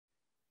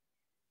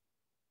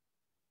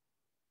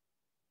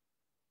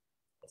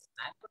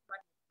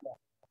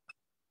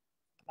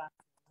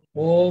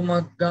ओम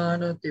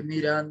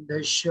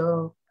अज्ञानतिमिरान्धस्य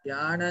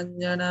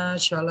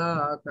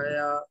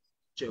ज्ञानाञ्जनशलाकया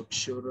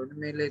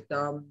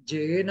चक्षुरुन्मीलितं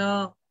येन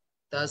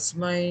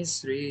तस्मै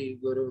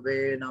श्रीगुरुवे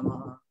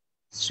नमः।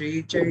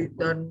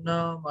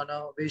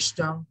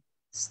 श्रीचैतन्यमनोभीष्टं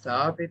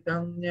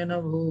स्थापितं येन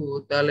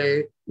भूतले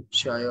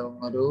स्वयं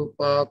रूप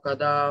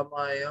कदा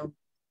मह्यं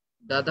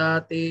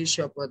ददाति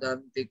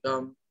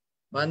स्वपदान्तिकं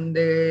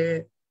वन्दे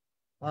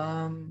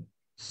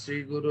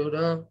श्रीगुरुर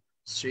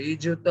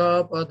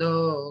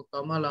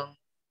श्रीयुतपदकमलं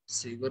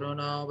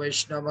श्रीगुरुना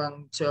वैष्णवं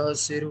च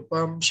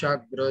श्रीरूपं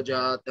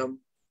साग्रजातं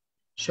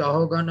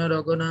सहगण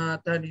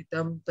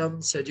रघुनाथान्वितं तं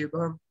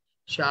सजीवं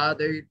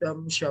साद्वैतं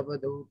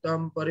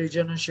सवधूतं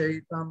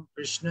परिजनसहितं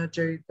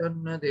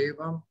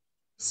कृष्णचैतन्यदेवं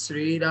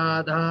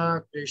श्रीराधा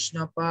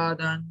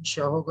कृष्णपादान्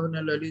सहगण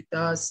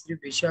ललिता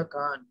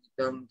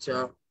श्रीविशाखान्वितं च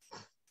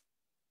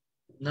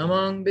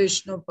नमः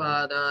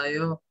विष्णुपादाय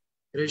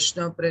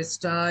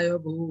कृष्णप्रेष्ठाय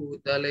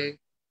भूतले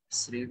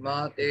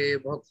श्रीमते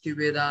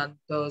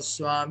भक्तिवेदांत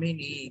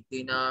स्वामिनीति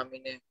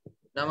नामिने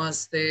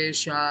नमस्ते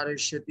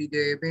सारस्वती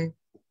देवे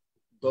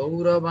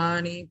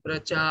गौरवाणी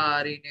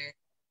प्रचारिणे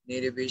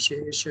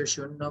निर्विशेष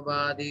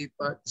शून्यवादी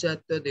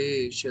पाश्चात्य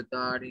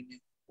देशतारिणे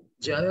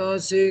जय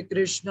श्री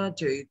कृष्ण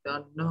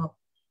चैतन्य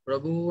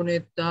प्रभु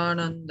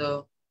नित्यानंद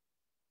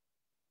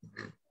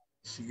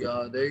श्री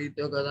अद्वैत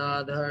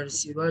गदाधर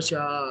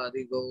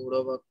शिवसादि गौर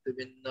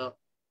भक्तवृंद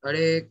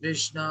हरे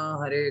कृष्णा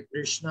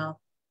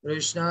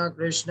कृष्णा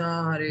कृष्णा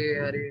हरे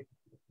हरे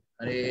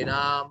हरे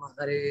राम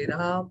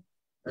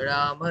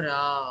राम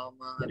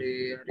राम हरे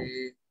हरे।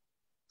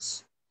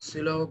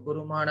 श्रील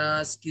गुरु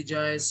महाराज की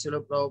जय, श्रील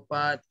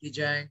प्रभुपाद की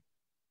जय,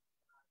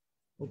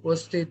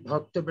 उपस्थित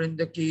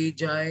भक्तवृंद की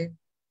जय,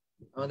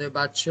 আমাদের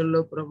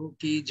বাৎসল্য প্রভু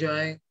की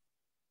जय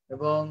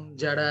এবং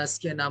যারা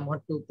আজকে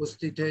নামহট্টে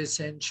উপস্থিত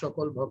হয়েছেন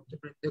সকল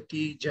ভক্তবৃন্দ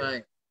কি জয়।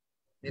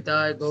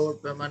 নিতাই গৌর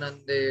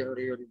প্রেমানন্দে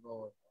হরি হরি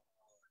বল।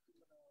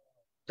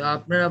 তো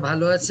আপনারা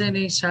ভালো আছেন?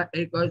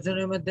 এই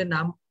কয়েকজনের মধ্যে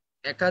নাম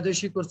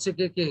একাদশী করছে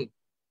কে কে?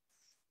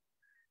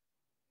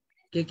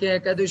 কে কে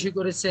একাদশী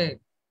করেছে?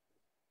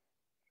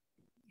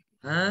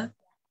 হ্যাঁ,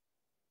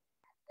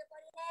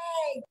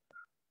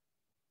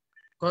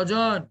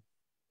 কজন?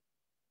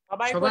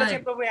 সবাই করেছে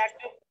প্রভু,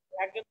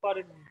 একজন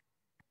করেনি।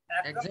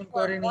 একজন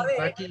করেনি,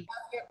 বাকি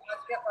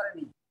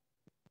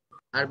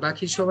আর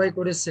বাকি সবাই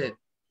করেছে।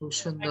 খুব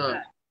সুন্দর।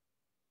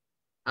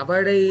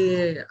 আবার এই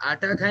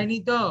আটা খায়নি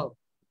তো?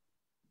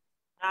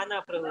 না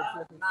প্রভু,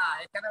 না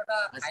এখানে ওটা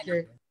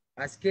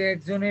আজকে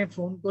একজনে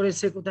ফোন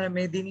করেছে, কোথায়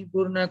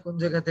মেদিনীপুর না কোন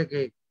জায়গা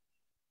থেকে,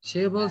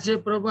 সে বলছে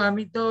প্রভু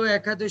আমি তো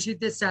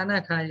একাদশীতে চানা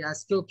খাই,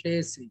 আজকেও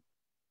খেয়েছি,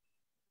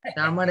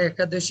 তা আমার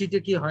একাদশীতে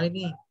কি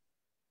হয়নি?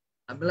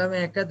 আমি বললাম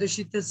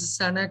একাদশীতে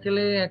চানা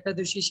খেলে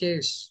একাদশী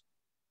শেষ।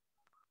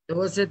 তো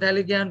বলছে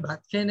তাহলে কি আমি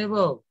ভাত খেয়ে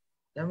নেবো?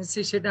 আমি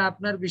সেটা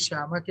আপনার বিষয়,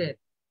 আমাকে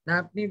না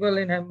আপনি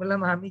বলেন। আমি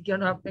বললাম আমি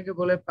কেন আপনাকে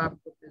বলে পাপ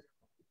করতে যাব?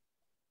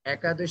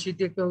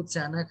 একাদশীতে কেউ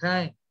চানা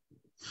খায়?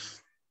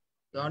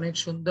 তো অনেক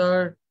সুন্দর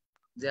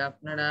যে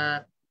আপনারা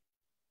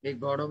এই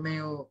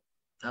গরমেও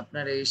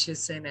আপনারা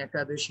এসেছেন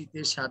একাদশীতে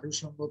সাধু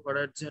সঙ্গ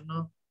করার জন্য,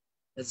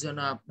 এর জন্য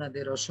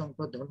আপনাদের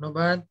অসংখ্য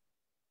ধন্যবাদ।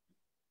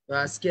 তো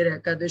আজকের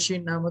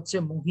একাদশীর নাম হচ্ছে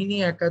মোহিনী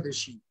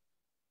একাদশী,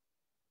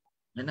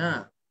 है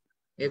ना?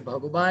 এই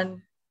ভগবান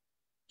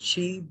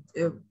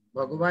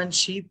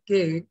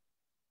শিবকে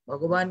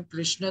ভগবান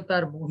কৃষ্ণ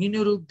তার মোহিনী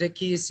রূপ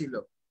দেখিয়েছিল,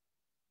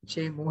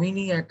 সেই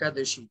মোহিনী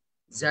একাদশী,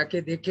 যাকে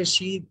দেখে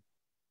শিব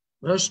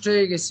ভ্রষ্ট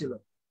হয়ে গেছিল,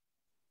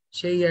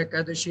 সেই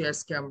একাদশী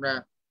আজকে আমরা।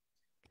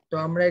 তো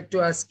আমরা একটু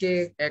আজকে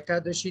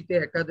একাদশীতে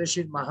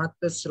একাদশীর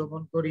মাহাত্ম্য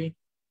শ্রবণ করি।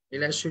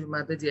 লীলাশ্বরী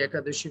মাতাজি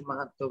একাদশীর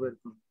মাহাত্ম্য বের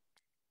করুন।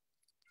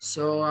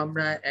 সো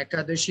আমরা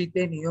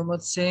একাদশীতে নিয়ম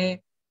হচ্ছে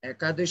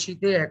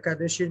একাদশীতে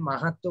একাদশীর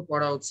মাহাত্ম্য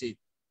পড়া উচিত,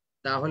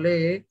 তাহলে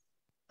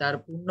তার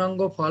পূর্ণাঙ্গ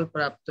ফল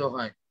প্রাপ্ত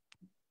হয়।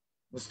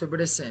 বুঝতে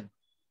পেরেছেন?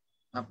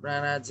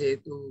 আপনারা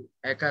যেহেতু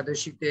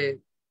একাদশীতে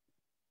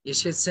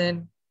এসেছেন,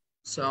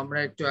 সো আমরা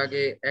একটু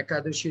আগে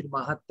একাদশীর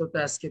মাহাত্ম্যটা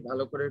আজকে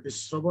ভালো করে একটু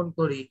শ্রবণ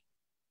করি।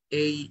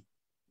 এই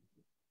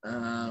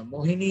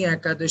মোহিনী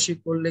একাদশী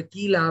করলে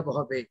কি লাভ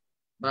হবে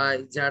বা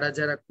যারা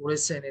যারা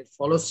করেছেন এর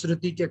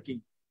ফলশ্রুতিটা কি,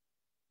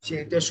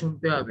 সেটা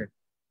শুনতে হবে।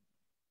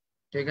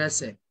 ঠিক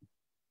আছে,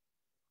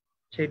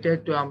 সেটা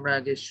একটু আমরা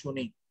আগে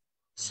শুনি,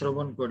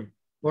 শ্রবণ করি।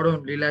 পড়ুন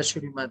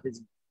লীলাশ্বরী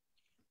মাতাজি।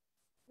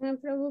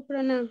 প্রভু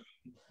প্রণাম।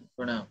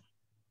 প্রণাম।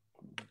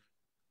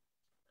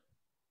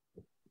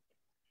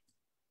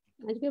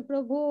 আজকে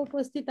প্রভু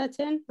উপস্থিত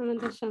আছেন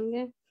আমাদের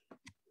সঙ্গে।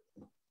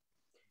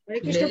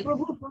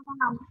 প্রভু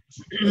প্রণাম।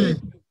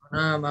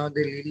 প্রণাম।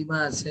 আমাদের লিলিমা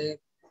আছে।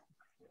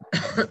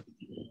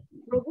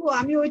 প্রভু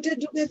আমি ওইটা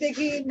যুগে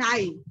দেখি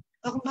নাই,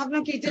 তখন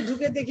ভাবলাম কি এটা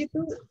যুগে দেখি, তো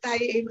তাই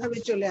এইভাবে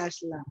চলে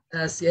আসলাম।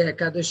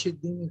 একাদশীর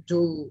দিন একটু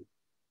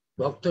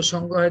ভক্ত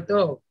সঙ্গ হয়তো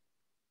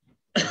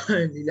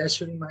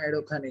লীলাশ্বরী মায়ের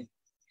ওখানে,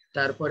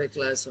 তারপরে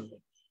ক্লাস হবে।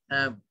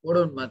 হ্যাঁ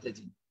পড়ুন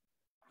মাতাজি।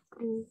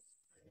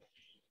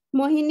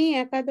 মোহিনী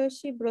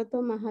একাদশী ব্রত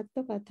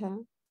মাহাত্ম্য কথা।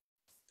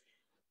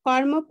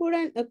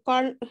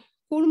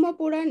 কুর্ম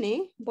পুরাণে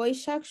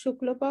বৈশাখ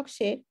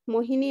শুক্লপক্ষের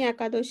মোহিনী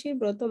একাদশীর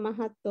ব্রত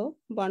মাহাত্ম্য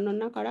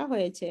বর্ণনা করা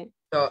হয়েছে।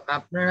 তো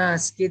আপনারা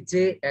আজকে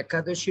যে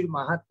একাদশীর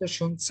মাহাত্ম্য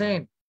শুনছেন,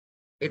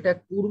 এটা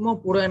কুর্ম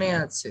পুরাণে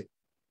আছে,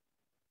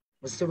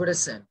 বুঝতে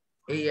পেরেছেন?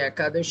 এই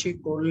একাদশী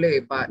করলে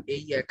বা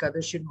এই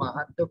একাদশীর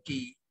মাহাত্ম্য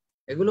কি,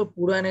 এগুলো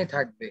পুরাণে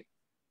থাকবে।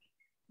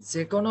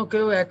 যে কোনো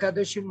কেউ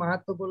একাদশীর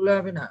মাহাত্ম্য বললে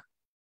হবে না।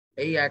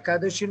 এই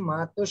একাদশীর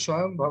মাহাত্ম্য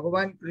স্বয়ং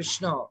ভগবান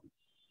কৃষ্ণ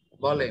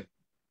বলেন,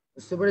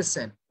 বুঝতে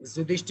পেরেছেন?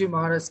 যুধিষ্ঠির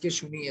মহারাজকে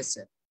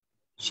শুনিয়েছেন।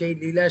 সেই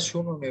লীলা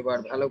শুনুন, এবার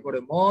ভালো করে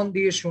মন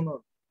দিয়ে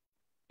শুনুন।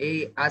 এই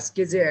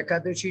আজকে যে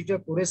একাদশীটা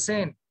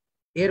করেছেন,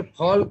 এর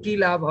ফল কি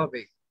লাভ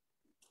হবে,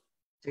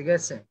 ঠিক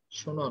আছে?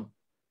 শুনুন।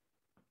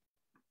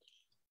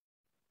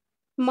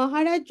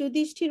 মহারাজ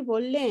যুধিষ্ঠির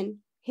বললেন,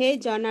 হে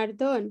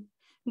জনার্দন,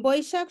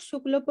 বৈশাখ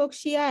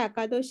শুক্লপক্ষিয়া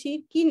একাদশীর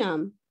কি নাম,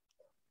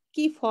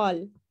 কি ফল,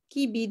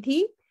 কি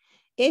বিধি,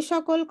 এ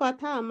সকল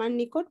কথা আমার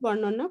নিকট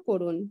বর্ণনা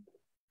করুন।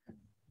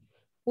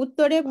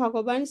 উত্তরে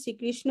ভগবান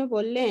শ্রীকৃষ্ণ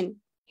বললেন,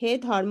 হে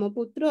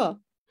ধর্মপুত্র,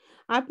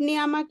 আপনি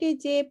আমাকে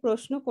যে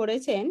প্রশ্ন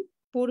করেছেন,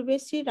 পূর্বে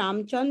শ্রী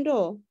রামচন্দ্র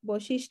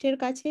বশিষ্ঠের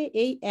কাছে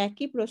এই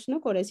একই প্রশ্ন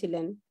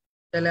করেছিলেন।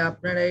 তাহলে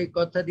আপনারা এই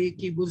কথা দিয়ে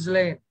কি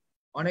বুঝলেন?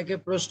 অনেকে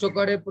প্রশ্ন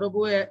করে, প্রভু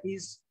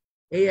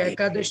এই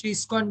একাদশী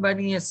ইস্কন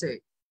বানিয়েছে,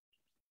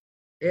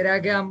 এর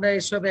আগে আমরা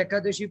এসব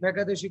একাদশী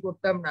ফেকাদশী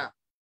করতাম না,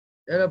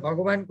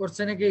 ভগবান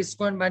করছে নাকি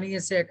ইস্কন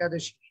বানিয়েছে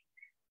একাদশী,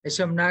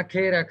 এসব না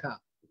খেয়ে রাখা।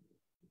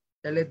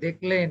 তাহলে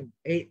দেখলেন,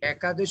 এই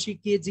একাদশী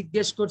কে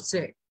জিজ্ঞেস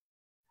করছে?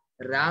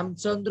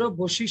 রামচন্দ্র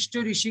বশিষ্ঠ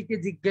ঋষিকে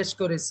জিজ্ঞেস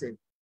করেছে।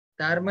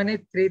 তার মানে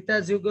ত্রেতা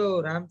যুগেও,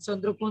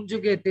 রামচন্দ্র কোন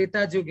যুগে?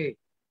 ত্রেতা যুগে।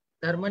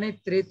 তার মানে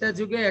ত্রেতা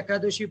যুগে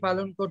একাদশী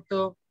পালন করত।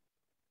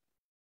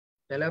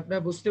 তাহলে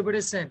আপনারা বুঝতে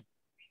পেরেছেন,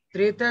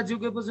 ত্রেতা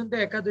যুগে পর্যন্ত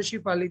একাদশী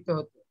পালিত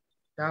হতো।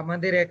 তা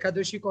আমাদের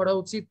একাদশী করা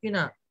উচিত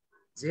কিনা,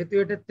 যেহেতু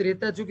এটা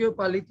ত্রেতা যুগেও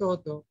পালিত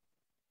হতো।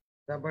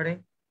 তারপরে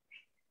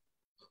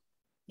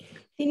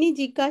তিনি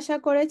জিজ্ঞাসা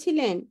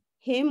করেছিলেন,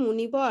 হে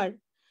মুনিবর,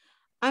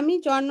 আমি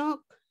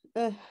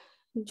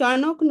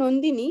জনক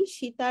নন্দিনী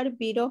সীতার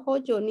বিরহ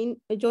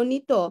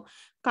জনিত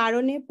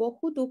কারণে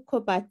বহু দুঃখ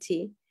পাচ্ছি,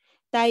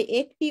 তাই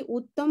একটি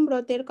উত্তম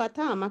ব্রতের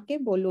কথা আমাকে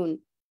বলুন,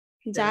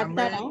 যার আমরা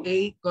দ্বারা।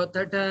 এই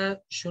কথাটা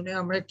শুনে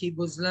আমরা কি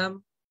বুঝলাম?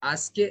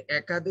 আজকে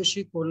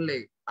একাদশী করলে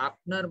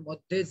আপনার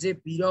মধ্যে যে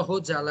বিরহ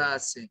জ্বালা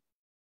আছে,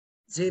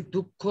 যে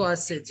দুঃখ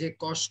আছে, যে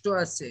কষ্ট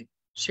আছে,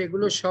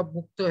 সেগুলো সব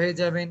মুক্ত হয়ে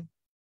যাবেন,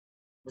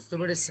 বুঝতে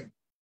পেরেছেন?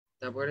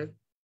 তারপরে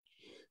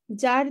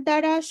যার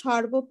দ্বারা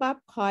সর্বপাপ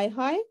ক্ষয়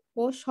হয়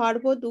ও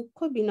সর্ব দুঃখ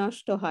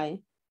বিনষ্ট হয়।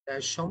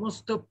 তার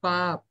সমস্ত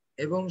পাপ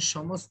এবং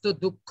সমস্ত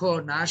দুঃখ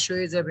নাশ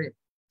হয়ে যাবে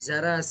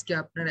যারা আজকে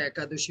আপনার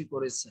একাদশী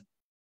করেছেন।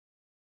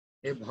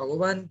 এ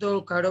ভগবান তো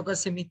কারো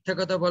কাছে মিথ্যা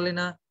কথা বলে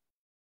না।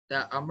 তা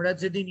আমরা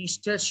যদি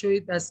নিষ্ঠার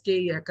সহিত আজকে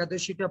এই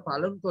একাদশীটা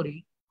পালন করি,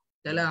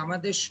 তাহলে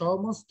আমাদের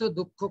সমস্ত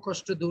দুঃখ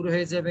কষ্ট দূর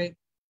হয়ে যাবে,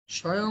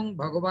 স্বয়ং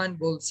ভগবান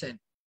বলছেন।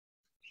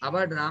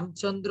 আবার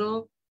রামচন্দ্র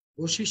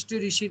বশিষ্ঠ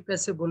ঋষির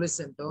কাছে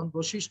বলেছেন, তখন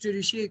বশিষ্ঠ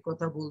ঋষি এই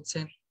কথা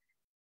বলছেন।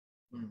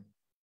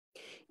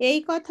 এই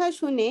কথা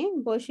শুনে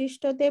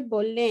বশিষ্ঠদেব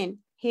বললেন,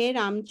 হে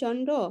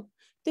রামচন্দ্র,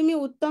 তুমি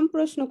উত্তম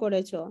প্রশ্ন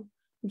করেছ।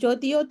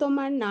 যদিও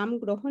তোমার নাম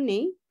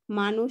গ্রহণেই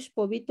মানুষ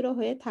পবিত্র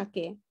হয়ে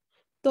থাকে,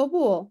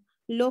 তবুও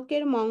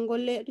লোকের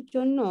মঙ্গলের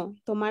জন্য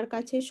তোমার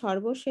কাছে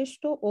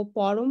সর্বশ্রেষ্ঠ ও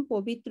পরম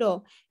পবিত্র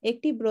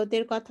একটি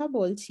ব্রতের কথা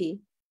বলছি।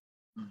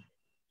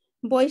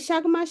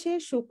 বৈশাখ মাসের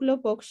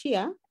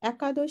শুক্লপক্ষিয়া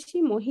একাদশী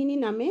মোহিনী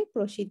নামে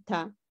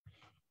প্রসিদ্ধা।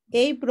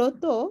 এই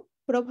ব্রত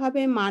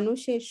প্রভাবে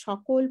মানুষের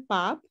সকল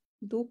পাপ,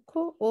 দুঃখ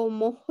ও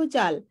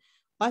মোহজাল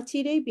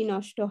অচিরেই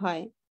বিনষ্ট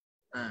হয়।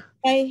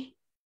 তাই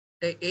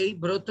এই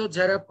ব্রত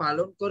যারা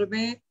পালন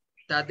করবে,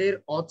 তাদের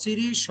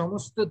অচিরেই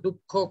সমস্ত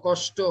দুঃখ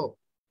কষ্ট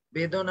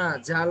বেদনা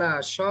জ্বালা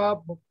সব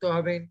মুক্ত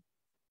হবেন,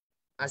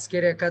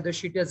 আজকের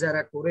একাদশীটা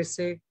যারা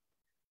করেছে।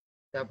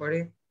 তারপরে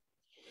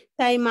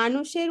তাই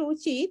মানুষের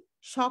উচিত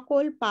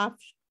সকল পাপ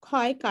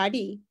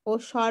ক্ষয়কারী ও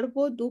সর্ব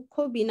দুঃখ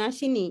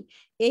বিনাশিনী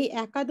এই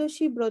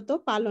একাদশী ব্রত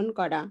পালন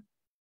করা।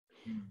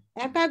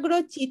 একাগ্র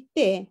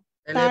চিত্তে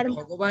তার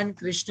ভগবান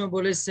কৃষ্ণ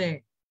বলেছে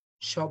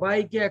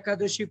সবাইকে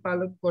একাদশী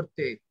পালন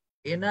করতে,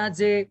 এ না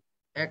যে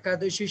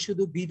একাদশী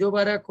শুধু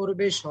বিধবারা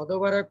করবে,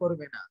 সধবারা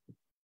করবে না।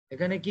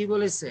 এখানে কি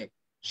বলেছে?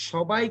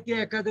 সবাইকে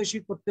একাদশী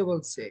করতে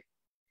বলছে।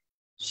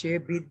 সে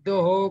বৃদ্ধ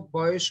হোক,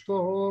 বয়স্ক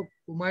হোক,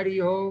 কুমারী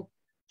হোক,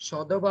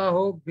 সধবা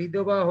হোক,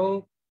 বিধবা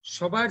হোক,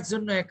 সবার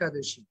জন্য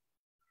একাদশী।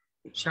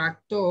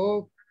 শাক্ত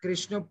হোক,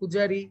 কৃষ্ণ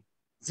পূজারী,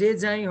 যে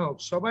যাই হোক,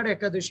 সবার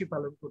একাদশী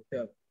পালন করতে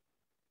হবে।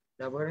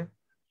 তারপরে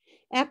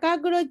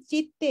একাগ্র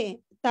চিত্তে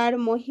তার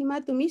মহিমা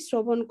তুমি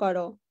শ্রবণ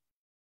করো।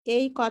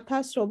 এই কথা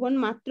শ্রবণ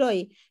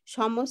মাত্রই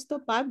সমস্ত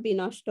পাপ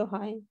বিনষ্ট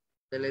হয়।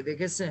 তাহলে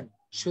দেখেছেন,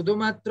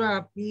 শুধুমাত্র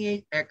আপনি এই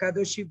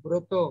একাদশী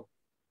ব্রত,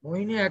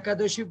 মোহিনী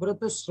একাদশী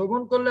ব্রত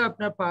শ্রবণ করলে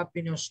আপনার পাপ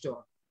বিনষ্ট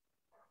হয়।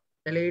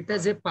 তাহলে এটা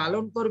যে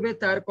পালন করবে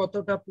তার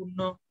কতটা পুণ্য,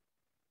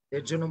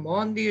 এর জন্য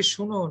মন দিয়ে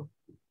শুনুন,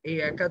 এই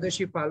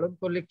একাদশী পালন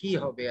করলে কি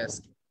হবে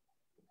আজকে,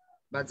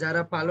 বা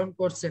যারা পালন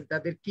করছেন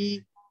তাদের কি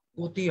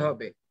গতি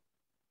হবে।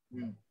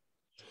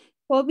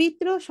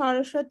 পবিত্র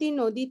সরস্বতী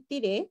নদীর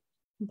তীরে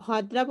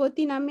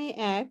ভদ্রাবতী নামে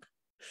এক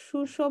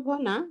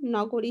সুশোভনা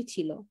নগরী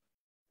ছিল।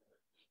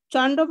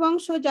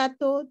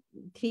 চন্দ্রবংশজাত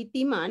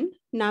ধৃতিমান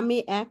নামে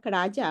এক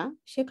রাজা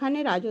সেখানে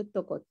রাজত্ব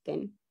করতেন।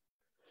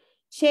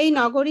 সেই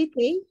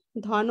নগরীতেই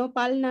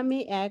ধনপাল নামে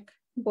এক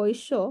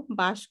বৈশ্য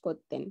বাস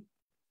করতেন।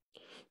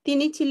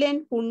 তিনি ছিলেন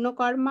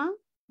পূর্ণকর্মা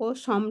ও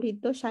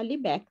সমৃদ্ধশালী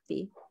ব্যক্তি।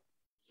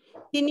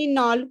 তিনি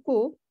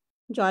নলকূপ,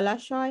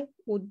 জলাশয়,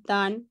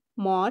 উদ্যান,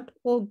 মঠ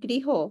ও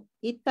গৃহ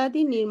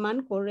ইত্যাদি নির্মাণ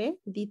করে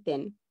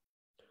দিতেন।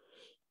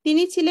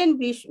 তিনি ছিলেন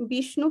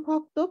বিষ্ণু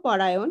ভক্ত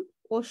পরায়ণ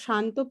ও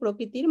শান্ত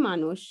প্রকৃতির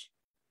মানুষ।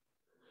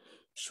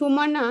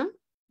 সুমনা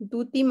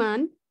দ্যুতিমান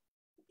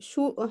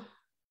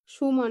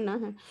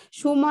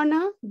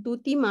সুমনা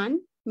দ্যুতিমান,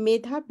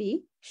 মেধাবী,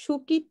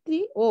 সুকীর্তি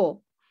ও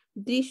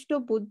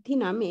দৃষ্টবুদ্ধি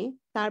নামে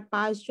তার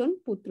 5 জন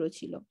পুত্র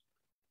ছিল।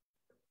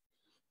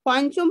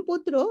 পঞ্চম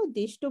পুত্র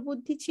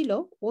দৃষ্টবুদ্ধি ছিল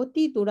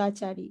অতি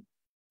দুরাচারী।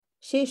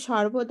 সে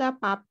সর্বদা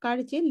পাপ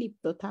কার্যে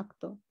লিপ্ত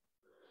থাকত।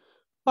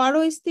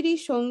 পরস্ত্রী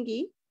সঙ্গী,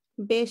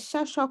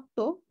 বেশ্যাসক্ত,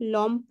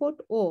 লম্পট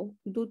ও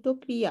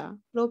দ্রুতক্রিয়া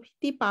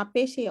প্রভৃতি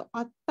পাপে সে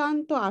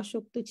অত্যন্ত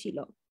আসক্ত ছিল।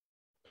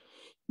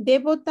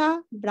 দেবতা,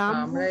 আমরা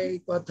ব্রাহ্মণ, এই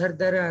কথার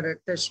দ্বারা আর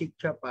একটা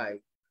শিক্ষা পাই,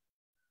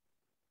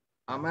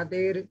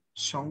 আমাদের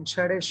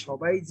সংসারে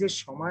সবাই যে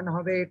সমান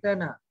হবে এটা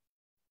না,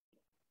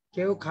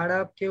 কেউ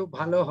খারাপ কেউ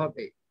ভালো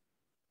হবে।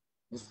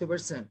 বুঝতে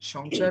পারছেন?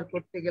 সংসার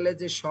করতে গেলে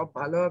যে সব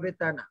ভালো হবে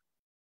তা না,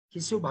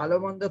 কিছু ভালো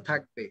মন্দ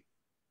থাকবে।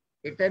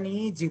 এটা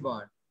নিয়েই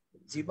জীবন।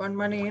 জীবন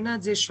মানে এ না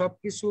যে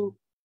সবকিছু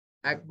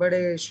একবারে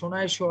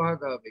সোনায়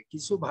সোহাগা হবে,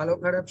 কিছু ভালো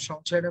খারাপ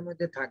সংসারের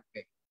মধ্যে থাকবে।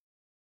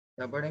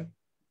 তারপরে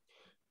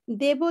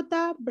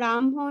দেবতা,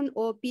 ব্রাহ্মণ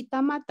ও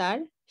পিতামাতার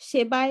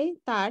সেবায়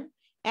তার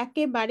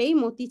একেবারেই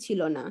মতি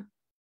ছিল না।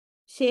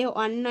 সে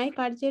অন্যায়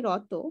কার্যে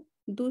রত,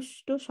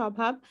 দুষ্ট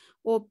স্বভাব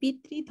ও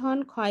পিতৃধন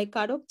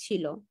ক্ষয়কারক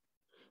ছিল।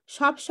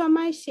 সব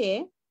সময় সে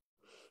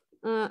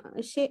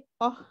সে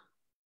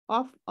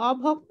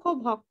অভক্ষ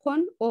ভক্ষণ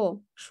ও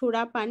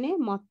সুরাপানে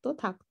মত্ত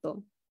থাকত।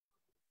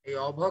 এই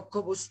অভক্ষ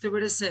বুঝতে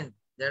পেরেছেন?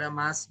 যারা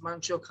মাছ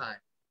মাংস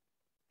খায়,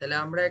 তাহলে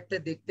আমরা একটা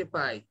দেখতে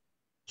পাই,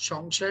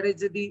 সংসারে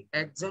যদি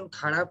একজন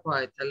খারাপ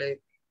হয় তাহলে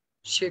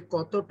সে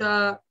কতটা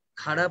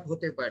খারাপ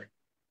হতে পারে,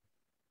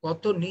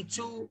 কত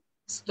নিচু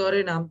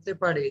স্তরে নামতে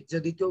পারে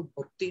যদি কেউ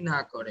ভক্তি না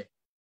করে।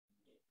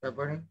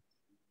 তারপরে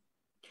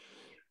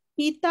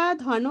পিতা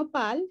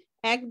ধনপাল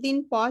একদিন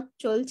পথ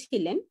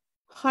চলছিলেন।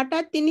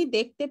 হঠাৎ তিনি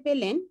দেখতে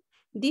পেলেন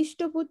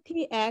দৃষ্টবুদ্ধি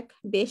এক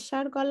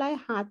বেশ্যার গলায়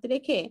হাত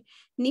রেখে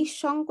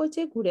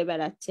নিঃসংকোচে ঘুরে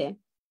বেড়াচ্ছে।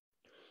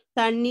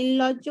 তার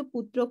নির্লজ্জ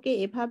পুত্রকে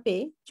এভাবে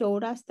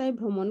চৌরাস্তায়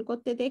ভ্রমণ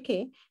করতে দেখে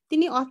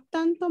তিনি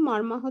অত্যন্ত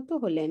মর্মাহত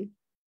হলেন।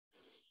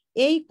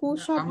 এই আমরা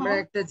কুস্বভাব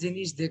একটা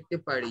জিনিস দেখতে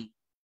পারি,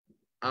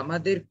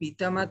 আমাদের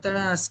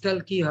পিতামাতারা আজকাল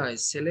কি হয়,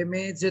 ছেলে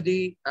মেয়ে যদি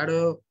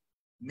আরো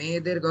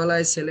মেয়েদের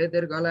গলায়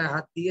ছেলেদের গলায়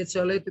হাত দিয়ে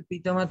চলে তো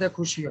পিতামাতা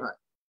খুশি হয়।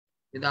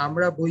 কিন্তু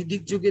আমরা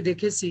বৈদিক যুগে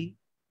দেখেছি,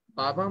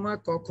 বাবা মা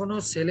কখনো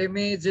ছেলে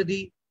মেয়ে যদি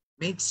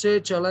মিক্স হয়ে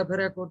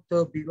চলাফেরা করতো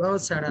বিবাহ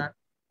ছাড়া,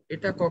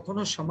 এটা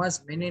কখনো সমাজ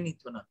মেনে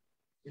নিত না।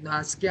 কিন্তু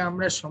আজকে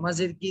আমরা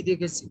সমাজের কি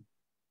দেখেছি,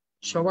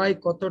 সবাই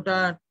কতটা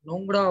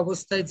নোংরা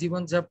অবস্থায়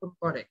জীবনযাপন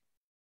করে।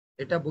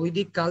 এটা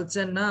বৈদিক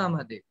কালচার না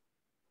আমাদের।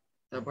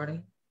 তারপরে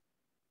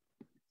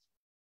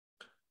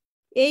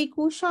এই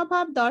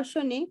কুস্বভাব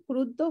দর্শনে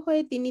ক্রুদ্ধ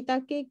হয়ে তিনি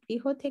তাকে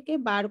গৃহ থেকে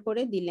বার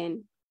করে দিলেন।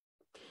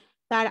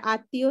 তার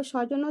আত্মীয়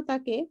স্বজনও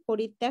তাকে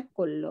পরিত্যাগ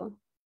করল।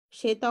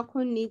 সে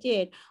তখন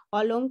নিজের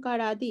অলংকার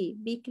আদি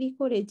বিক্রি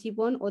করে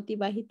জীবন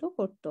অতিবাহিত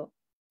করত।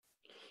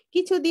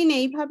 কিছুদিন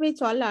এইভাবে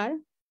চলার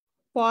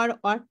পর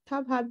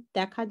অর্থাভাব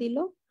দেখা দিল।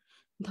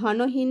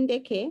 ধনহীন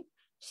দেখে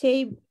সেই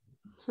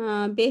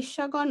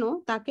বেশ্যাগণও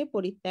তাকে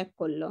পরিত্যাগ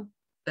করলো।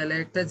 তাহলে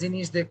একটা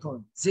জিনিস দেখুন,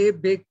 যে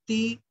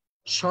ব্যক্তি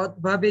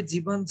সৎভাবে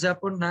জীবন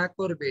যাপন না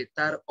করবে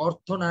তার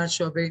অর্থ নাশ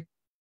হবে।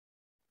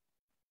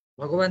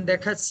 ভগবান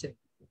দেখাচ্ছে,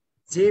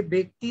 যে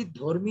ব্যক্তি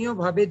ধর্মীয়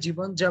ভাবে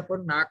জীবনযাপন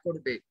না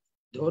করবে,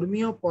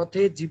 ধর্মীয়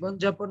পথে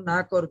জীবনযাপন না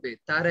করবে,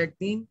 তার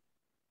একদিন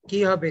কি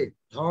হবে,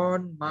 ধন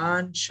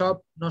মান সব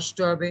নষ্ট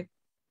হবে।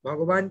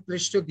 ভগবান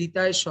কৃষ্ণ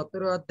গীতায়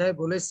 17 অধ্যায়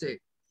বলেছে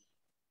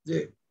যে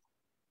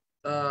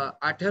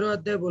 18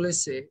 অধ্যায়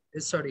বলেছে,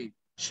 সরি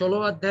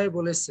 16 অধ্যায়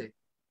বলেছে,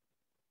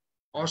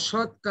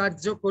 অসৎ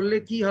কার্য করলে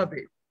কি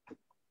হবে।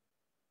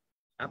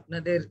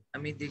 আপনাদের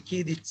আমি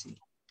দেখিয়ে দিচ্ছি,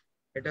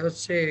 এটা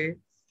হচ্ছে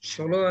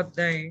 16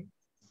 অধ্যায়ে,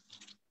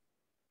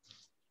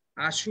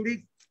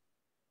 আসুরিক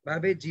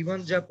ভাবে জীবন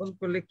যাপন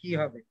করলে কি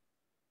হবে।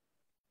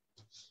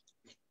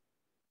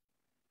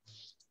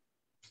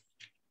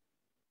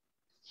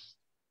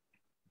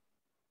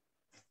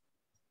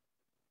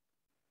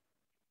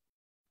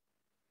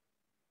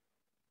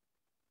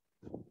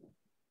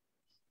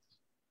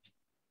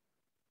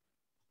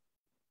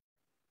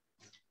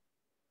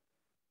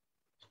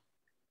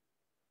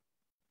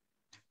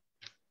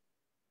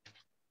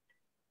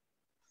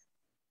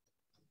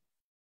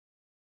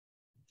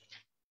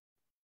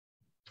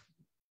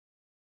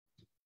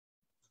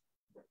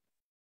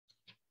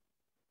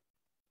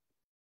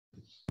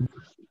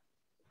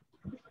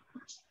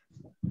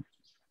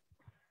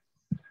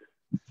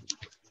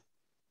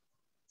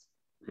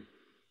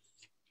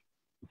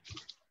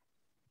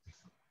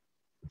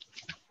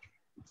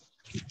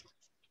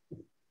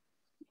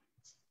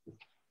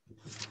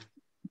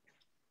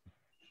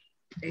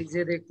 এই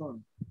যে দেখুন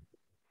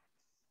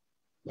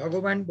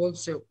ভগবান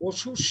বলছে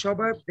অসুর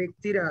স্বভাব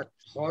ব্যক্তিরা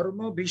ধর্ম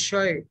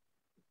বিষয়ে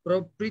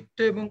প্রবৃত্ত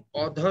এবং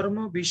অধর্ম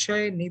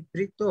বিষয়ে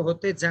নিবৃত্ত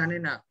হতে জানে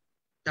না।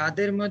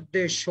 তাদের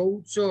মধ্যে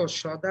শৌচ,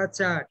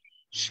 সদাচার,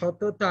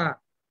 সততা,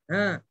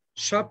 হ্যাঁ,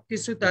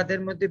 সবকিছু তাদের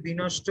মধ্যে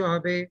বিনষ্ট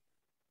হবে।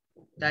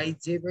 তাই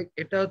যে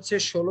এটা হচ্ছে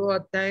 16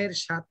 অধ্যায়ের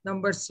 7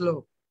 নম্বর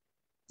শ্লোক।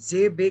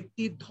 যে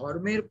ব্যক্তি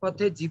ধর্মের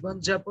পথে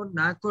জীবনযাপন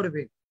না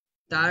করবে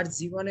তার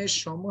জীবনের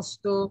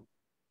সমস্ত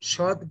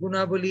সৎ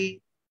গুণাবলী,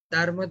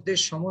 তার মধ্যে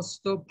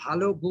সমস্ত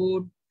ভালো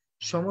গুণ,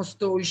 সমস্ত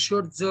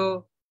ঐশ্বর্য,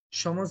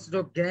 সমস্ত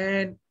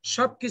জ্ঞান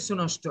সবকিছু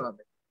নষ্ট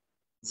হবে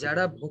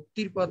যারা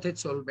ভক্তির পথে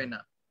চলবে না।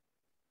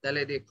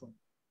 তাহলে দেখুন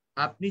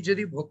আপনি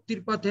যদি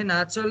ভক্তির পথে না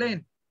চলেন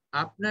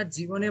আপনার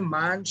জীবনে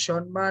মান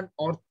সম্মান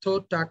অর্থ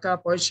টাকা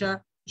পয়সা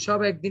সব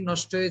একদিন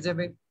নষ্ট হয়ে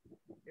যাবে।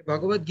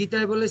 ভগবত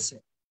গীতায় বলেছে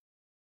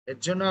এর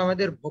জন্য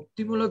আমাদের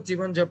ভক্তিমূলক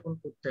জীবনযাপন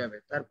করতে হবে।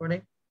 তারপরে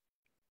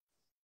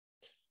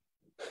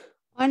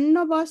অন্ন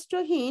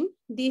বস্ত্রহীন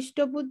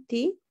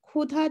দিষ্টবুদ্ধি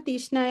ক্ষুধা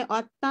তৃষ্ণায়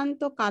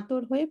অত্যন্ত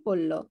কাতর হয়ে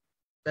পড়ল।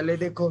 তাহলে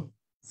দেখুন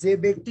যে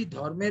ব্যক্তি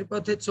ধর্মের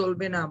পথে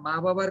চলবে না, মা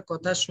বাবার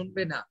কথা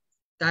শুনবে না,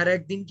 তার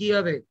একদিন কি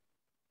হবে?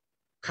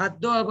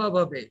 খাদ্য অভাব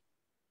হবে,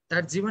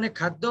 তার জীবনে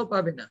খাদ্যও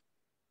পাবে না।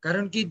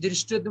 কারণ কি?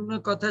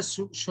 দৃষ্টদ্যুম্নের কথা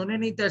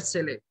শোনেনি তার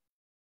ছেলে,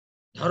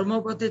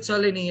 ধর্মপথে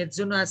চলেনি, এর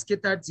জন্য আজকে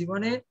তার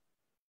জীবনে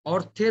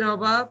অর্থের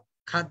অভাব,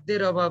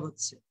 খাদ্যের অভাব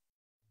হচ্ছে।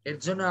 এর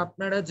জন্য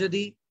আপনারা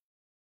যদি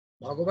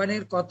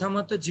ভগবানের কথা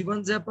মতো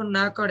জীবনযাপন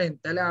না করেন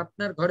তাহলে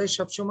আপনার ঘরে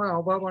সবসময়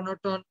অভাব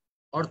অনটন,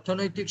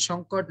 অর্থনৈতিক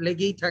সংকট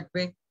লেগেই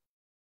থাকবে।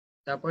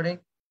 তারপরে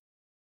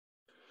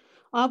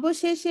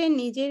অবশেষে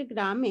নিজের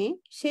গ্রামে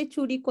সে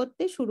চুরি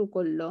করতে শুরু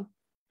করলো।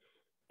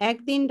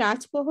 একদিন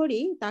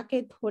রাজপ্রহরী তাকে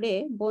ধরে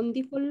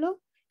বন্দি করলো,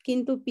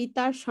 কিন্তু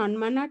পিতার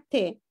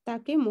সম্মানার্থে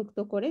তাকে মুক্ত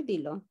করে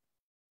দিল।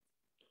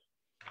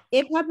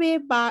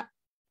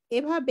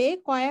 এভাবে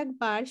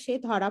কয়েকবার সে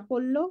ধরা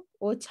পড়ল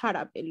ও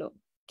ছাড়া পেল,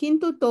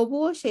 কিন্তু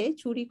তবুও সে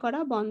চুরি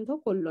করা বন্ধ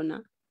করলো না।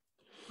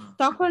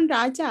 তখন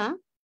রাজা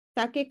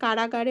তাকে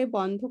কারাগারে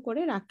বন্ধ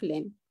করে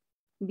রাখলেন।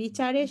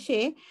 বিচারে সে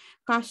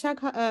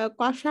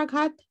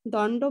কষাঘাত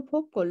দণ্ড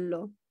ভোগ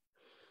করলো।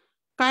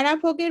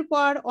 কারাভোগের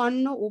পর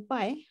অন্য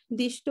উপায়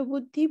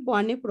দিষ্টবুদ্ধি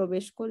বনে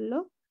প্রবেশ করলো।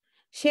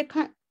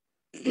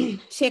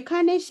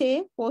 সেখানে সে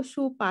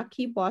পশু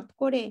পাখি বধ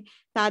করে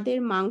তাদের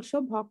মাংস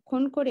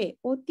ভক্ষণ করে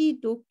অতি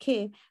দুঃখে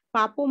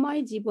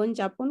পাপময়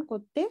জীবনযাপন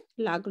করতে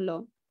লাগলো।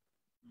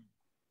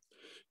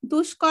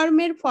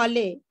 দুষ্কর্মের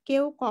ফলে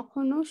কেউ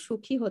কখনো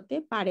সুখী হতে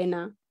পারে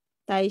না,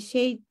 তাই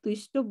সেই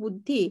দুষ্ট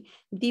বুদ্ধি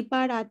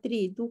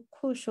দিবারাত্রি দুঃখ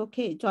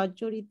শোকে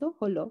জর্জরিত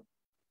হলো।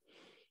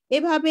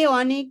 এভাবে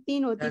অনেক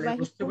দিন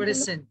অতিবাহিত বুঝতে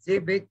পেরেছেন, যে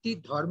ব্যক্তি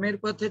ধর্মের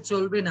পথে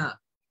চলবে না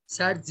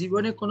তার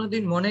জীবনে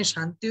কোনোদিন মনে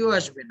শান্তিও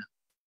আসবে না,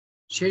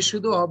 সে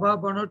শুধু অভাব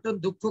অনটন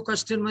দুঃখ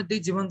কষ্টের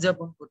মধ্যেই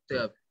জীবনযাপন করতে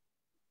হবে।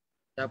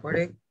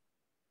 তারপরে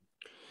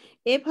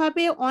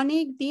এভাবে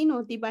অনেক দিন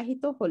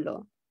অতিবাহিত হলো।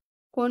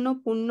 কোন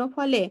পুণ্য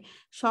ফলে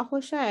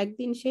সহসা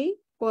একদিন সেই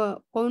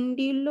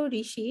কৌন্ডিল্য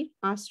ঋষির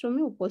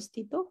আশ্রমে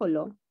উপস্থিত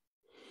হলো।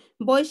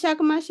 বৈশাখ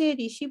মাসে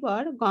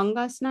ঋষিবর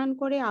গঙ্গা স্নান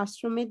করে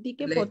আশ্রমের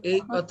দিকে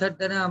এই কথার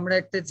দ্বারা আমরা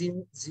একটা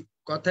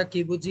কথা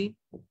কি বুঝি?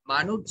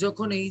 মানুষ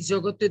যখন এই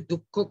জগতে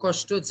দুঃখ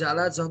কষ্ট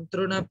জ্বালা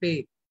যন্ত্রণা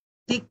পেয়ে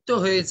তিক্ত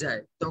হয়ে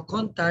যায়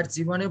তখন তার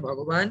জীবনে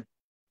ভগবান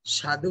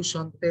সাধু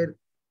সন্তের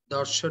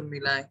দর্শন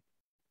মিলায়।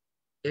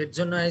 এর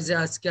জন্য এই যে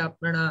আজকে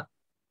আপনারা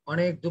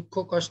অনেক দুঃখ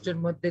কষ্টের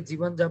মধ্যে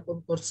জীবন যাপন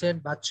করছেন,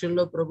 বাৎসল্য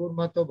প্রভুর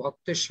মতো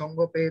ভক্তের সঙ্গ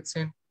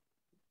পেয়েছেন,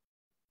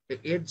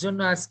 এর জন্য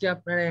আজকে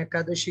আপনারা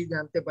একাদশী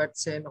জানতে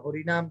পারছেন,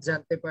 হরিনাম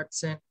জানতে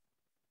পারছেন।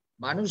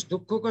 মানুষ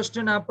দুঃখ কষ্ট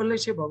না পড়লে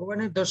সে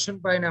ভগবানের দর্শন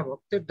পায় না,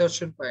 ভক্তের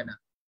দর্শন পায় না।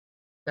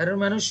 কারণ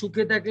মানুষ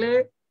সুখে থাকলে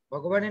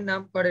ভগবানের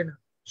নাম করে না,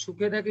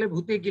 সুখে থাকলে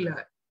ভূতে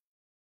গিলায়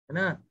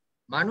না।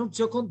 মানুষ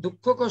যখন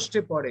দুঃখ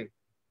কষ্টে পড়ে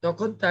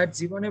তখন তার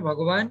জীবনে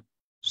ভগবান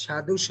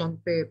সাধু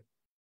সন্তের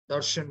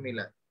দর্শন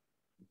মিলায়।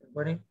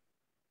 মানে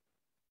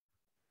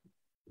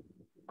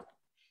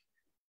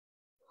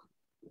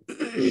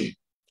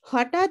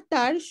হঠাৎ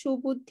তার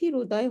সুবুদ্ধির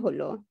উদয়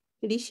হলো।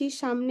 ঋষির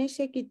সামনে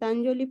সে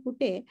কৃতাঞ্জলি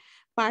পুটে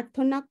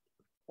প্রার্থনা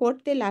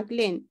করতে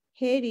লাগলেন,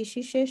 হে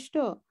ঋষি শ্রেষ্ঠ,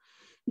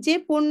 যে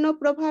পুণ্য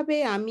প্রভাবে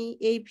আমি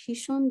এই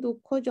ভীষণ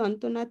দুঃখ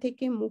যন্ত্রণা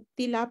থেকে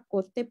মুক্তি লাভ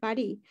করতে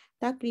পারি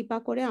তা কৃপা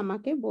করে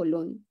আমাকে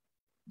বলুন।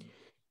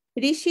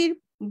 ঋষির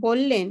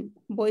বললেন,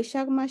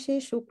 বৈশাখ মাসে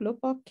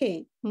শুক্লপক্ষে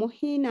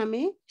মোহিনী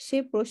নামে সে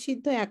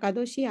প্রসিদ্ধ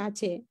একাদশী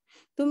আছে,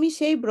 তুমি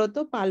সেই ব্রত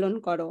পালন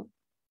করো।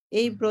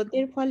 এই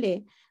ব্রতের ফলে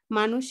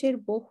মানুষের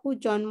বহু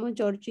জন্ম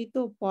জর্জিত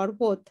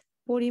পর্বত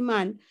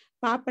পরিমাণ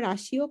পাপ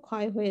রাশিও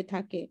ক্ষয় হয়ে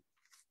থাকে।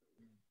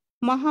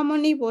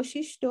 মহামণি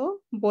বশিষ্ঠ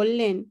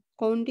বললেন,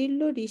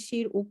 কৌন্ডিল্য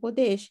ঋষির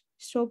উপদেশ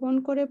শ্রবণ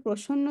করে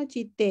প্রসন্ন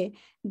চিত্তে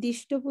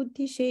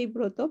দিষ্টবুদ্ধি সেই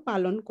ব্রত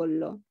পালন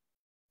করল।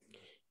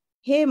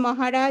 হে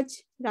মহারাজ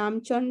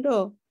রামচন্দ্র,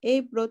 এই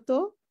ব্রত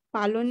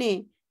পালনে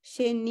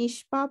সে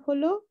নিষ্পাপ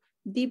হলো,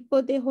 দিব্য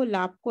দেহ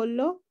লাভ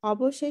করলো,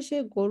 অবশেষে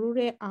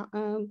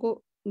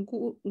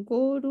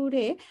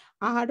গরুরে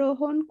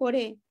আরোহণ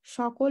করে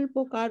সকল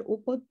প্রকার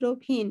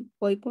উপদ্রবহীন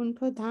বৈকুণ্ঠ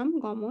ধাম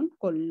গমন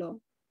করলো।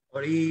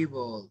 হরি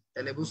বল।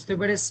 তাহলে বুঝতে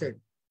পেরেছেন,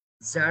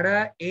 যারা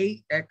এই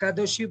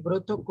একাদশী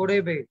ব্রত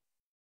করবে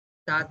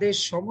তাদের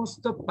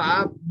সমস্ত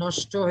পাপ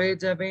নষ্ট হয়ে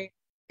যাবে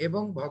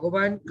এবং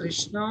ভগবান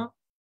কৃষ্ণ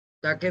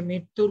তাকে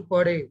মৃত্যুর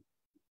পরে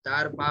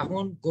তার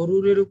বাহন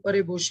গরুরের উপরে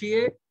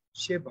বসিয়ে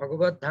সে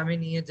ভগবত ধামে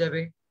নিয়ে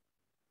যাবে।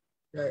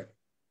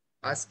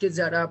 আজকে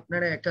যারা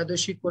আপনারা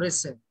একাদশী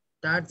করেছেন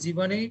তার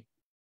জীবনে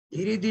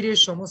ধীরে ধীরে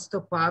সমস্ত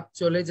পাপ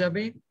চলে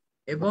যাবে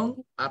এবং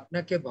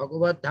আপনাকে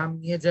ভগবত ধাম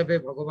নিয়ে যাবে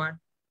ভগবান।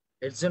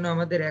 এর জন্য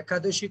আমাদের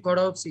একাদশী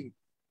করা উচিত।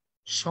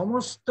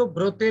 সমস্ত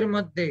ব্রতের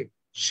মধ্যে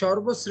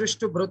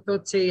সর্বশ্রেষ্ঠ ব্রত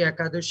হচ্ছে এই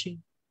একাদশী।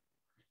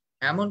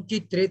 এমনকি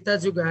ত্রেতা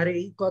যুগে, আর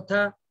এই কথা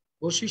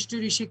বশিষ্ঠ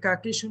ঋষি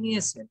কাকে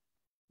শুনিয়েছেন?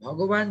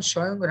 ভগবান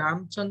স্বয়ং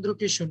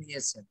রামচন্দ্রকে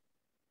শুনিয়েছেন।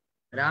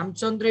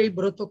 রামচন্দ্র এই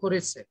ব্রত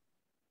করেছে।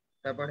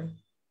 তারপরে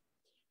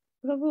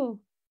প্রভু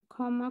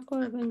ক্ষমা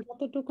করবেন,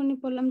 যতটুকুনি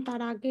বললাম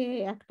তার আগে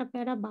একটা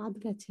প্যারা বাদ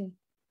গেছে।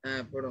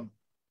 হ্যাঁ, পড়ুন।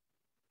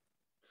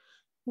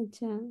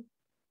 আচ্ছা,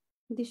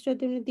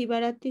 দৃষ্টদ্যুম্ন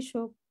দিবারাত্রি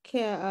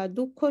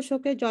দুঃখ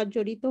শোকে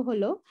জর্জরিত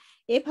হলো।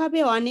 এভাবে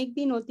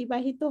অনেকদিন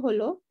অতিবাহিত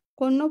হলো।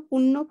 কোন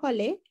পুণ্য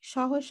ফলে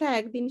সহসা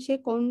একদিন সে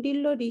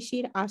কৌন্ডিল্য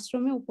ঋষির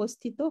আশ্রমে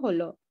উপস্থিত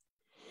হলো।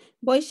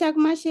 বৈশাখ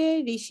মাসে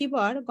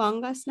ঋষিবর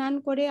গঙ্গা স্নান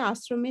করে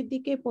আশ্রমের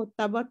দিকে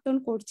প্রত্যাবর্তন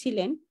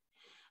করছিলেন।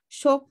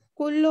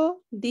 শোককুল্য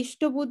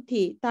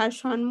দৃষ্টবুদ্ধি তার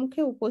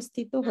সম্মুখে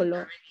উপস্থিত হলো।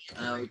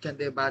 ওইখান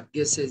থেকে বাদ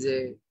গেছে যে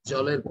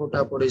জলের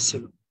ফোঁটা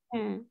পড়েছিল।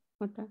 হ্যাঁ,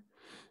 ওটা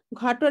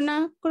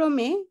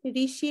ঘটনাক্রমে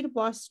ঋষির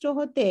বস্ত্র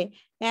হতে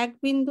এক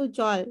বিন্দু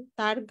জল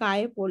তার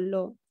গায়ে পড়ল।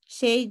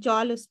 সেই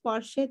জল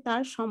স্পর্শে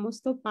তার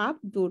সমস্ত পাপ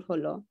দূর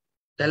হলো।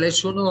 তাহলে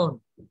শুনুন,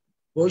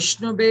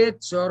 বৈষ্ণবের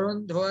চরণ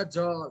ধোয়া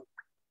জল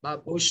বা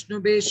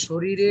বৈষ্ণবের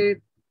শরীরের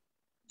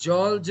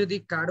জল যদি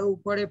কারো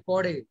উপরে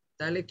পড়ে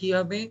তাহলে কি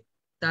হবে?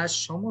 তার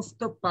সমস্ত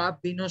পাপ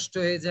বিনষ্ট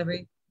হয়ে যাবে।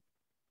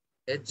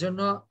 এর জন্য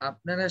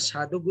আপনারা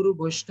সাধুগুরু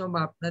বৈষ্ণব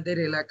আপনাদের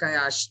এলাকায়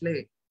আসলে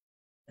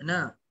না,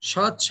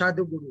 সৎ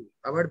সাধুগুরু,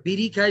 আবার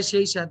বিড়ি খায়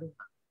সেই সাধু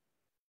না,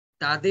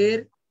 তাদের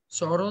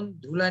চরণ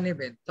ধুলা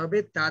নেবেন। তবে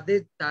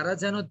তারা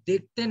যেন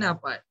দেখতে না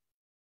পায়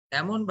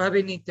এমন ভাবে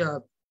নিতে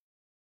হবে।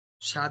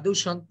 সাধু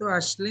সন্ত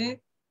আসলে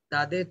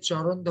তাদের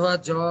চরণ ধোয়া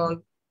জল,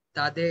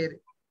 তাদের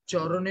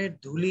চরণের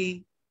ধুলি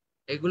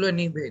এগুলো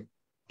নিবেন।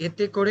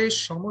 এতে করে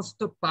সমস্ত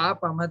পাপ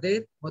আমাদের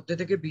মধ্যে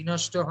থেকে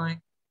বিনষ্ট হয়।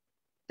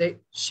 তাই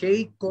সেই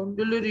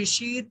কৌন্ডিল্য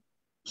ঋষির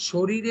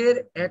শরীরের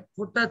এক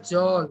ফোঁটা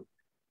জল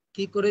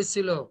কি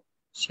করেছিল?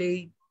 সেই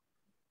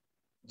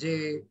যে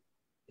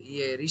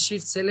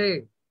ঋষির ছেলে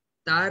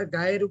তার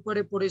গায়ের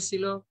উপরে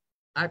পড়েছিল,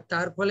 আর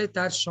তার ফলে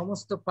তার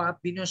সমস্ত পাপ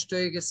বিনষ্ট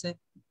হয়ে গেছে।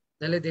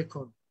 তাহলে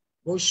দেখুন,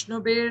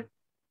 বৈষ্ণবের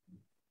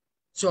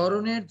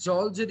চরণের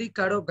জল যদি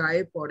কারো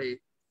গায়ে পড়ে,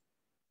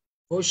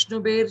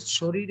 বৈষ্ণবের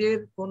শরীরের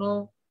কোনো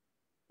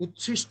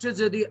উচ্ছিষ্ট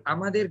যদি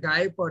আমাদের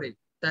গায়ে পড়ে,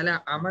 তাহলে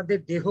আমাদের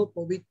দেহ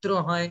পবিত্র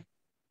হয়।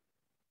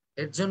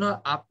 এর জন্য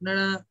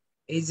আপনারা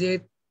এই যে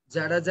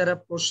যারা যারা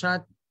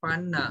প্রসাদ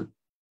পান না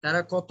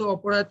তারা কত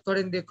অপরাধ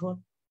করেন দেখুন।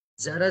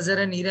 যারা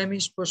যারা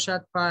নিরামিষ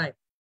প্রসাদ পায়,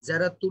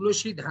 যারা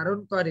তুলসী ধারণ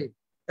করে,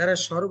 তারা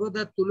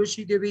সর্বদা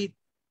তুলসী দেবীর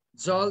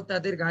জল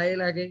তাদের গায়ে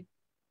লাগে।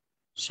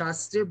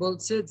 শাস্ত্রে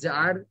বলছে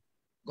যার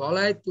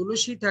গলায়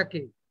তুলসী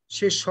থাকে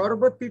সে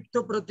সর্বতীর্থ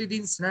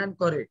প্রতিদিন স্নান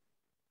করে।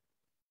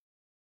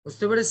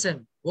 বুঝতে পেরেছেন?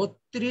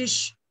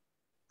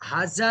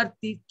 32,000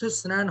 তীর্থ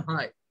স্নান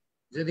হয়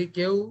যদি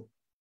কেউ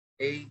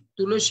এই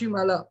তুলসী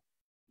মালা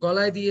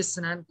গলায় দিয়ে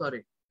স্নান করে।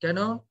 কেন?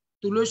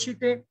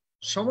 তুলসীতে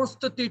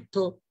সমস্ত তীর্থ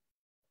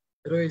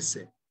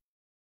রয়েছে।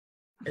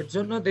 এর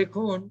জন্য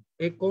দেখুন,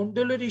 এই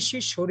কৌন্ডিল্য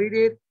ঋষির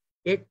শরীরের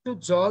একটু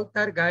জল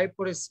তার গায়ে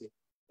পড়েছে,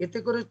 এতে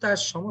করে তার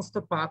সমস্ত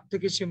পাপ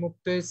থেকে সে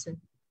মুক্ত হয়েছে।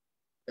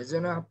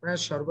 এজন্য আপনারা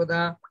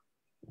সর্বদা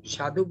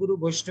সাধুগুরু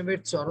বৈষ্ণবের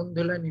চরণ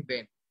ধুলা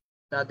নিবেন,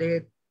 তাদের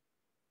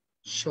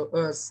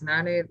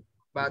স্নানের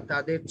বা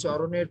তাদের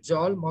চরণের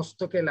জল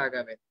মস্তকে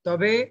লাগাবেন।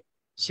 তবে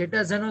সেটা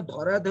যেন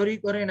ধরাধরি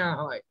করে না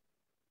হয়,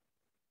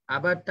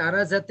 আবার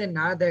তারা যাতে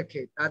না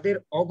দেখে, তাদের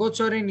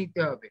অগোচরে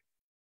নিতে হবে।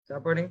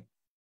 তারপরে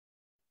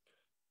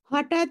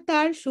হঠাৎ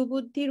তার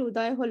সুবুদ্ধির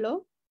উদয় হলো।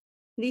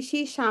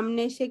 ঋষির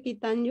সামনে সে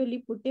গীতাঞ্জলি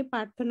পুটে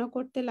প্রার্থনা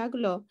করতে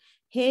লাগলো,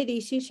 হে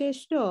ঋষি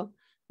শ্রেষ্ঠ,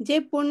 যে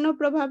পূর্ণ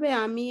প্রভাবে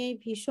আমি এই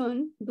ভীষণ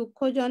দুঃখ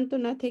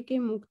যন্ত্রণা থেকে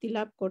মুক্তি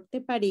লাভ করতে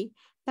পারি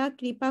তা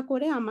কৃপা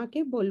করে আমাকে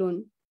বলুন।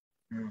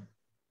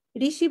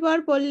 ঋষিবর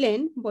বললেন,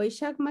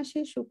 বৈশাখ মাসে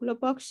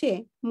শুক্লপক্ষে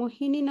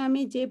মোহিনী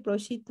নামে যে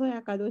প্রসিদ্ধ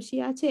একাদশী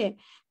আছে,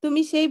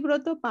 তুমি সেই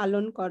ব্রত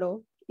পালন করো।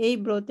 এই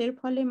ব্রতের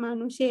ফলে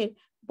মানুষের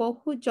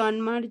বহু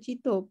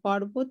জন্মার্জিত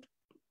পর্বত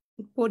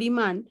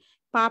পরিমাণ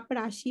পাপ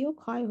রাশিও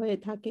ক্ষয় হয়ে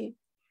থাকে।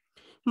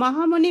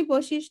 মহামণি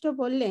বশিষ্ঠ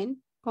বললেন,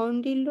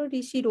 কৌন্ডিল্য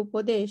ঋষির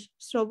উপদেশ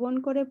শ্রবণ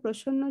করে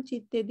প্রসন্ন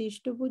চিত্তে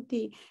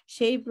দৃষ্টবুদ্ধি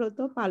সেই ব্রত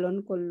পালন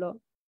করল।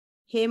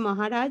 হে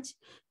মহারাজ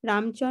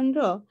রামচন্দ্র,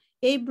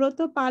 এই ব্রত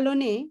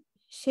পালনে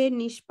সে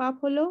নিষ্পাপ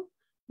হলো।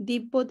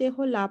 দিব্যদেহ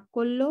লাভ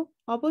করলো,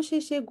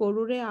 অবশেষে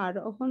গরুরে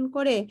আরোহণ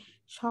করে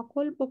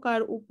সকল প্রকার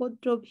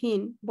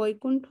উপদ্রবহীন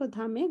বৈকুণ্ঠ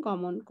ধামে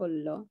গমন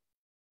করলো।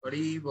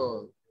 হরি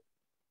বল।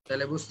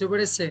 তাহলে বুঝতে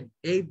পেরেছেন,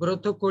 এই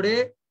ব্রত করে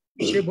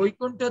সে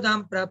বৈকুণ্ঠ ধাম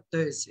প্রাপ্ত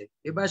হয়েছে।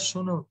 এবার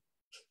শুনুন,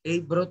 এই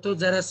ব্রত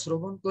যারা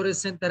শ্রবণ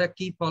করেছেন তারা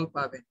কি ফল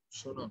পাবেন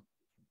শুনুন।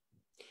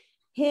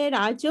 হে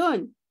রাজন,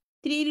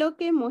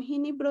 ত্রিলোকে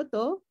মোহিনী ব্রত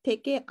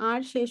থেকে আর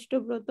শ্রেষ্ঠ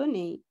ব্রত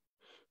নেই।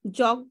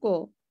 যজ্ঞ,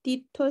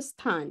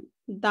 তীর্থস্থান,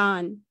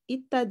 দান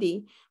ইত্যাদি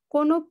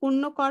কোনো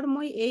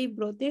পুণ্যকর্মই এই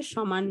ব্রতের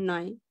সমান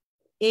নয়।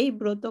 এই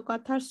ব্রত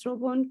কথা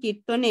শ্রবণ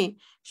কীর্তনে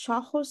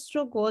সহস্র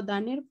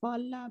গোদানের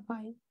ফল লাভ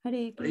হয়।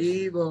 হরে হরি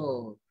কৃষ্ণ।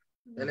 বল।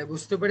 তাহলে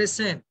বুঝতে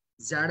পেরেছেন,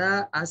 যারা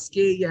আজকে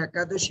এই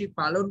একাদশী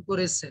পালন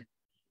করেছেন,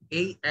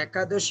 এই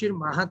একাদশীর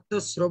মাহাত্ম্য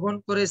শ্রবণ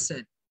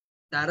করেছেন,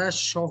 তারা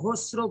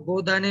সহস্র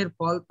গোদানের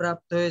ফল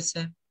প্রাপ্ত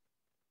হয়েছেন।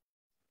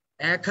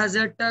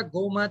 1000টা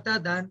গোমাতা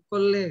দান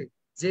করলে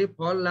যে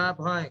ফল লাভ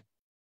হয়,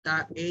 তা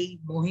এই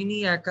মোহিনী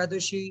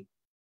একাদশী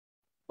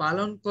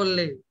পালন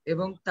করলে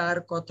এবং তার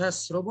কথা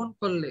শ্রবণ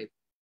করলে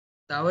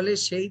তাহলে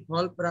সেই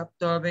ফল প্রাপ্ত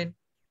হবেন।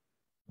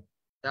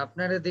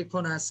 আপনারা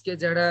দেখুন, আজকে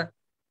যারা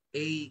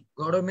এই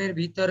গরমের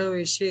ভিতরেও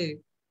এসে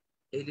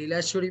এই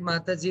লীলাশ্বরী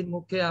মাতাজির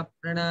মুখে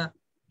আপনারা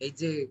এই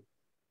যে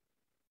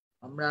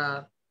আমরা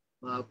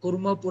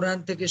কুর্ম পুরাণ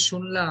থেকে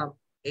শুনলাম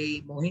এই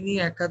মোহিনী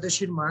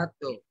একাদশীর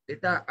মাহাত্ম্য,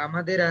 এটা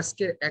আমাদের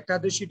আজকে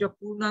একাদশীটা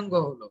পূর্ণাঙ্গ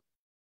হলো।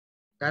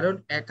 কারণ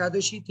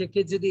একাদশী থেকে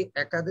যদি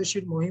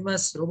একাদশীর মহিমা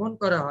শ্রবণ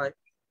করা হয়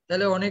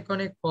তাহলে অনেক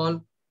অনেক ফল,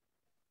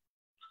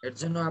 এর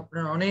জন্য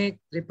আপনার অনেক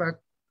কৃপা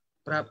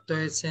প্রাপ্ত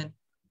হয়েছেন।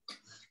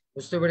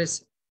 বুঝতে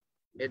পেরেছেন?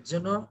 এর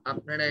জন্য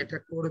আপনারা এটা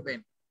করবেন,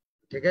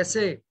 ঠিক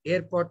আছে?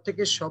 এরপর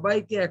থেকে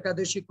সবাইকে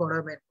একাদশী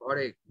করাবেন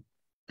ঘরে,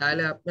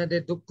 তাহলে আপনাদের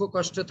দুঃখ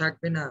কষ্ট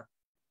থাকবে না।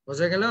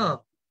 বোঝা গেল?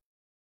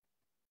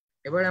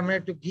 এবার আমরা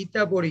একটু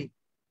গীতা পড়ি।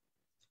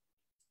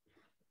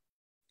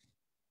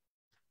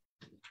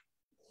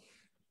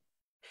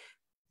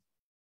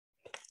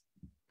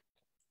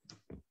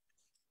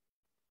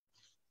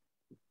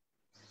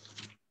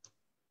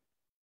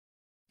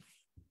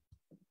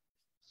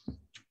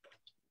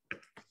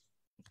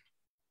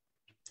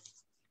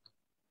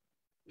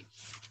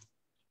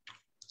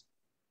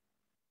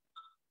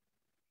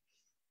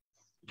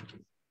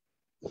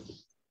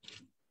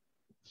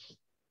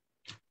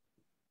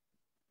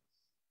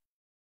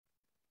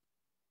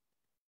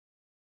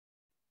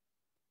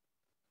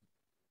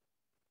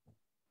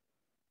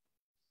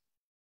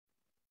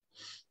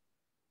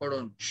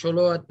 পড়ুন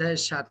 16 অধ্যায়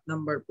 7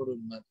 নম্বর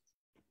পড়ুন।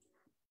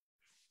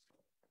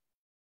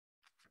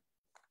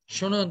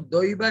 শুনুন,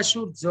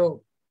 দৈবাসুর যোগ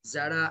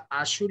যারা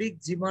আসুরিক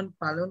জীবন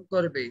পালন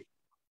করবে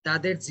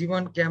তাদের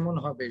জীবন কেমন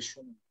হবে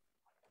শুনুন।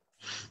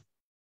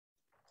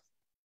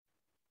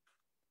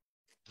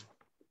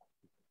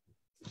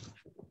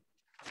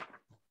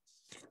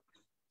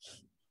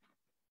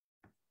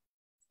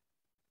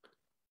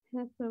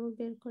 হ্যাঁ প্রভু,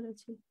 বের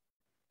করেছি।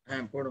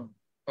 হ্যাঁ পড়ুন।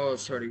 ও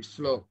সরি,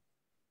 শ্লোক।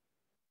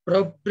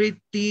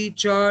 প্রবৃত্তি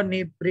চ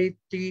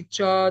নিবৃত্তি চ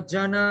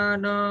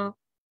জনান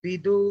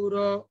বিদুর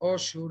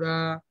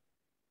অসুরা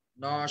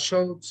ন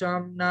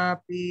শৌচম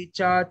নাপি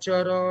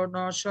চাচর ন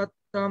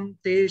সত্যম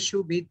তেষু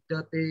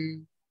বিদ্যতে।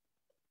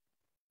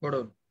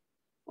 পড়ুন।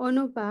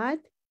 অনুবাদ: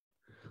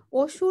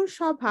 অসুর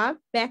স্বভাব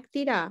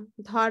ব্যক্তিরা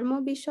ধর্ম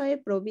বিষয়ে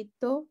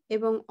প্রবৃত্ত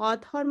এবং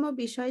অধর্ম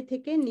বিষয়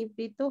থেকে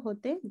নিবৃত্ত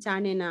হতে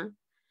জানে না।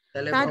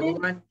 তাহলে তাদের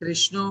ভগবান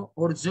কৃষ্ণ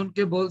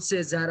অর্জুনকে বলছে,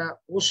 যারা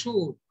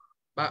অসুর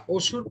বা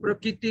অসুর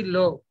প্রকৃতির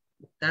লোক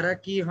তারা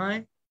কি হয়,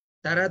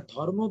 তারা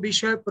ধর্ম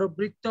বিষয়ে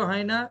প্রবৃত্ত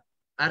হয় না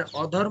আর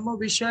অধর্ম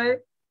বিষয়ে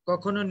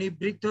কখনো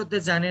নিবৃত্ত হতে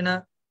জানে না।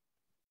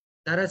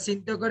 তারা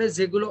চিন্তা করে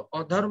যেগুলো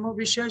অধর্ম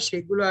বিষয়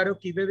সেগুলো আরো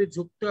কিভাবে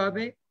যুক্ত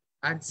হবে,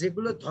 আর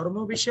যেগুলো ধর্ম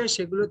বিষয়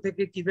সেগুলো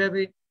থেকে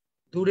কিভাবে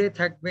দূরে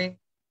থাকবে।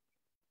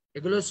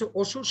 এগুলো হচ্ছে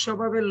অসুর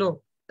স্বভাবের লোক।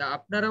 তা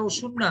আপনারা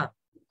অসুর না,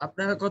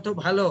 আপনারা কত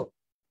ভালো।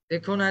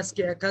 দেখুন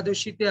আজকে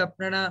একাদশীতে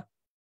আপনারা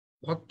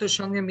ভক্তের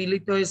সঙ্গে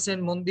মিলিত হয়েছেন,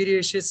 মন্দিরে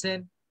এসেছেন,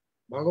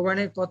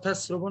 ভগবানের কথা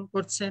শ্রবণ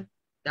করছেন।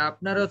 তা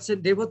আপনারা হচ্ছে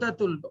দেবতা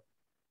তুল্য।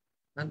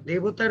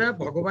 দেবতারা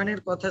ভগবানের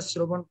কথা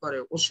শ্রবণ করে,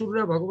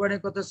 অসুররা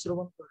ভগবানের কথা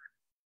শ্রবণ করে।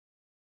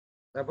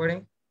 তারপরে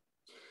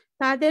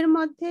তাদের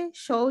মধ্যে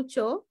শৌচ,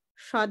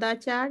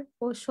 সদাচার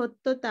ও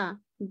সত্যতা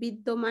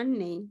বিদ্যমান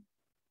নেই।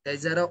 তাই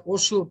যারা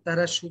অসুর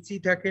তারা শুচি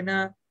থাকে না,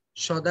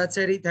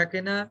 সদাচারী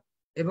থাকে না,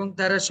 এবং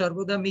তারা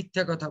সর্বদা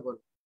মিথ্যা কথা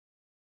বলে,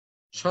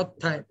 সৎ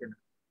থাকে না।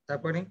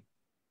 তারপরে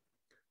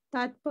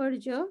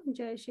তাৎপর্য: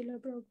 জয় শিল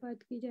প্রভুপাদ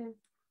কি জয়।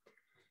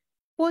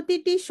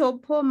 প্রতিটি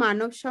সভ্য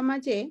মানব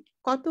সমাজে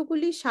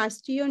কতগুলি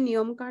শাস্ত্রীয়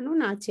নিয়ম কানুন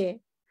আছে,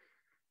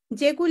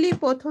 যেগুলি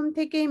প্রথম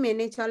থেকেই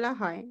মেনে চলা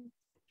হয়।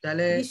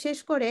 তাহলে বিশেষ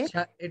করে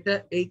এটা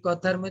এই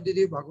কথার মধ্যে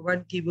দিয়ে ভগবান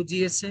কি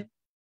বুঝিয়েছে?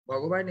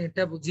 ভগবান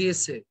এটা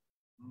বুঝিয়েছে,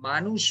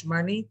 মানুষ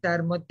মানি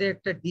তার মধ্যে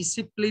একটা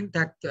ডিসিপ্লিন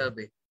থাকতে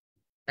হবে,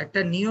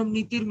 একটা নিয়ম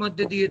নীতির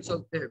মধ্যে দিয়ে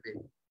চলতে হবে।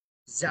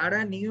 যারা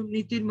নিয়ম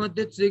নীতির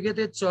মধ্যে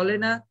চলে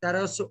না তারা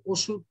হচ্ছে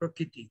অসুর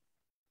প্রকৃতি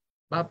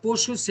বা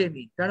পশু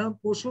শ্রেণী। কারণ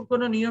পশুর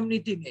কোনো নিয়ম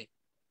নীতি নেই,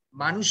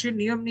 মানুষের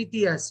নিয়ম নীতি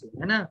আছে,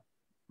 হ্যাঁ না?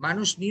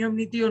 মানুষ নিয়ম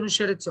নীতি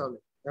অনুসারে চলে।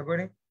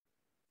 তারপরে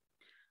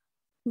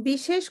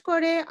বিশেষ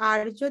করে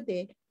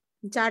আর্যদের,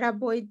 যারা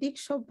বৈদিক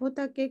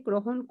সভ্যতাকে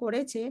গ্রহণ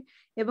করেছে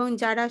এবং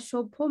যারা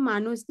সভ্য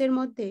মানুষদের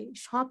মধ্যে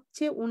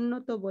সবচেয়ে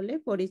উন্নত বলে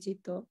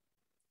পরিচিত।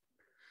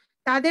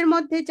 তাদের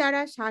মধ্যে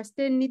যারা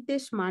শাস্ত্রের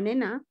নির্দেশ মানে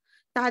না,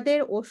 তাদের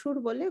অসুর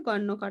বলে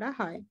গণ্য করা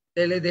হয়।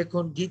 তাহলে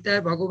দেখুন,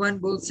 গীতায় ভগবান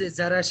বলছে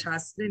যারা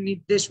শাস্ত্রের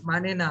নির্দেশ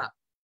মানে না,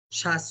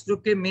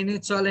 শাস্ত্রকে মেনে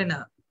চলে না,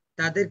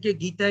 তাদেরকে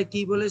গীতায়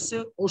কি বলেছে?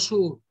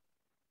 অসুর।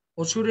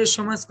 অসুরের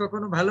সমাজ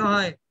কখনো ভালো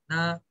হয়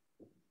না।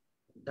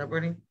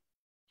 তারপরে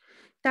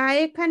তাই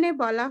এখানে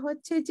বলা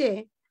হচ্ছে যে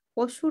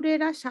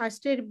অসুরেরা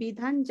শাস্ত্রের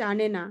বিধান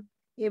জানে না,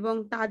 এবং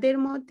তাদের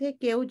মধ্যে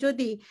কেউ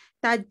যদি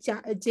তা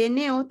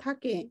জেনেও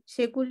থাকে,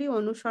 সেগুলি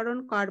অনুসরণ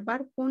করবার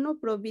কোনো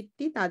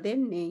প্রবৃত্তি তাদের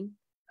নেই।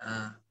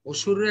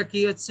 অসুররা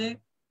কি হচ্ছে?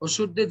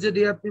 অসুরদের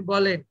যদি আপনি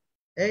বলেন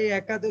এই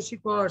একাদশী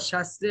কর,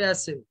 শাস্ত্রে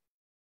আছে,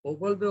 ও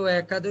বলবে ও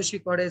একাদশী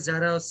করে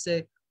যারা হচ্ছে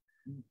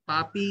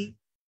পাপী,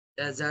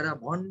 যারা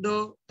ভণ্ড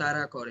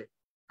তারা করে,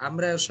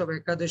 আমরা ওসব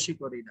একাদশী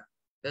করি না।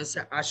 হচ্ছে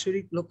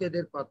আসরিক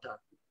লোকেদের কথা।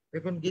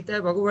 দেখুন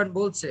গীতায় ভগবান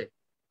বলছে।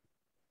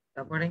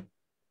 তারপরে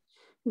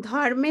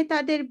ধর্মে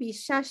তাদের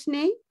বিশ্বাস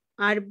নেই,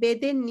 আর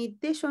বেদের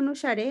নির্দেশ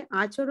অনুসারে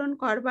আচরণ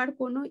করবার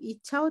কোনো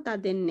ইচ্ছাও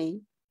তাদের নেই।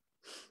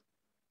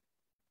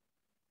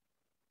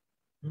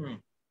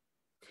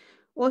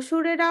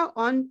 অসুরেরা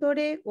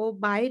অন্তরে ও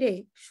বাইরে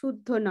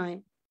শুদ্ধ নয়।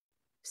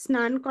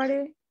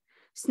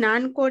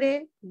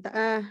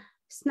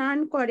 স্নান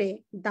করে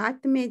দাঁত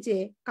মেজে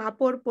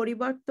কাপড়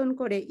পরিবর্তন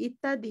করে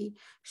ইত্যাদি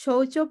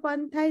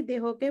শৌচপন্থায়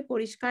দেহকে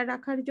পরিষ্কার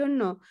রাখার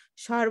জন্য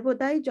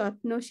সর্বদাই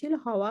যত্নশীল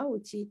হওয়া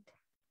উচিত।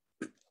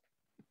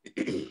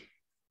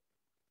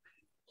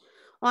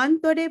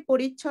 অন্তরে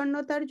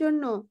পরিচ্ছন্নতার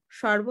জন্য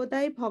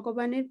সর্বদাই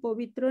ভগবানের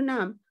পবিত্র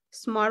নাম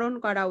স্মরণ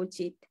করা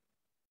উচিত,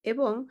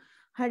 এবং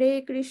হরে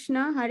কৃষ্ণ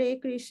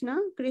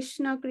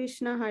কৃষ্ণ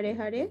কৃষ্ণ হরে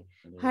হরে,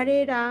 হরে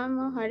রাম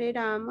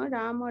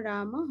রাম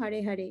রাম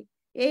হরে হরে,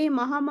 এই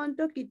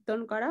মহামন্ত্র কীর্তন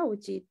করা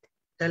উচিত।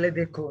 তাহলে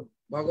দেখুন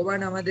ভগবান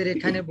আমাদের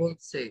এখানে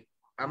বলছে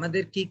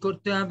আমাদের কি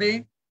করতে হবে।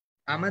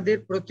 আমাদের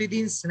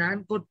প্রতিদিন স্নান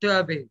করতে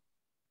হবে,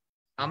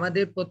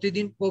 আমাদের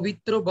প্রতিদিন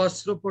পবিত্র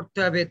বস্ত্র পরতে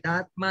হবে,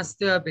 দাঁত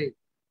মাজতে হবে,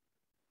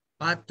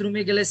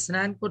 বাথরুমে গেলে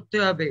স্নান করতে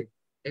হবে।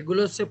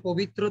 এগুলো হচ্ছে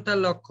পবিত্রতার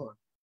লক্ষণ।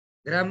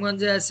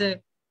 গ্রামগঞ্জে আছে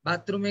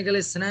বাথরুমে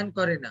গেলে স্নান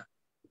করে না।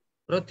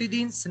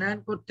 প্রতিদিন স্নান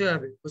করতে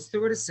হবে, বুঝতে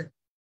পেরেছেন?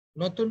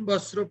 নতুন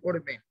বস্ত্র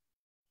পরবেন,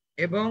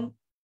 এবং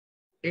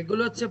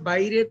এগুলো হচ্ছে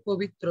বাইরের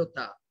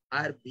পবিত্রতা।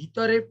 আর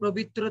ভিতরের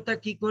পবিত্রতা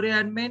কি করে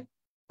আনবেন?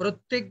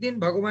 প্রত্যেকদিন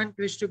ভগবান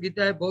কৃষ্ণ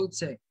গীতায়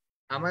বলছে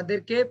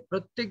আমাদেরকে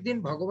প্রত্যেকদিন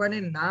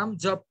ভগবানের নাম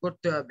জপ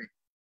করতে হবে।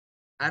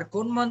 আর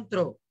কোন মন্ত্র?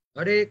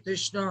 হরে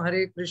কৃষ্ণ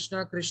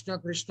কৃষ্ণ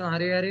কৃষ্ণ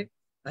হরে হরে,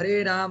 হরে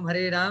রাম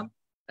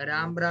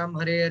রাম রাম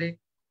হরে হরে।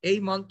 এই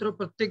মন্ত্র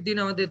প্রত্যেকদিন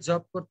আমাদের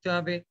জপ করতে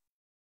হবে।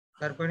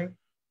 তারপরে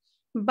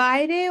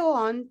বাইরে ও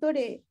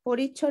অন্তরে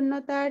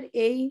পরিচ্ছন্নতার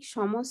এই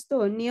সমস্ত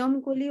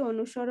নিয়মগুলি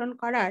অনুসরণ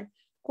করার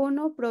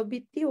কোনো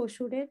প্রবৃত্তি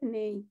অসুরের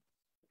নেই।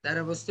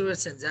 তারা বুঝতে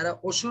পারছেন, যারা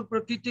অসুর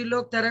প্রকৃতির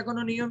লোক তারা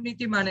কোনো নিয়ম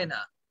নীতি মানে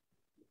না,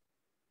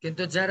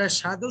 কিন্তু যারা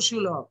সাধু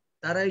সুলভ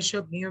তারা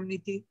এইসব নিয়ম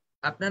নীতি।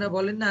 আপনারা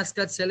বলেন না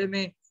আজকাল ছেলে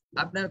মেয়ে,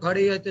 আপনার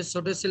ঘরেই হয়তো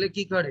ছোট ছেলে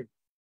কি করে,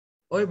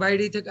 ওই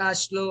বাইরে থেকে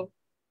আসলো,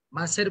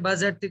 মাছের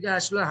বাজার থেকে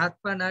আসলো, হাত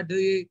পা না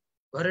ধুয়ে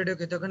ঘরে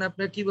ঢোকে, তখন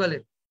আপনার কি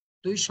বলেন?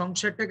 তুই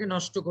সংসারটাকে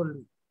নষ্ট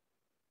করলি,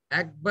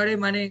 একবারে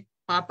মানে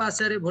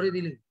পাপাচারে ভরে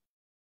দিলি।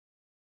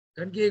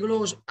 কারণ কি এগুলো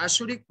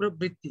আসরিক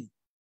প্রবৃত্তি।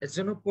 এর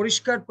জন্য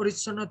পরিষ্কার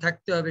পরিচ্ছন্ন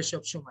থাকতে হবে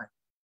সব সময়।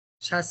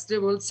 শাস্ত্রে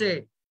বলছে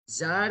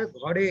যার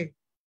ঘরে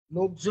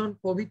লোকজন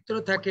পবিত্র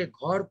থাকে,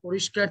 ঘর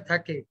পরিষ্কার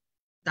থাকে,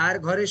 তার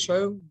ঘরে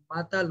স্বয়ং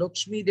মাতা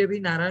লক্ষ্মী দেবী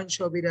নারায়ণ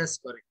বিরাজ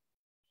করে।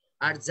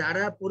 আর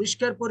যারা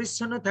পরিষ্কার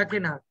পরিচ্ছন্ন থাকে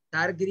না,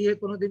 তার গৃহে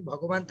কোনোদিন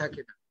ভগবান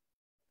থাকে না।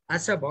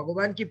 আচ্ছা,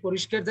 ভগবান কি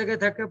পরিষ্কার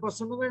জায়গায় থাকা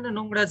পছন্দ করে না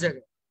নোংরা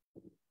জায়গায়?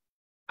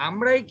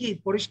 আমরাই কি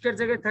পরিষ্কার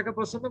জায়গায় থাকা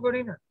পছন্দ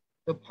করি না?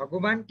 তো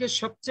ভগবানকে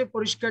সবচেয়ে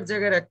পরিষ্কার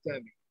জায়গায় রাখতে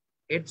হবে।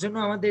 এর জন্য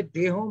আমাদের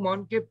দেহ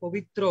মনকে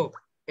পবিত্র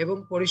এবং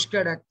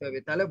পরিষ্কার রাখতে হবে,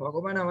 তাহলে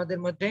ভগবান আমাদের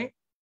মধ্যে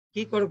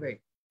কি করবে?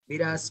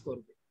 বিরাজ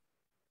করবে।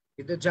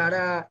 কিন্তু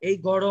যারা এই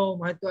গরম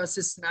হয়তো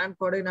আছে, স্নান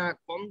করে না,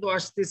 গন্ধ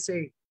আসতেছে,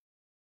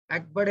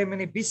 একবারে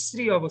মানে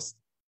বিশ্রী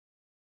অবস্থা,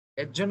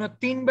 এর জন্য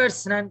 3 বার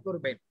স্নান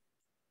করবেন,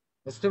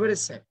 বুঝতে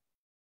পেরেছেন?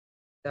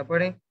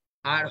 তারপরে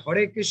আর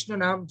হরে কৃষ্ণ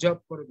নাম জপ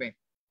করবেন।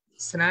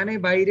 স্নানে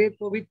বাইরের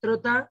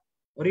পবিত্রতা,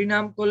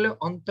 হরিনাম করলে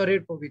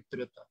অন্তরের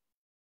পবিত্রতা।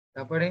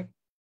 তারপরে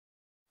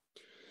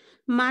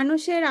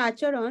মানুষের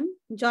আচরণ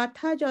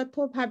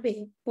যথাযথভাবে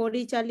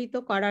পরিচালিত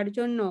করার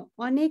জন্য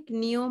অনেক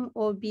নিয়ম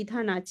ও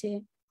বিধান আছে।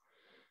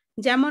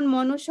 যেমন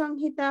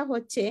মনুসংহিতা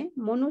হচ্ছে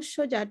মনুষ্য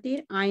জাতির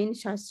আইন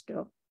শাস্ত্র।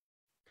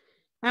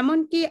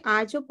 এমনকি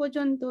আজও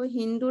পর্যন্ত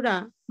হিন্দুরা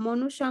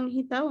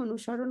মনুসংহিতা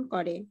অনুসরণ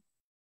করে।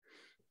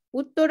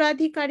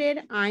 উত্তরাধিকারের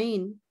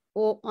আইন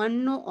ও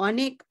অন্য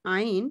অনেক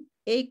আইন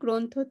এই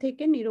গ্রন্থ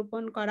থেকে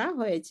নিরূপণ করা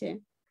হয়েছে।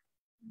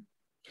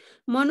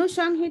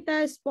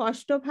 মনুসংহিতায়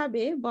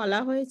স্পষ্টভাবে বলা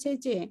হয়েছে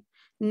যে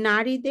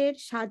নারীদের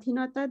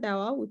স্বাধীনতা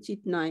দেওয়া উচিত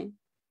নয়।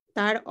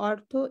 তার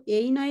অর্থ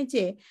এই নয়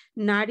যে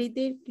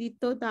নারীদের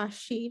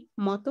কৃতদাসীর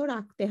মতো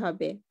রাখতে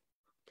হবে।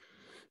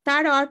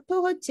 তার অর্থ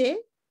হচ্ছে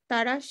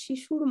তারা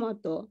শিশুর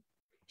মতো,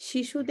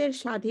 শিশুদের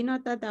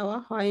স্বাধীনতা দেওয়া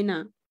হয় না,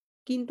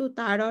 কিন্তু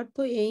তার অর্থ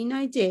এই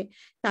নয় যে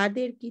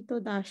তাদের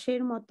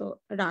কৃতদাসের মতো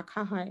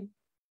রাখা হয়।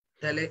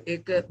 তাহলে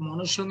এক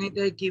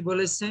মনুসংহিতায় কি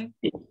বলেছে?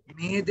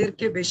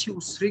 মেয়েদেরকে বেশি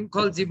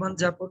উশৃঙ্খল জীবন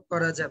যাপন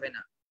করা যাবে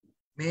না।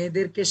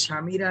 মেয়েদেরকে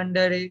স্বামীর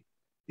আন্ডারে,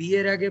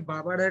 বিয়ের আগে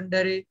বাবার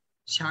আন্ডারে,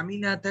 স্বামী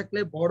না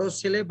থাকলে বড়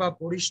ছেলে বা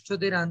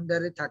বরিষ্ঠদের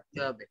আন্ডারে থাকতে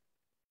হবে।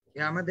 এ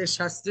আমাদের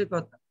শাস্ত্রের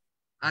কথা।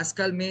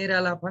 আজকাল মেয়েরা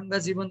লাফাঙ্গা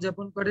জীবন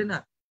যাপন করে না,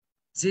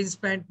 জিন্স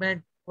প্যান্ট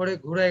প্যান্ট পরে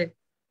ঘুরে,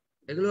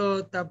 এগুলো,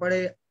 তারপরে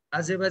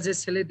আজে বাজে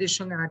ছেলেদের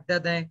সঙ্গে আড্ডা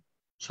দেয়,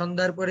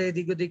 সন্ধ্যার পরে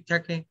এদিক ওদিক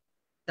থাকে,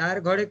 তার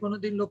ঘরে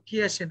কোনোদিন লক্ষ্মী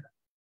আসে না,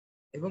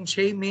 এবং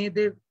সেই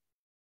মেয়েদের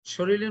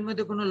শরীরের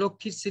মধ্যে কোনো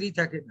লক্ষ্মীর স্ত্রী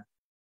থাকে না।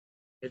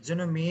 এর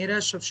জন্য মেয়েরা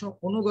সবসময়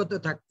অনুগত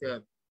থাকতে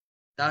হবে,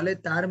 তাহলে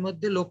তার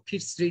মধ্যে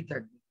লক্ষ্মীর স্ত্রী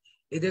থাকবে।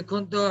 এই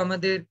দেখুন তো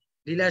আমাদের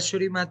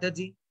লীলাশ্বরী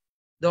মাতাজি,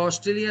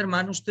 অস্ট্রেলিয়ার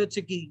মানুষ তো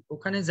হচ্ছে কি,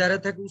 ওখানে যারা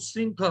থাকে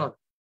উশৃঙ্খল,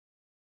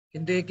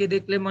 কিন্তু একে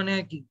দেখলে মনে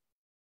হয় কি,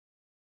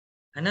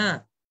 হ্যাঁ না,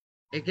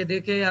 একে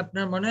দেখে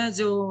আপনার মনে হয়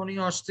যে উনি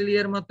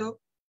অস্ট্রেলিয়ার মতো।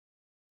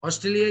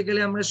 অস্ট্রেলিয়ায়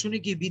গেলে আমরা শুনি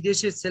কি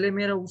বিদেশের ছেলে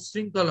মেয়েরা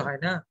উশৃঙ্খল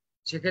হয় না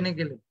সেখানে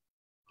গেলে,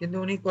 কিন্তু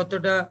উনি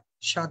কতটা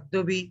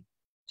সাধ্যবী,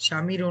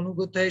 স্বামীর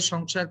অনুগত হয়ে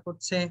সংসার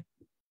করছে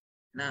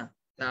না।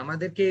 তা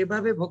আমাদেরকে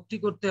এভাবে ভক্তি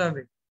করতে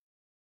হবে।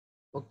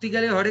 ভক্তি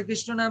গেলে হরে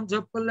কৃষ্ণ নাম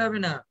জপ করলে হবে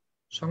না,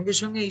 সঙ্গে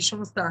সঙ্গে এই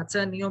সমস্ত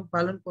আচার নিয়ম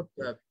পালন করতে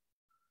হবে।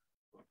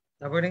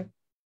 তারপরে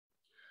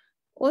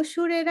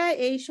অসুরেরা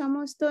এই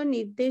সমস্ত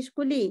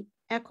নির্দেশগুলি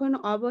এখন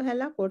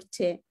অবহেলা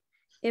করছে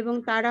এবং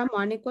তারা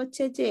মনে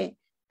করছে যে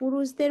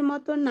পুরুষদের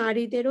মতো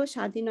নারীদেরও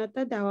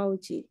স্বাধীনতা দেওয়া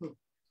উচিত।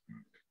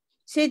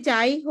 সে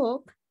যাই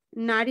হোক,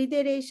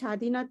 নারীদের এই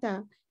স্বাধীনতা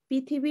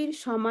পৃথিবীর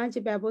সমাজ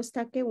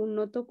ব্যবস্থাকে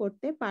উন্নত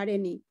করতে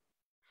পারেনি।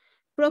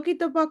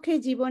 প্রকৃতপক্ষে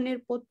জীবনের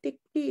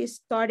প্রত্যেকটি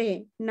স্তরে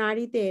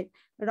নারীদের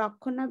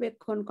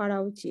রক্ষণাবেক্ষণ করা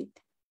উচিত।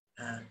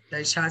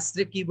 তাই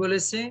শাস্ত্রে কি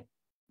বলেছে?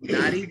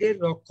 নারীদের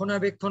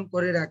রক্ষণাবেক্ষণ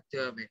করে রাখতে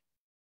হবে,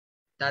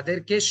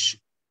 তাদেরকে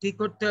কি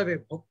করতে হবে?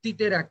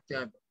 ভক্তিতে রাখতে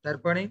হবে।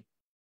 তারপরে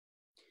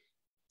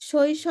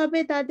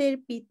শৈশবে তাদের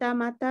পিতা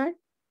মাতার,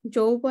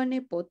 যৌবনে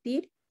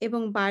পতির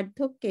এবং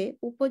বার্ধক্যে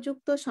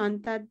উপযুক্ত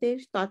সন্তানদের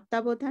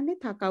তত্ত্বাবধানে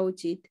থাকা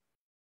উচিত।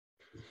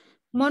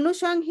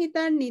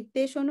 মনুসংহিতার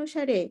নির্দেশ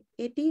অনুসারে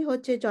এটি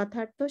হচ্ছে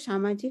যথার্থ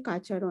সামাজিক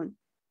আচরণ।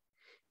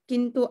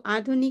 কিন্তু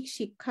আধুনিক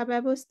শিক্ষা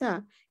ব্যবস্থা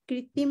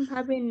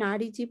কৃত্রিমভাবে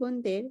নারী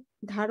জীবনদের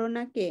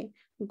ধারণাকে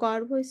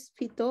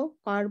গর্ভস্ফীত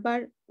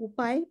করবার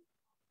উপায়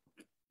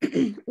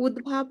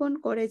উদ্ভাবন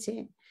করেছে,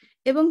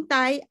 এবং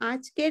তাই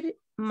আজকের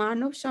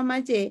মানব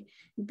সমাজে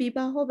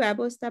বিবাহ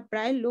ব্যবস্থা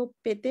প্রায় লোপ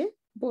পেতে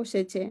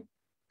বসেছে।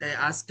 তাই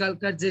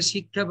আজকালকার যে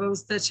শিক্ষা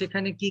ব্যবস্থা,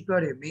 সেখানে কি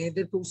করে?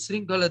 মেয়েদেরকে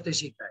উশৃঙ্খলতা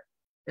শেখায়।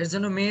 এর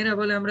জন্য মেয়েরা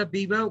বলে আমরা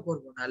বিবাহ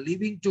করব না,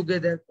 লিভিং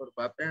টুগেদার করবো।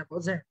 আপনারা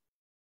বোঝেন?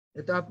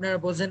 এ তো আপনারা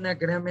বোঝেন না।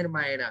 গ্রামের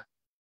মায়েরা,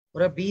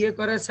 ওরা বিয়ে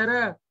করা ছাড়া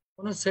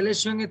কোনো ছেলের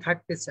সঙ্গে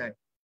থাকতে চায়।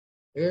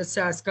 এই হচ্ছে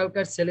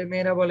আজকালকার ছেলে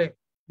মেয়েরা বলে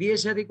বিয়ে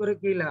শাদী করে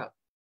কি লাভ,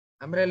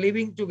 আমরা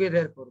লিভিং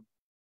টুগেদার করব।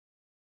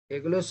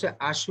 এগুলো হচ্ছে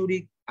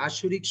আসুরিক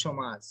আসুরিক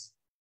সমাজ।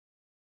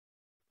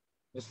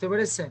 বুঝতে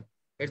পেরেছেন?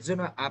 এর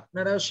জন্য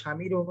আপনারাও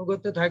স্বামীর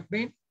অনুগত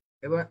থাকবেন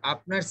এবং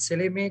আপনার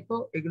ছেলে মেয়েকেও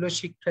এগুলো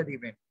শিক্ষা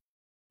দিবেন।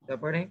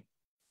 তারপরে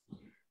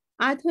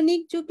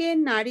আধুনিক যুগের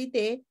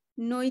নারীদের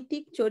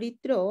নৈতিক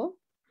চরিত্র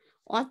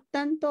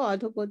অত্যন্ত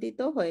অধঃপতিত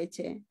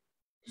হয়েছে।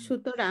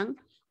 সুতরাং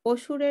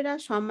অসুরেরা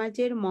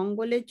সমাজের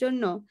মঙ্গলের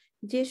জন্য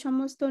যে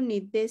সমস্ত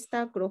নির্দেশ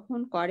তা গ্রহণ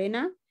করে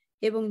না,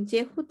 এবং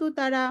যেহেতু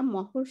তারা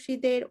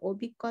মহর্ষিদের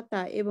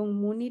অভিজ্ঞতা এবং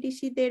মুনি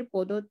ঋষিদের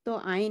প্রদত্ত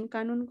আইন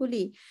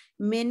কানুনগুলি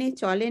মেনে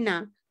চলে না,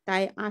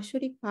 তাই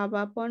আসরিক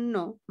ভাবাপন্ন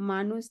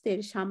মানুষদের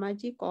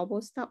সামাজিক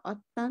অবস্থা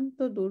অত্যন্ত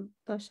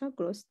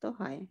দুর্দশাগ্রস্ত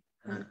হয়।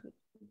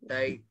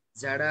 তাই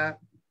যারা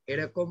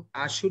এরকম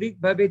আসরিক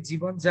ভাবে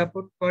জীবন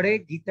যাপন করে,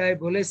 গীতায়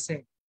বলেছে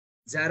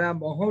যারা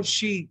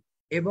মহর্ষি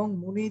এবং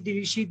মুনি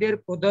ঋষিদের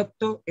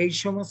প্রদত্ত এই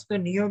সমস্ত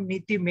নিয়ম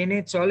নীতি মেনে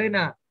চলে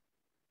না,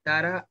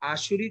 তারা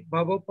আসরিক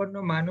ভাবাপন্ন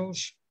মানুষ,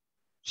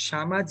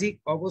 সামাজিক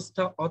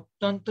অবস্থা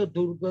অত্যন্ত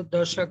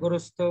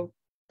দুর্দশাগ্রস্ত,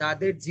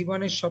 তাদের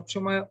জীবনে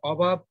সবসময়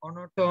অভাব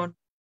অনটন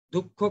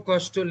দুঃখ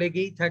কষ্ট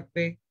লেগেই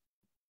থাকবে।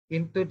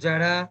 কিন্তু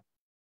যারা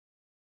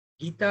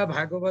গীতা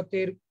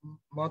ভাগবতের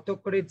মতো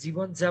করে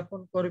জীবন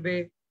যাপন করবে,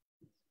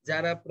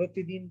 যারা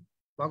প্রতিদিন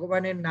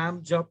ভগবানের নাম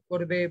জপ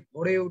করবে,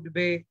 ভোরে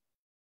উঠবে,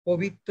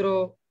 পবিত্র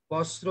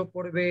বস্ত্র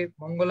পরবে,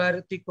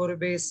 মঙ্গলারতি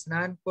করবে,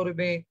 স্নান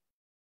করবে,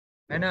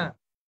 হ্যাঁ না,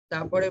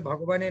 তারপরে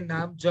ভগবানের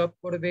নাম জপ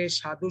করবে,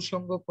 সাধু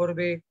সঙ্গ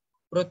করবে,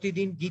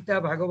 প্রতিদিন গীতা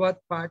ভাগবত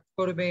পাঠ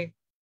করবে,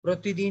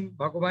 প্রতিদিন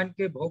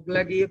ভগবানকে ভোগ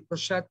লাগিয়ে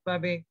প্রসাদ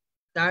পাবে,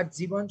 তার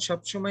জীবন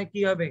সবসময়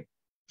কি হবে?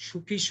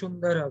 সুখী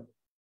সুন্দর হবে।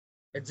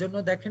 এর জন্য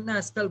দেখেন না,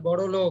 আজকাল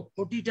বড় লোক,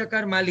 কোটি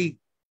টাকার মালিক,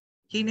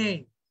 কি নেই?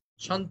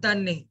 সন্তান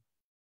নেই।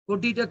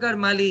 কোটি টাকার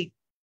মালিক,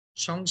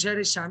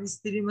 সংসারে স্বামী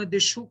স্ত্রীর মধ্যে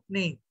সুখ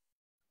নেই,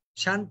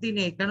 শান্তি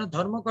নেই। কেন?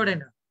 ধর্ম করে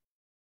না।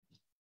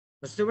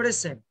 বুঝতে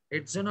পেরেছেন?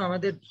 এর জন্য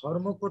আমাদের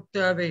ধর্ম করতে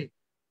হবে,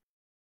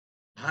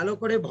 ভালো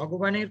করে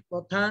ভগবানের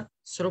কথা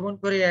শ্রবণ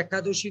করে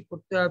একাদশী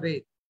করতে হবে।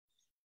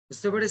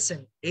 বুঝতে পেরেছেন?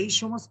 এই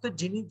সমস্ত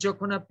জিনিস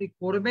যখন আপনি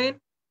করবেন,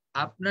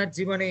 আপনার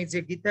জীবনে, এই যে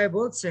গীতায়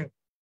বলছে,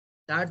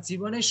 তার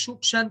জীবনে সুখ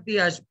শান্তি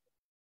আসবে।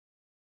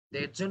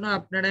 এর জন্য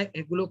আপনারা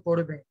এগুলো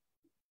করবেন।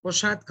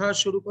 প্রসাদ খাওয়া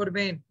শুরু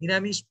করবেন,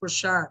 নিরামিষ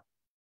প্রসাদ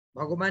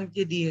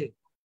ভগবানকে দিয়ে।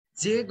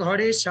 যে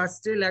ঘরে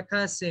শাস্ত্রে লেখা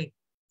আছে,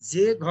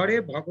 যে ঘরে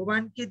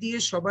ভগবানকে দিয়ে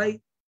সবাই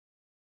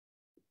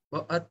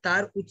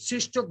তার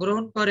উচ্ছিষ্ট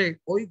গ্রহণ করে,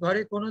 ওই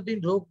ঘরে কোনোদিন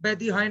রোগ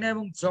ব্যাধি হয় না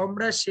এবং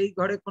যমরা সেই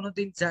ঘরে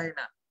কোনোদিন যায়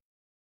না।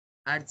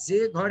 আর যে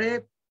ঘরে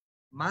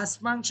মাছ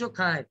মাংস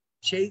খায়,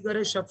 সেই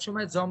ঘরে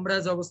সবসময়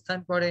যমরাজ অবস্থান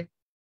করে,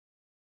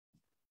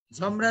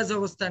 যমরাজ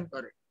অবস্থান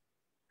করে।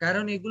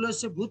 কারণ এগুলো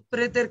হচ্ছে ভূত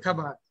প্রেতের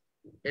খাবার।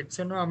 এর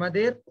জন্য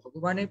আমাদের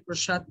ভগবানের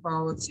প্রসাদ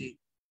পাওয়া উচিত,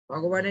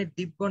 ভগবানের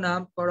দিব্য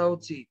নাম করা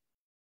উচিত।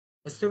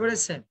 বুঝতে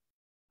পেরেছেন?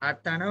 আর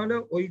তা না হলে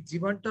ওই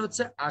জীবনটা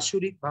হচ্ছে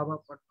আসুরিক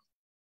ভাবাপন্ন,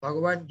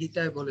 ভগবান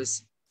গীতায়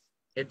বলেছে।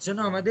 এর জন্য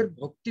আমাদের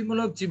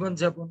ভক্তিমূলক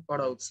জীবনযাপন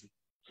করা উচিত।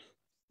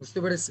 বুঝতে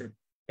পেরেছেন?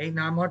 এই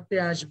নাম হট্টে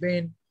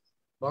আসবেন,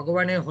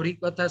 ভগবানের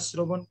হরিকথা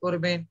শ্রবণ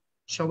করবেন,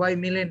 সবাই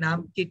মিলে নাম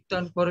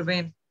কীর্তন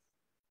করবেন।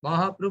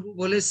 মহাপ্রভু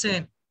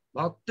বলেছেন,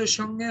 ভক্ত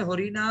সঙ্গে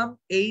হরিনাম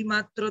এই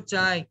মাত্র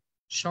চাই,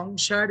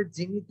 সংসার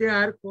জিনিতে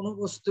আর কোনো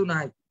বস্তু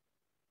নাই।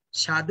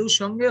 সাধু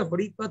সঙ্গে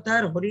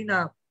হরিকথার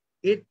হরিনাম,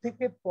 এর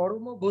থেকে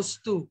পরম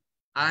বস্তু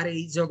আর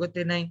এই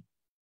জগতে নাই।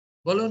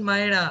 বলুন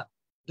মায়েরা,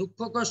 দুঃখ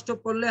কষ্ট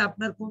পড়লে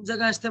আপনার কোন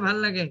জায়গায় আসতে ভাল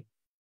লাগে?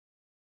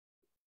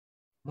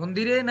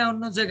 মন্দিরে না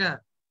অন্য জায়গা?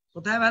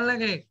 কোথায় ভাল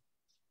লাগে?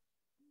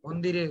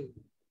 মন্দিরে।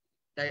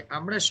 তাই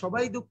আমরা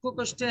সবাই দুঃখ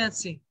কষ্টে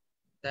আছি।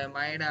 তাই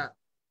মায়েরা,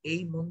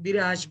 এই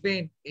মন্দিরে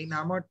আসবেন, এই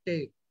নামট্টে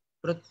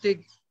প্রত্যেক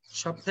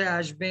সপ্তাহে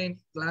আসবেন,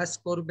 ক্লাস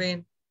করবেন,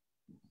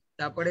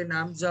 তারপরে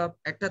নাম জপ,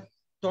 একটা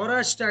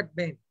তরাস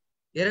রাখবেন।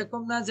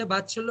 এরকম না যে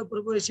বাৎসল্য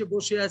প্রভু এসে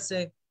বসে আছে,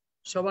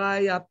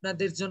 সবাই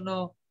আপনাদের জন্য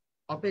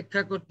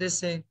অপেক্ষা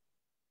করতেছে,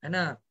 হ্যাঁ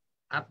না,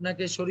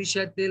 আপনাকে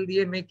সরিষার তেল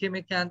দিয়ে মেখে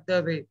মেখে আনতে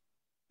হবে।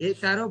 এ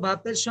কারো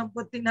বাপের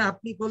সম্পত্তি না,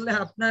 আপনি করলে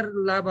আপনার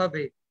লাভ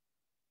হবে।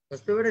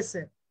 বুঝতে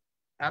পেরেছেন?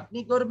 আপনি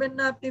করবেন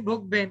না, আপনি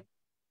ভুগবেন।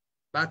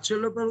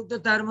 বাৎসল্য প্রভু তো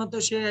তার মতো,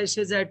 সে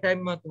এসে যায় টাইম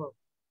মতো।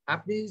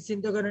 আপনি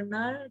চিন্তা করেন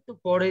না একটু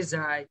পরে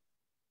যায়,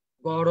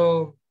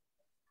 গরম,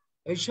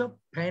 এইসব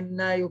ফ্যান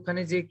নাই,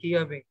 ওখানে যে কি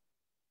হবে?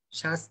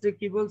 শাস্ত্রে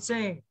কি বলছে?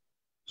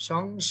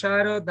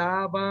 সংসার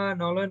দাবা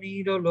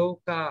নলনীর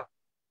লৌকা,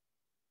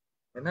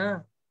 তাই না?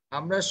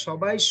 আমরা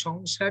সবাই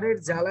সংসারের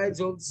জ্বালায়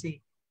জ্বলছি।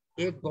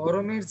 এ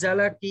গরমের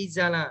জ্বালা কি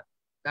জ্বালা?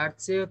 তার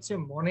চেয়ে হচ্ছে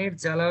মনের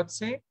জ্বালা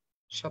হচ্ছে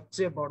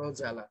সবচেয়ে বড়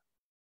জ্বালা।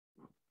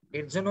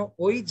 এর জন্য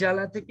ওই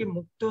জ্বালা থেকে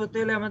মুক্ত হতে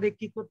হলে আমাদের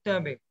কি করতে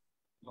হবে?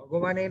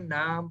 ভগবানের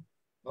নাম,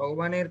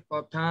 ভগবানের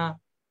কথা,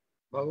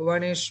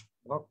 ভগবানের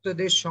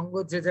ভক্তদের সঙ্গ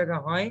যে জায়গা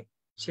হয়,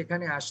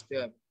 সেখানে আসতে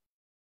হবে।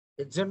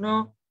 এর জন্য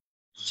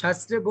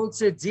শাস্ত্রে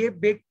বলছে, যে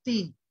ব্যক্তি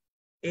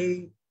এই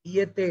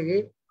ইয়েতে,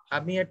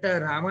 আমি একটা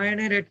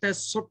রামায়ণের একটা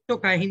ছোট্ট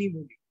কাহিনী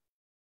বলি।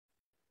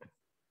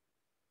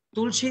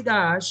 তুলসী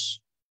দাস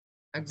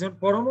একজন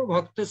পরম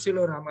ভক্ত ছিল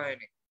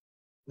রামায়ণে।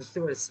 বুঝতে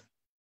পেরেছেন?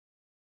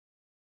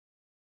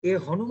 এ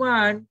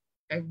হনুমান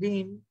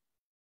একদিন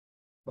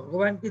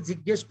ভগবানকে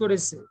জিজ্ঞেস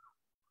করেছে,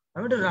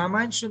 আমি একটা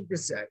রামায়ণ শুনতে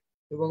চাই।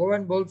 তো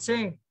ভগবান বলছে,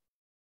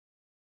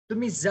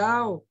 তুমি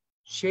যাও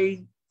সেই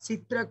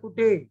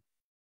চিত্রাকূটে।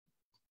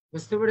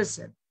 বুঝতে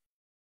পেরেছেন?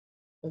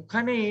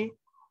 ওখানে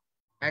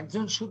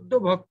একজন শুদ্ধ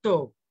ভক্ত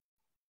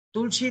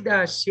তুলসী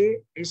দাস, সে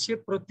এসে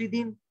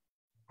প্রতিদিন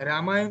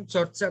রামায়ণ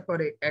চর্চা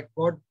করে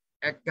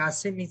এক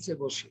গাছের নিচে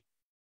বসে,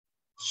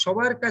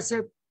 সবার কাছে,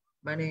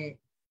 মানে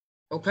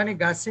ওখানে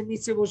গাছের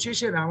নিচে বসে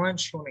সে রামায়ণ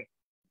শোনে।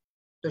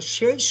 তো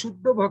সেই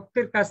শুদ্ধ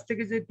ভক্তের কাছ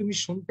থেকে যদি তুমি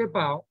শুনতে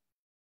পাও,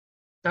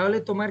 তাহলে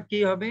তোমার কি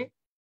হবে?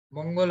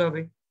 মঙ্গল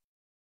হবে।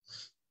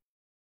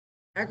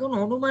 এখন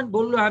হনুমান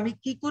বলল, আমি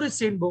কি করে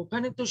চিনবো?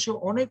 ওখানে তো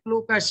অনেক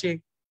লোক আসে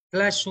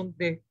ক্লাস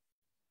শুনতে,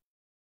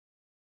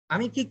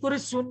 আমি কি করে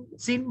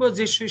চিনবো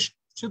যে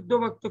শুদ্ধ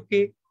ভক্ত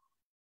কে?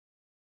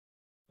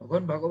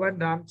 তখন ভগবান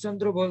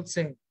রামচন্দ্র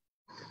বলছেন,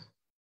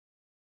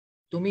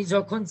 তুমি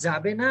যখন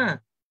যাবে না,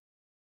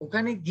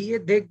 ওখানে গিয়ে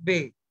দেখবে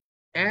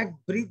এক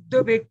বৃদ্ধ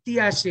ব্যক্তি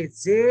আসে,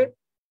 যে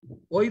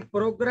ওই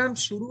প্রোগ্রাম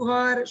শুরু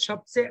হওয়ার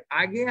সবচেয়ে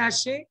আগে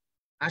আসে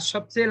আর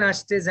সবচেয়ে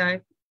লাস্টে যায়।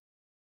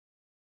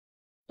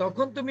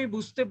 তখন তুমি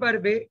বুঝতে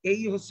পারবে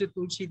এই হচ্ছে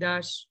তুলসী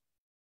দাস।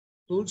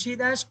 তুলসী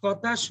দাস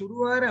কথা শুরু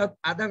হওয়ার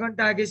আধা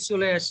ঘন্টা আগে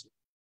চলে আসে,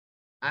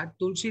 আর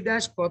তুলসী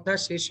দাস কথা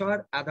শেষ হওয়ার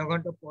আধা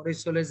ঘন্টা পরে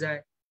চলে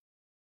যায়।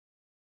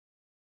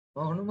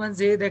 হনুমান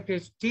যে দেখে,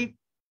 ঠিক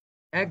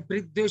এক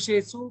বৃদ্ধ সে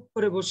চুপ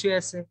করে বসে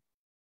আছে,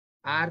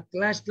 আর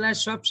ক্লাস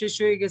সব শেষ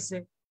হয়ে গেছে,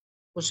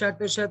 প্রসাদ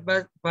টোসাদ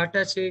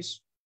বাটা শেষ।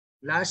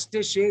 লাস্টে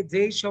সে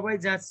যেই সবাই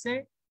যাচ্ছে,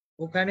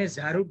 ওখানে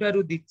ঝাড়ু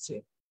টাড়ু দিচ্ছে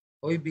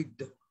ওই বৃদ্ধ,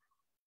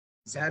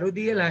 ঝাড়ু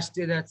দিয়ে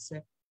লাস্টে যাচ্ছে।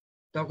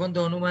 তখন তো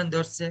হনুমান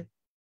ধরছে,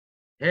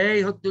 এই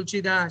হোক তুলসী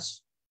দাস,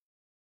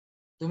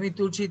 তুমি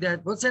তুলসী দাস?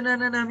 বলছে, না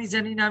না না, আমি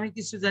জানি না, আমি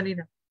কিছু জানি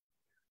না।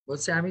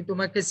 বলছে, আমি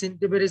তোমাকে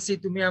চিনতে পেরেছি,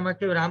 তুমি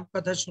আমাকে রাম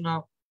কথা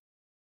শোনাও।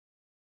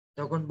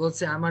 তখন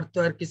বলছে আমার তো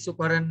আর কিছু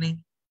করার নেই,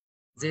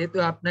 যেহেতু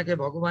আপনাকে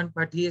ভগবান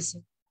পাঠিয়েছে।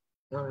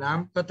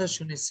 রাম কথা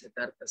শুনেছে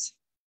তার কাছে,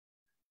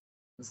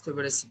 বুঝতে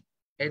পেরেছি।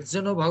 এর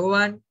জন্য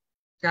ভগবান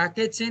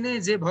কাকে চেনে?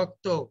 যে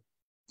ভক্ত,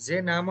 যে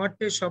নাম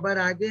অর্থে সবার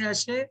আগে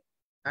আসে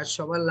আর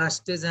সবার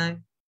লাস্টে যায়,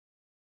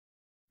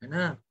 তাই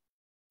না?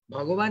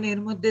 ভগবান এর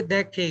মধ্যে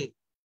দেখে,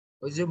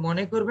 ওই যে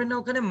মনে করবেন না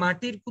ওখানে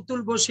মাটির পুতুল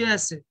বসে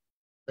আছে,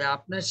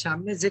 আপনার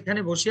সামনে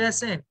যেখানে বসে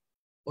আছেন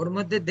ওর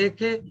মধ্যে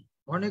দেখে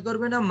মনে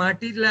করবে না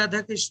মাটির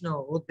রাধা কৃষ্ণ,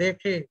 ও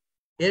দেখে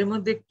এর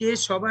মধ্যে কে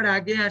সবার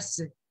আগে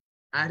আসছে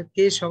আর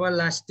কে সবার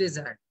লাস্টে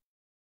যায়।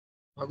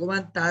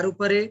 ভগবান তার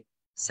উপরে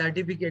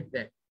সার্টিফিকেট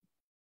দেয়,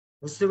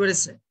 বুঝতে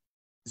পেরেছেন?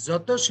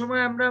 যত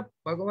সময় আমরা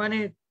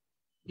ভগবানের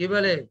কি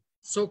বলে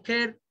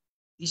চোখের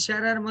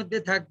ইশারার মধ্যে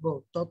থাকবো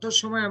তত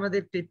সময়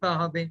আমাদের কৃপা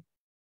হবে।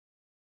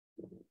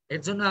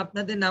 এর জন্য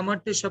আপনাদের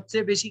নামার্থে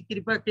সবচেয়ে বেশি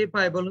কৃপা কে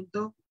পায় বলুন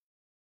তো?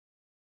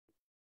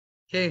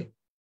 কে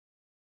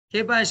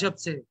কে পায়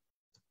সবচেয়ে?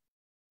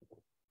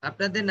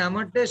 আপনাদের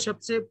নামার্থে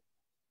সবচেয়ে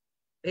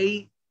এই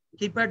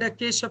কৃপাটা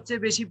কে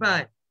সবচেয়ে বেশি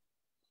পায়?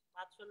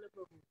 বাৎসল্য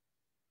প্রভু।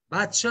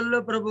 বাৎসল্য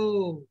প্রভু।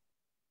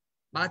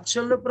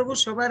 বাৎসল্য প্রভু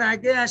সবার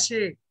আগে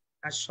আসে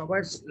আর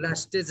সবার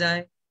লাস্টে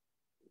যায়,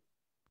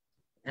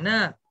 হ্যাঁ না?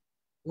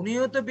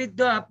 উনিও তো বৃদ্ধ,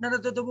 আপনারা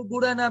তো তবু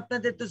বুড়া না,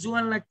 আপনাদের তো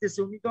জোয়ান লাগতেছে,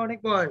 উনি তো অনেক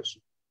বয়স।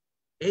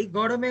 এই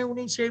গরমে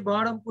উনি সেই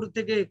বহরমপুর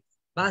থেকে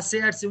বাসে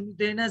আসছে, উনি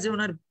তো না যে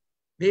ওনার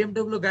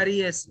বিএমডব্লিউ গাড়ি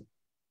আছে,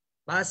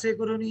 বাসে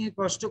করে নিয়ে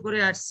কষ্ট করে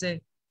আসছে।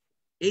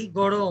 এই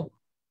গরম,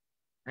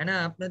 হ্যাঁ না?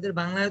 আপনাদের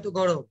বাংলায় তো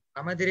গরম,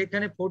 আমাদের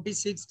এখানে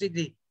 46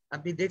 ডিগ্রি।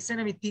 আপনি দেখছেন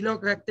আমি তিলক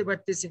রাখতে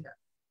পারতেছি না,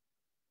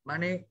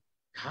 মানে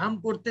ঘাম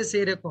পড়তেছে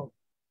এরকম,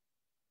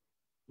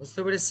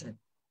 বুঝতে পেরেছেন?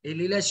 এই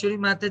লীলাশ্বরী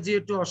মাতাজি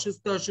একটু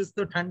অসুস্থ অসুস্থ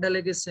ঠান্ডা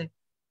লেগেছে,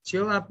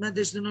 সেও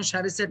আপনাদের জন্য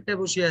 4:30টায়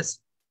বসে আছে।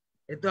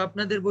 এ তো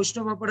আপনাদের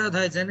বৈষ্ণব অপরাধ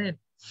হয় জানেন?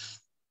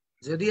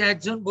 যদি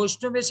একজন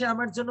বৈষ্ণব এসে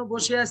আমার জন্য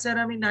বসে আছে আর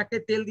আমি নাকে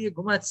তেল দিয়ে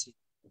ঘুমাচ্ছি,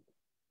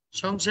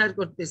 সংসার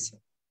করতেছি,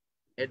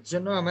 এর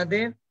জন্য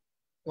আমাদের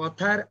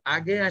কথার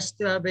আগে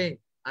আসতে হবে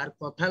আর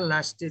কথার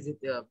লাস্টে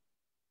যেতে হবে,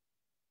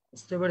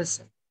 বুঝতে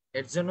পেরেছেন?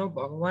 এর জন্য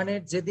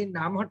ভগবানের যেদিন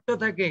নামহট্ট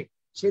থাকে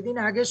সেদিন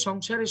আগে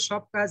সংসারের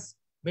সব কাজ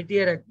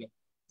মিটিয়ে রাখবে।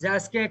 যে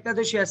আজকে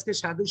একাদশী, আজকে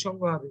সাধু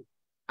সঙ্গ হবে,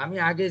 আমি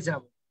আগে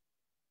যাব,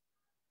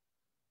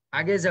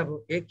 আগে যাব।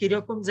 এ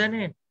কিরকম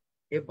জানেন?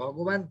 এ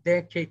ভগবান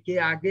দেখে কে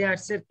আগে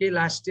আসছে কে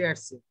লাস্টে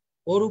আসছে,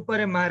 ওর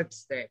উপরে মার্কস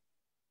দেয়,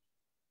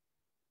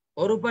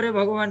 ওর উপরে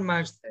ভগবান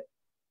মার্কস দেয়।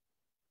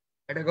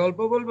 একটা গল্প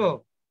বলবো,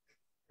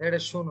 এটা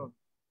শুনুন।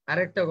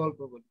 আরেকটা গল্প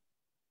বলি।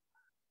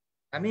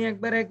 আমি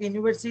একবার এক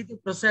ইউনিভার্সিটিতে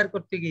প্রচার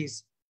করতে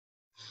গিয়েছি,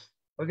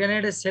 ওখানে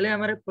একটা ছেলে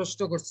আমার প্রশ্ন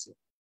করছে,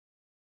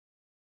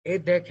 এ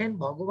দেখেন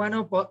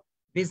ভগবানও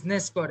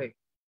বিজনেস করে।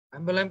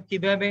 আমি বললাম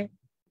কিভাবে?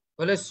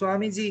 বলে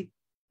স্বামীজি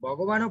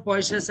ভগবানও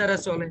পয়সা ছাড়া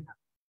চলে না।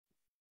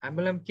 আমি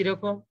বললাম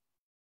কিরকম?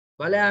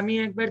 বলে আমি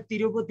একবার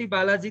তিরুপতি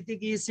বালাজিতে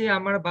গিয়েছি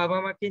আমার বাবা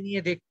মাকে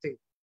নিয়ে দেখতে,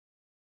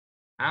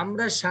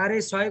 আমরা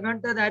 6.5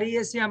 ঘন্টা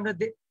দাঁড়িয়েছি, আমরা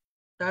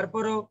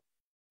তারপরও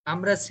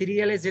আমরা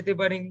সিরিয়ালে যেতে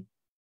পারিনি।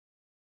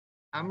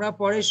 আমরা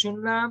পরে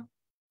শুনলাম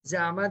যে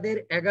আমাদের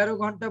 11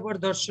 ঘন্টা পর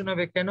দর্শন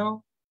হবে। কেন?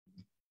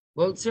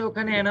 বলছে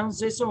ওখানে অ্যানাউন্স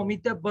হয়েছে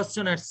অমিতাভ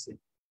বচ্চন আসছে,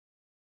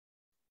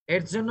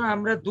 এর জন্য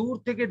আমরা দূর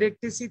থেকে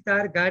দেখতেছি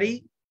তার গাড়ি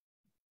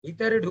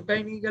ভিতরে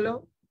ঢুকাই নিয়ে গেল,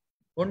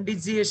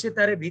 পন্ডিতজি এসে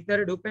তারে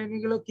ভিতরে ঢুকাই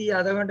নিয়ে গেল, কি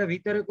আধা ঘন্টা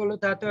ভিতরে করলো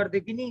তা তো আর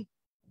দেখিনি।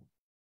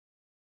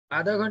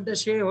 আধা ঘন্টা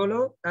সে হলো,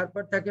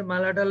 তারপর তাকে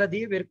মালা টালা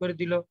দিয়ে বের করে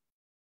দিল,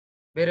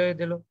 বের হয়ে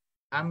দিল।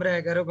 আমরা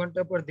 11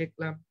 ঘন্টা পর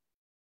দেখলাম।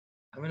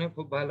 আমি না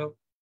খুব ভালো।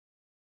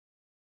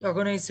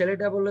 তখন এই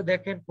ছেলেটা বললো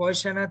দেখেন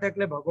পয়সা না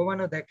থাকলে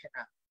ভগবানও দেখে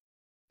না,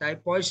 তাই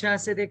পয়সা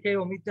আছে দেখে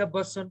অমিতাভ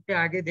বচ্চনকে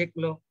আগে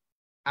দেখলো,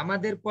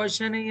 আমাদের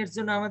পয়সা নেই এর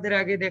জন্য আমাদের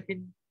আগে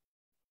দেখেনি।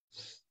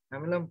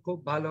 আমি বললাম খুব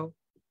ভালো।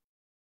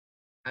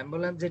 আমি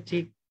বললাম যে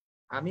ঠিক,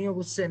 আমিও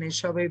বুঝছেন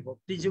এসব এই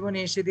ভক্তি জীবনে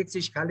এসে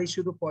দেখছিস খালি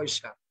শুধু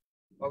পয়সা,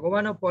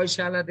 ভগবানও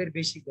পয়সা আলাদের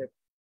বেশি দেখে।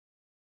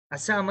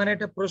 আচ্ছা আমার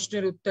একটা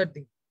প্রশ্নের উত্তর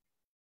দিন,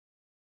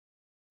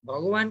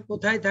 ভগবান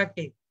কোথায়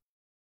থাকে?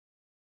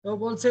 তো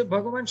বলছে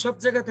ভগবান সব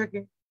জায়গায় থাকে।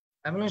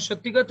 আমি বললাম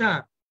সত্যি কথা?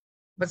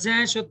 বলছে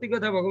হ্যাঁ সত্যি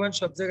কথা, ভগবান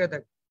সব জায়গায়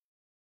থাকে।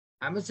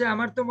 আমি বলছি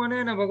আমার তো মনে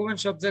হয় না ভগবান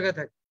সব জায়গায়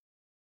থাকে।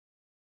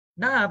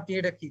 না আপনি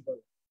এটা কি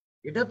বলেন?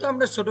 এটা তো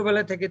আমরা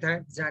ছোটবেলা থেকে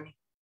জানি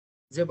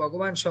যে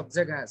ভগবান সব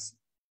জায়গায় আছে।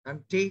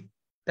 আমি ঠিক,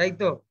 তাই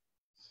তো?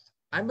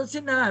 আমি বলছি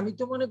না, আমি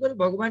তো মনে করি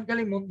ভগবান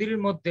খালি মন্দিরের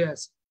মধ্যে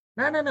আছে।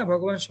 না না না,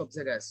 ভগবান সব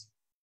জায়গায় আছে,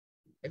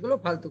 এগুলো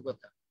ফালতু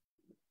কথা।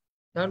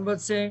 তখন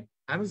বলছে,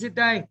 আমি বলছি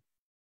তাই?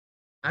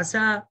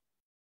 আচ্ছা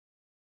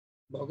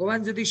ভগবান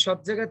যদি সব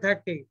জায়গায়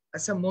থাকে,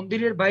 আচ্ছা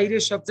মন্দিরের বাইরে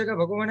সব জায়গায়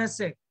ভগবান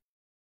আছে?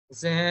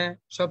 বলছে হ্যাঁ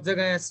সব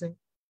জায়গায় আছে।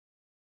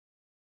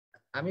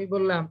 আমি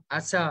বললাম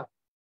আচ্ছা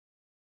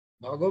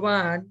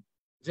ভগবান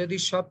যদি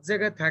সব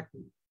জায়গায়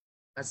থাকে,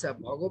 আচ্ছা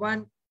ভগবান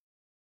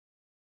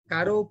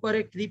কারো উপরে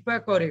কৃপা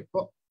করে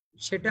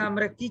সেটা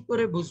আমরা কি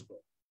করে বুঝবো?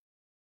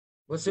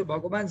 বলছে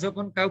ভগবান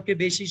যখন কাউকে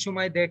বেশি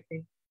সময় দেখে,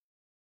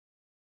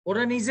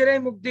 ওরা নিজেরাই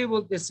মুখ দিয়ে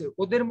বলতেছে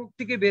ওদের মুখ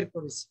থেকে বের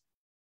করেছে,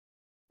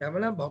 তা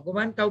বললাম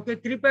ভগবান কাউকে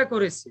কৃপা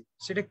করেছে,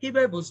 সেটা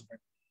কিভাবে বুঝবেন?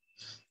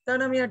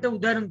 কারণ আমি একটা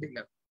উদাহরণ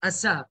দিলাম।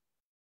 আচ্ছা,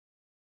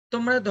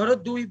 তোমরা ধরো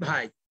দুই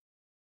ভাই,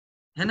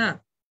 হ্যাঁ না?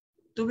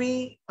 তুমি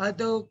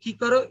হয়তো কি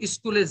করো,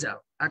 স্কুলে যাও,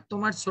 আর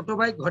তোমার ছোট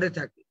ভাই ঘরে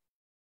থাকে।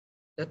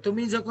 তা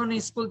তুমি যখন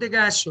স্কুল থেকে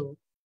আসো,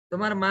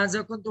 তোমার মা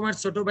যখন তোমার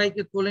ছোট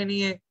ভাইকে কোলে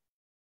নিয়ে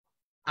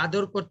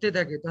আদর করতে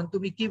থাকে, তখন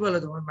তুমি কি বলো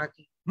তোমার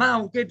মাকে? মা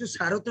ওকে একটু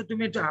ছাড়ো তো,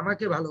 তুমি একটু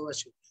আমাকে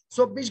ভালোবাসো।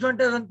 24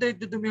 ঘন্টা ঘন্টা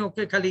একটু তুমি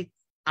ওকে খালি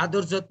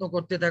আদর যত্ন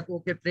করতে থাকো,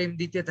 ওকে প্রেম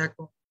দিতে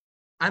থাকো।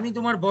 আমি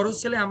তোমার বড়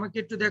ছেলে, আমাকে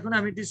একটু দেখো না,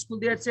 আমি একটু স্কুল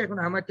দিয়ে আসছি, এখন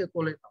আমাকে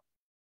কোলে নাও।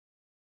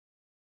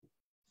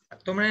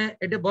 তোমরা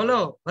এটা বলো?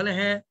 বলে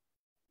হ্যাঁ।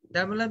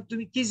 তাই বললাম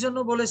তুমি কি জন্য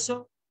বলেছো?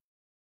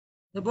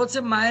 তো বলছে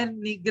মায়ের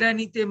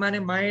নিগরানিতে, মানে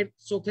মায়ের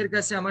চোখের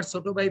কাছে আমার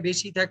ছোট ভাই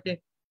বেশি থাকে,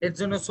 এর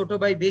জন্য ছোট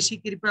ভাই বেশি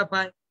কৃপা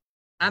পায়।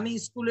 আমি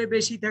স্কুলে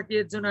বেশি থাকি,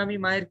 এর জন্য আমি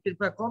মায়ের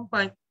কৃপা কম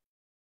পাই।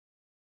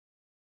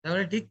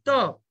 তাহলে ঠিক তো?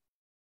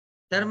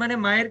 তার মানে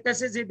মায়ের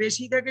কাছে যে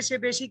বেশি থাকে সে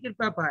বেশি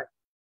কৃপা পায়,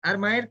 আর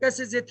মায়ের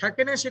কাছে যে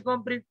থাকে না সে কম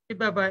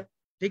কৃপা পায়।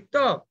 ঠিক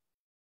তো?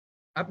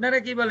 আপনারা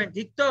কি বলেন,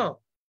 ঠিক তো?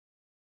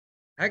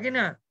 হ্যাঁ কি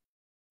না?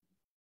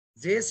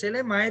 যে ছেলে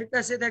মায়ের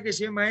কাছে থাকে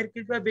সে মায়ের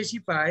কৃপা বেশি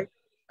পায়,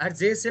 আর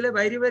যে ছেলে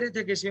বাইরে বাইরে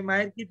থাকে সে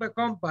মায়ের কৃপা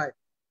কম পায়।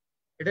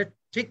 এটা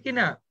ঠিক কি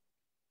না?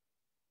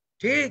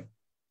 ঠিক?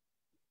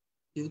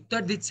 কি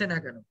উত্তর দিচ্ছে না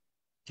কেন?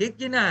 ঠিক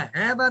কি না?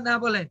 হ্যাঁ বা না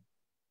বলেন।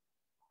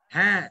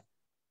 হ্যাঁ।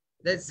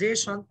 যে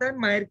সন্তান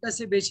মায়ের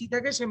কাছে বেশি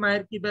থাকে সে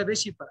মায়ের কৃপা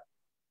বেশি পায়,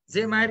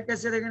 যে মায়ের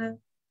কাছে থাকে না।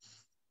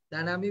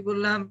 তাহলে আমি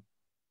বললাম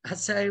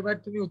আচ্ছা এবার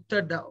তুমি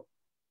উত্তর দাও,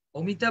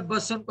 অমিতাভ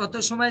বচ্চন কত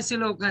সময়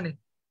ছিল ওখানে?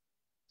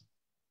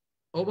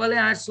 ও বলে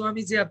আর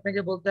স্বামীজি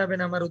আপনাকে বলতে হবে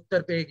না, আমার উত্তর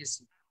পেয়ে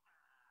গেছি।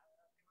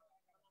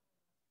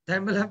 তাই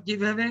আমি বললাম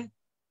কিভাবে?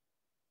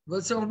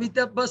 বলছে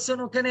অমিতাভ বচ্চন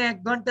ওখানে 1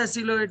 ঘন্টা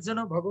ছিল, এর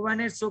জন্য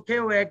ভগবানের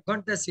চোখেও 1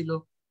 ঘন্টা ছিল,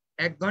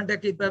 1 ঘন্টা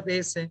কৃপা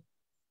পেয়েছে।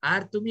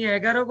 আর তুমি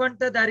 11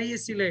 ঘন্টা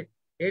দাঁড়িয়েছিলে,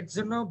 এর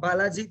জন্য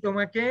বালাজি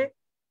তোমাকে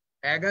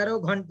 11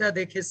 ঘন্টা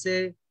দেখেছে।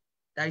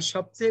 তাই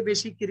সবচেয়ে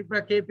বেশি কৃপা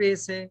কে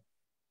পেয়েছে?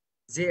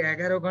 যে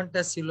 11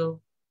 ঘন্টা ছিল।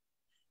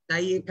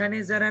 তাই এখানে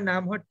যারা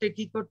নাম হট্টে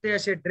কি করতে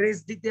আসে, ড্রেস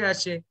দিতে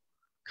আসে,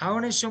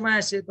 খাওয়ানোর সময়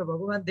আসে, তো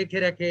ভগবান দেখে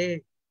রাখে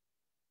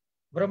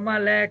ব্রহ্মা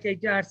লেখ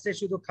এইটা আসছে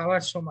শুধু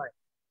খাওয়ার সময়,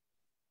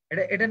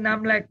 এটার নাম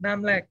লেখ, নাম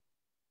লেখ,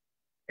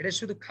 এটা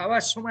শুধু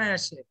খাওয়ার সময়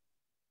আসে,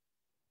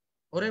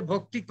 ওরে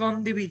ভক্তি কম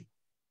দিবি।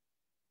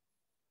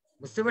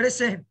 বুঝতে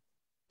পেরেছেন?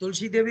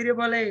 তুলসী দেবীরে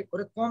বলে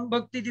ওরে কম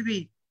ভক্তি দিবি।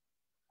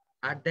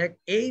 আর দেখ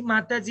এই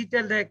মাতাজিটা,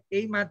 দেখ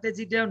এই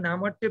মাতাজিটাও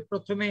নামহট্টে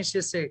প্রথমে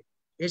এসেছে,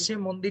 এসে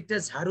মন্দিরটা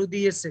ঝাড়ু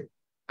দিয়েছে,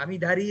 আমি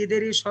দাঁড়িয়ে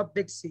দাঁড়িয়ে সব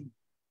দেখছি।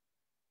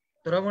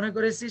 তোরা মনে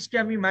করেছিস কি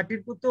আমি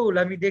মাটির পুতুল?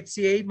 আমি দেখছি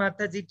এই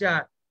মাতাজিটা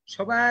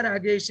সবার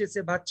আগে এসেছে,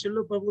 বাৎসল্য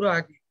প্রভুর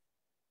আগে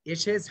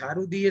এসে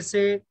ঝাড়ু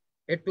দিয়েছে,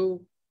 একটু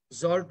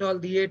জল টল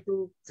দিয়ে একটু,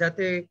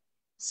 যাতে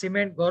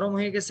সিমেন্ট গরম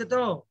হয়ে গেছে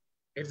তো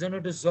এর জন্য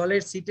একটু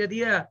জলের ছিটে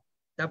দিয়া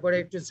তারপরে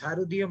একটু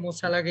ঝাড়ু দিয়ে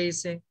মোছা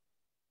লাগাইছে।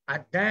 আর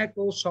দেখ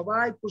ও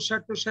সবাই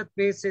প্রসাদ টুসাদ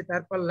পেয়েছে,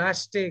 তারপর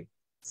লাস্টে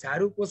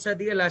ঝাড়ু পোছা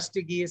দিয়ে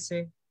লাস্টে গিয়েছে।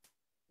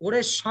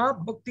 ওরে সব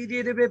ভক্তি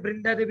দিয়ে দেবে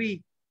বৃন্দা দেবী,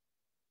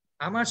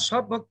 আমার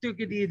সব ভক্তি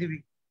ওকে দিয়ে দিবি।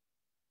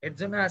 এর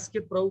জন্য আজকে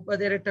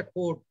প্রভুপাদের একটা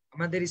কোড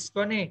আমাদের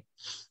ইসকনে,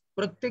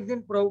 প্রত্যেকদিন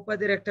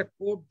প্রভুপাদের একটা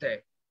কোড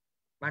দেয়,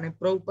 মানে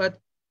প্রভুপাদ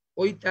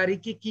ওই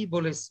তারিখে কি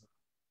বলেছে।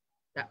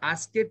 তা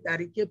আজকের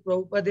তারিখে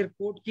প্রভুপাদের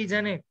কোড কি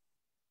জানে?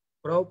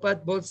 প্রভুপাদ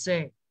বলছে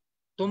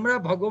তোমরা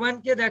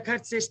ভগবানকে দেখার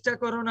চেষ্টা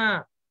করো না,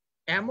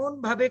 এমন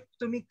ভাবে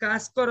তুমি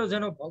কাজ করো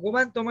যেন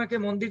ভগবান তোমাকে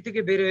মন্দির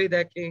থেকে বের হয়ে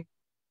দেখে।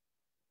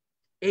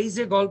 এই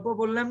যে গল্প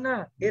বললাম না,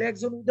 এর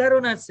একজন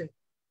উদাহরণ আছে,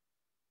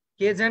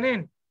 কে জানেন?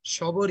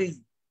 শবরী।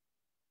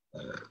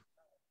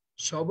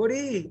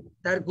 শবরী,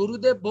 তার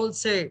গুরুদেব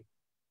বলছে,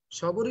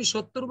 শবরী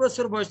 70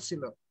 বছর বয়স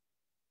ছিল।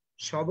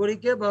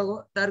 শবরীকে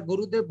তার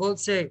গুরুদেব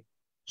বলছে,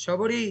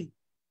 শবরী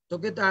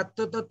তোকে তো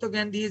আত্মতত্ত্ব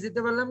জ্ঞান দিয়ে যেতে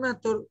পারলাম না,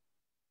 তোর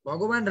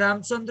ভগবান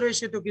রামচন্দ্র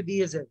এসে তোকে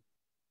দিয়ে যায়।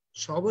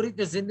 শবরী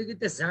তো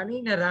জিন্দগিতে জানি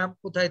না রাম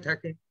কোথায়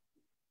থাকে,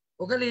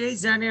 ও খালি এই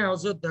জানে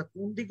অযোধ্যা,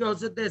 কোন দিকে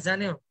অযোধ্যা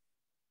জানেও,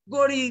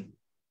 গরিব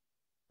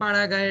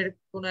পাড়া গায়ের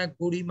কোন এক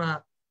বুড়িমা,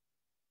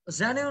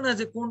 জানেও না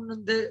যে কোন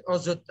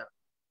অযোধ্যা,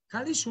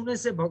 খালি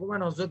শুনেছে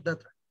ভগবান অযোধ্যা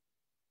থাকে।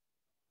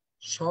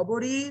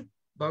 সবরই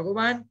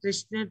ভগবান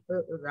কৃষ্ণের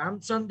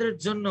রামচন্দ্রের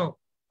জন্য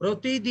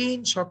প্রতিদিন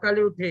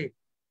সকালে উঠে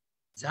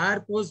ঝাড়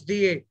পোছ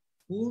দিয়ে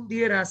ফুল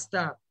দিয়ে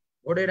রাস্তা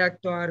ভরে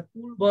রাখতো, আর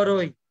কুল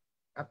বড়ই,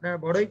 আপনারা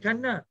বড়ই খান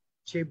না,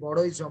 সেই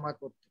বড়ই জমা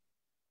করতো।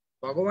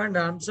 ভগবান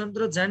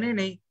রামচন্দ্র জানেন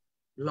এই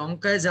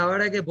লঙ্কায়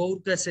যাওয়ার আগে বউর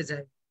কাছে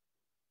যায়।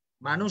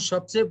 মানুষ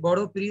সবচেয়ে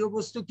বড় প্রিয়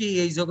বস্তু কি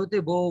এই জগতে?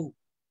 বউ,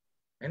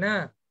 তাই না?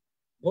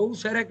 বউ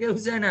ছাড়া কেউ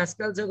যায় না।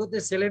 আজকাল জগতে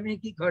ছেলে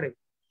মেয়ে কি করে,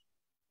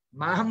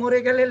 মা মরে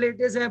গেলে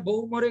লেটে যায়,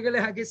 বউ মরে গেলে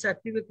আগে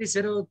চাকরি বাকরি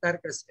ছেড়েও তার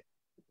কাছে।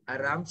 আর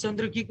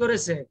রামচন্দ্র কি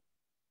করেছে?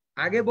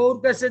 আগে বউর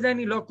কাছে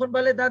যায়নি। লক্ষণ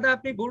বলে দাদা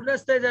আপনি ভুল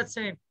রাস্তায়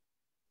যাচ্ছেন।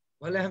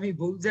 বলে আমি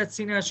ভুল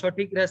যাচ্ছি না,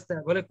 সঠিক রাস্তা।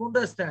 বলে কোন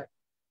রাস্তায়?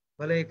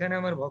 বলে এখানে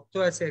আমার ভক্ত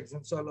আছে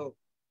একজন, চলো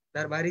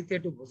তার বাড়িতে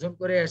একটু ভোজন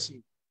করে আসি,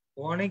 ও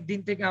অনেক দিন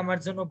থেকে আমার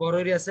জন্য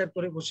বড়ই আচার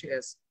করে বসে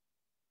আছে।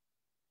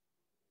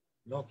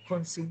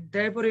 লক্ষণ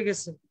চিন্তায় পড়ে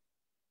গেছে।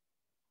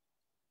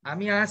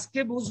 আমি আজকে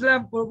বুঝলাম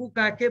প্রভু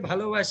কাকে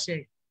ভালোবাসে,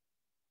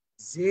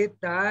 যে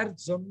তার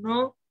জন্য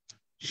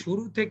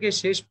শুরু থেকে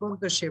শেষ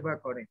পর্যন্ত সেবা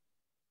করে।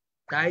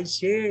 তাই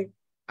সে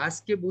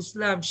আজকে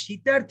বুঝলাম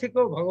সীতার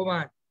থেকেও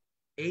ভগবান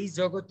এই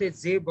জগতে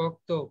যে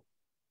ভক্ত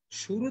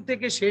শুরু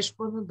থেকে শেষ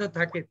পর্যন্ত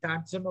থাকে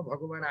তার জন্য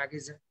ভগবান আগে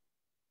যায়।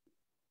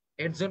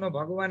 এর জন্য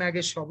ভগবান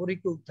আগে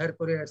সবরীকে উদ্ধার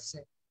করে আসছে।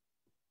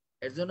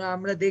 এর জন্য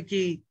আমরা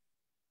দেখি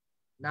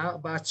না,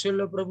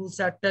 বাৎসল্য প্রভু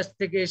 4টা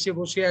থেকে এসে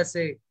বসে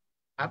আছে,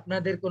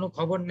 আপনাদের কোনো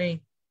খবর নেই,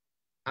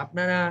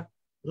 আপনারা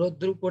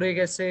রোদ্রু পড়ে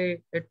গেছে,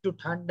 একটু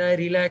ঠান্ডায়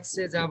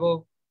রিল্যাক্সে যাব,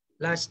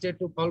 লাস্টে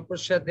একটু ফল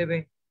প্রসাদ দেবে।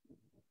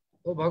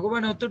 ও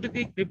ভগবান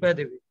অতটুকুই কৃপা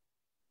দেবে।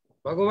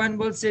 ভগবান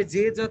বলছে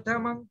যে যথা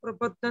মাং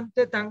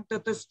প্রপদ্যন্তে তাং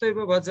ততস্তৈব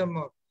ভজম্য,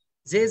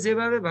 যে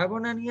যেভাবে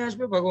ভাবনা নিয়ে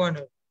আসবে ভগবান।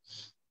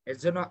 এর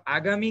জন্য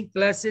আগামী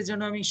ক্লাসে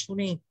যেন আমি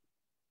শুনি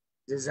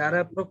যে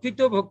যারা প্রকৃত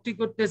ভক্তি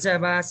করতে চায়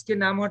বা আজকে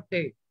নাম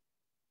হটে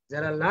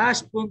যারা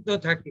লাস্ট পর্যন্ত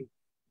থাকে,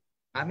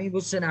 আমি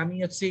বুঝছেন আমি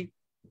হচ্ছি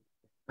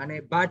মানে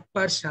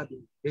বাটপার সাধু,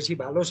 বেশি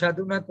ভালো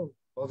সাধু না, তো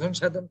ভজন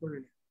সাধন করি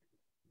না,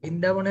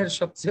 বৃন্দাবনের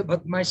সবচেয়ে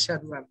বদমাইশ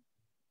সাধু আমি।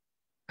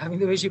 আমি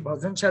তো বেশি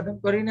ভজন সাধন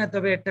করি না,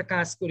 তবে একটা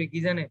কাজ করি কি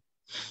জানে,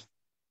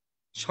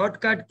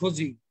 শর্টকাট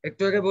খুঁজি।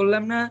 একটু আগে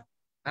বললাম না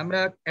আমরা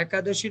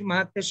একাদশীর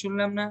মাহাত্ম্যে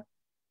শুনলাম না,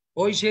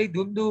 ওই সেই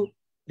ধুন্দু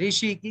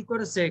ঋষি কি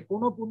করেছে,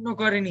 কোনো পুণ্য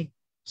করেনি,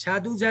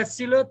 সাধু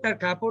যাচ্ছিল তার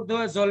কাপড়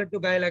ধোয়া জল একটু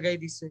গায়ে লাগাই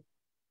দিছে,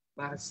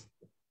 বাস।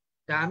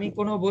 তা আমি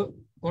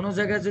কোনো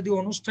জায়গায় যদি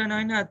অনুষ্ঠান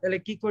হয় না, তাহলে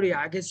কি করি,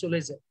 আগে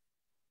চলে যাই,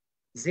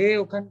 যে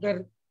ওখানকার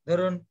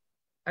ধরুন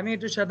আমি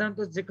একটু সাধারণত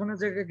যে কোনো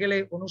জায়গায় গেলে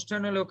অনুষ্ঠান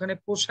হলে ওখানে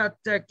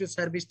প্রসাদটা একটু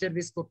সার্ভিস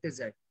টার্ভিস করতে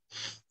যাই,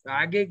 তো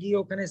আগে গিয়ে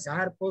ওখানে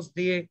ঝাড় পোষ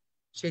দিয়ে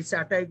সেই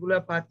চাটাই গুলা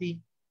পাতি,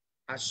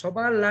 আর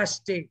সবার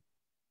লাস্টে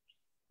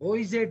ওই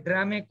যে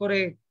ড্রামে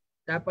করে,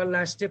 তারপর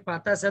লাস্টে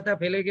পাতা ছাতা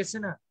ফেলে গেছে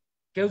না,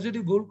 কেউ যদি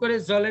ভুল করে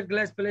জলের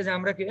গ্লাস ফেলে যায়,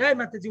 আমরা কি এই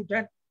মাতাজি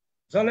উঠান,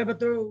 জলের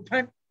ভেতরে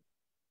উঠান,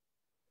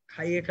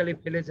 খাইয়ে খালি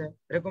ফেলে যায়,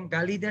 এরকম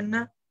গালি দেন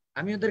না?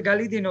 আমি ওদের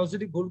গালি দিই না, ও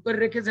যদি ভুল করে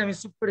রেখে যায় আমি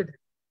চুপ করে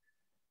থাকি,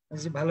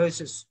 ভালো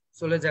হয়েছে,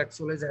 চলে যাক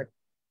চলে যাক।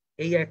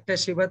 এই একটা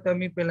সেবা তো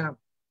আমি পেলাম,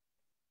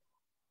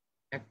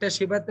 একটা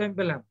সেবা তো আমি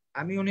পেলাম,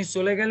 আমি উনি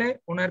চলে গেলে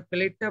ওনার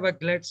প্লেটটা বা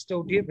গ্লাসটা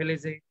উঠিয়ে ফেলে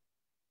যাই।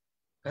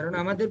 কারণ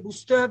আমাদের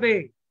বুঝতে হবে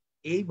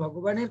এই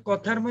ভগবানের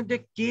কথার মধ্যে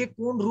কে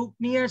কোন রূপ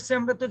নিয়ে আসছে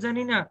আমরা তো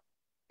জানি না।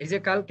 এই যে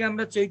কালকে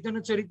আমরা চৈতন্য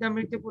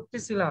চরিতামৃতে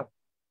পড়তেছিলাম,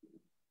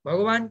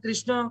 ভগবান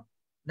কৃষ্ণ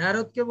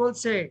নারদকে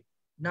বলছে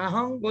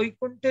নাহং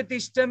বৈকুণ্ঠে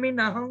তিষ্ঠামি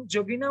নাহং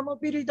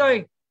যোগিনামপি হৃদয়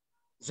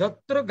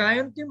যত্র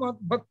গায়ন্তী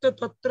মদ্ভক্ত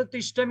তত্র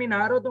তিষ্ঠামি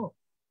নারদ।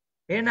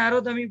 হে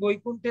নারদ, আমি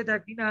বৈকুণ্ঠে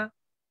থাকি না,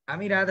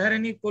 আমি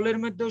রাধারানীর কোলের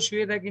মধ্যেও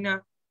শুয়ে থাকি না,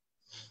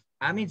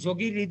 আমি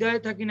যোগীর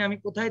হৃদয়ে থাকি না, আমি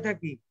কোথায়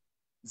থাকি,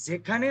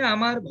 যেখানে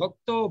আমার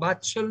ভক্ত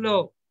বাৎসল্য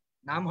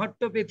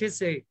নামহট্ট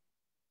পেতেছে,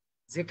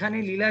 যেখানে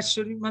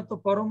লীলাশ্বরীর মতো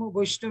পরম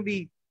বৈষ্ণবী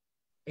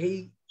এই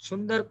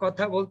সুন্দর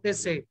কথা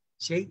বলতেছে,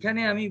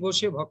 সেইখানে আমি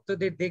বসে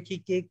ভক্তদের দেখি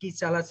কে কি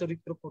চালা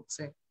চরিত্র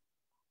করছে।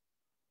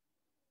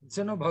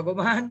 যেন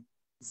ভগবান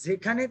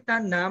যেখানে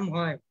তার নাম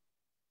হয়,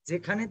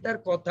 যেখানে তার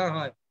কথা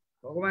হয়,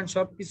 ভগবান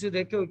সবকিছু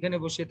দেখে ওইখানে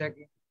বসে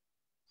থাকে।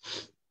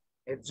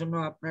 এর জন্য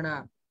আপনারা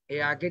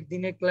এই আগের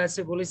দিনের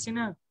ক্লাসে বলেছি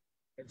না,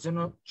 এর জন্য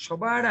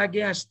সবার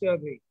আগে আসতে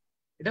হবে।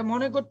 এটা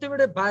মনে করতে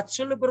পারে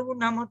বাৎসল্য প্রভুর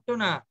নাম হতো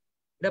না,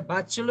 এটা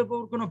বাৎসল্য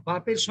প্রভুর কোনো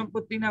বাপের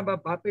সম্পত্তি না বা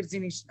বাপের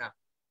জিনিস না,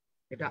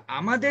 এটা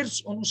আমাদের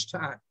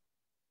অনুষ্ঠান,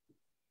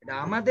 এটা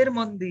আমাদের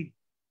মন্দির।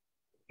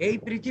 এই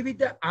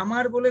পৃথিবীতে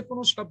আমার বলে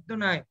কোনো শব্দ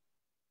নাই,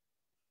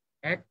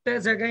 একটা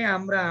জায়গায়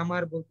আমরা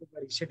আমার বলতে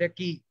পারি, সেটা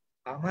কি,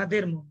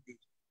 আমাদের মন্দির।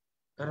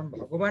 কারণ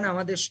ভগবান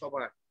আমাদের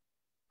সবার,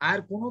 আর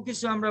কোনো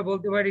কিছু আমরা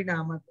বলতে পারি না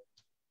আমাদের,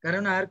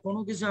 কারণ আর কোনো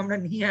কিছু আমরা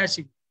নিয়ে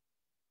আসি,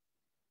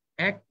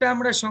 একটা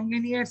আমরা সঙ্গে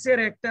নিয়ে আসছি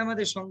আর একটা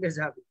আমাদের সঙ্গে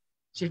যাবে,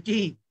 সেটি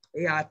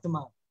এই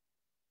আত্মা।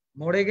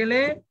 মরে গেলে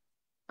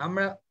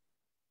আমরা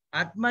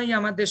আত্মাই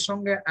আমাদের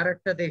সঙ্গে আর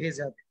একটা দেহে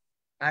যাবে,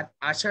 আর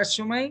আসার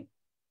সময়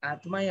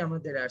আত্মাই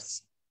আমাদের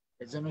আসছে।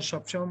 এজন্য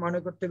সবসময় মনে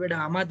করতে হবে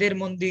আমাদের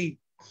মন্দির।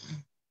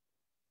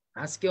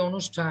 আজকে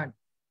অনুষ্ঠান,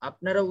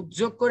 আপনারা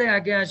উদ্যোগ করে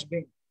আগে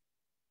আসবেন,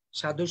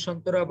 সাধু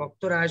সন্তরা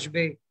ভক্তরা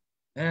আসবে,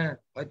 হ্যাঁ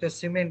হয়তো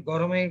সিমেন্ট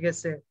গরম হয়ে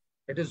গেছে,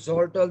 একটু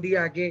জল টল দিয়ে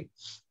আগে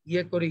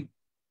ইয়ে করি,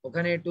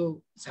 ওখানে একটু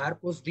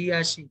ঝাড়পোছ দিয়ে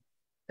আসি,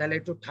 তাহলে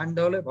একটু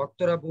ঠান্ডা হলে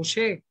ভক্তরা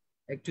বসে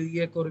একটু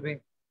ইয়ে করবে।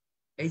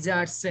 এই যে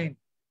আসছেন,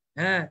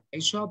 হ্যাঁ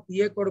এইসব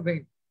ইয়ে করবেন,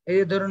 এই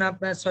যে ধরুন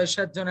আপনার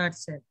 6-7 জন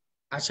আসছেন,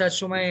 আসার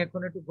সময়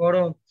এখন একটু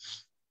গরম,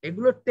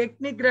 এগুলো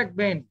টেকনিক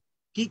রাখবেন,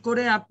 কি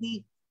করে আপনি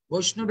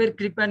বৈষ্ণবের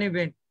কৃপা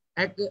নেবেন।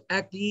 এক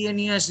এক ইয়ে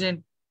নিয়ে আসেন,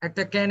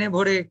 একটা ক্যানে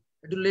ভরে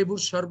একটু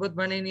লেবুর শরবত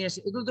বানিয়ে নিয়ে আসে,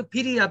 এগুলো তো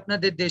ফ্রি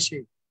আপনাদের দেশে,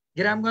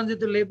 গ্রামগঞ্জে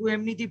তো লেবু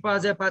এমনিতেই পাওয়া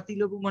যায়, পাতি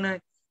লেবু মনে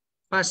হয়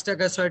 5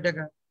 টাকা 6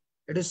 টাকা,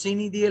 একটু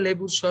চিনি দিয়ে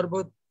লেবুর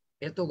শরবত,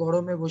 এত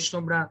গরমে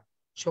বৈষ্ণবরা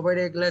সবাই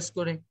এক গ্লাস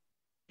করে,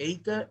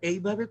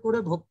 এইভাবে করে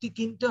ভক্তি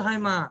কিনতে হয়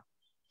মা।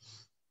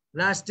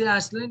 লাস্টে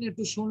আসলেন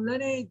একটু শুনলেন,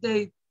 এই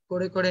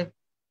করে করে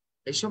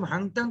এইসব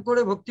হাংতাং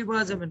করে ভক্তি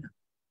পাওয়া যাবে না,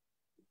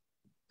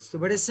 বুঝতে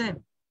পেরেছেন?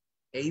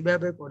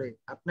 এইভাবে করে।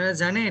 আপনারা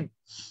জানেন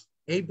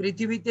এই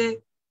পৃথিবীতে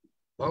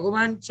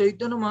ভগবান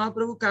চৈতন্য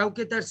মহাপ্রভু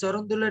কাউকে তার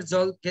চরণ ধুলার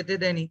জল খেতে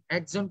দেয়নি,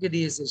 একজনকে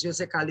দিয়েছে, সে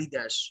হচ্ছে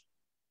কালিদাস।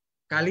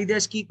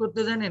 কালিদাস কি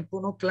করতে জানেন?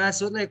 কোনো ক্লাস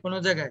হলে কোনো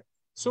জায়গায়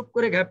চুপ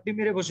করে ঘাপটি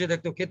মেরে বসে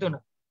থাকতো, খেত না।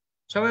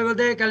 সবাই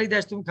বলতে,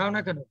 কালিদাস তুমি খাও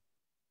না কেন?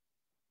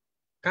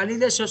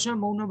 কালিদাস সবসময়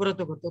মৌনব্রত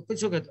করতো,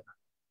 কিছু খেত না,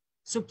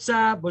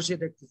 চুপচাপ বসে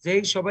থাকতো।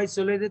 যেই সবাই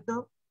চলে যেত,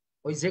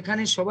 ওই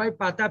যেখানে সবাই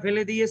পাতা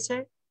ফেলে দিয়েছে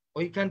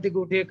ওইখান থেকে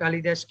উঠে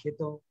কালিদাস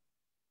খেত।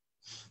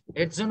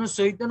 এর জন্য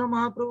চৈতন্য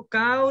মহাপ্রভু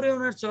কাউরে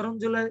ওনার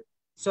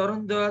চরণ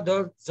দেওয়া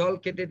জল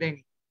খেতে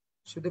দেয়নি,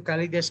 শুধু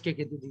কালিদাসকে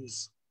খেতে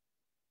দিয়েছে।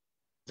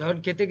 যখন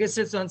খেতে গেছে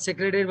তখন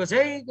সেক্রেটারি বসে,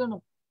 এই কেন?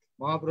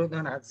 মহাপ্রভু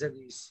তখন হাত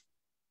জাগিয়েছে,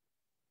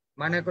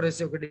 মানা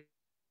করেছে ওকে।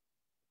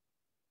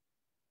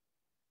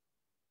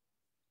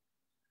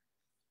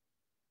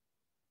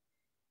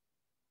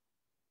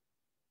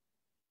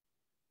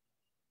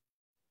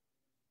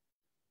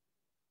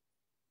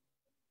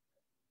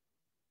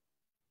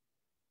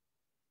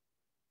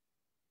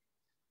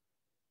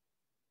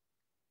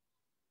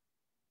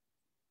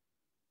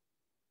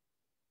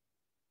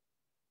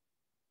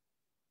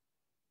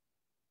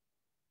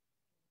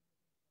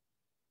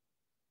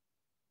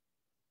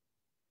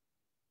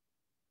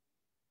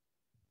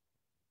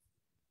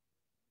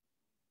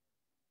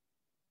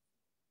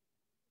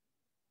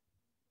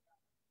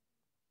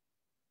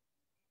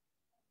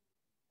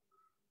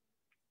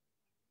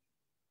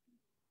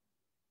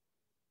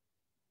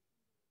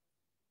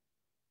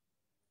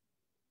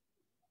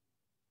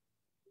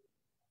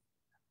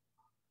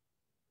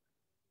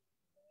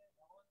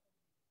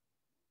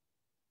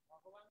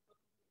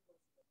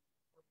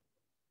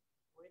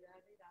 ওই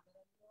লাইনে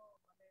রাধারানীও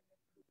মানে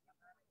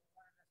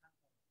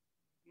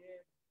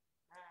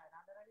হ্যাঁ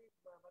রাধারানী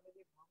মানে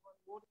যে ভগবান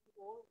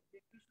ও যে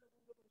কৃষ্ণ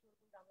কুণ্ড করেছে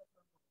ওর আমরা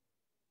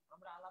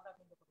আমরা আলাদা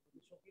কুণ্ড করবো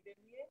সখীদের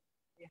নিয়ে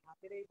এই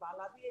হাতের এই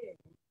বালা দিয়ে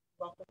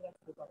রক্তটা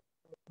শুরু করে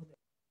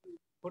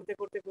করতে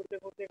করতে করতে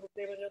করতে করতে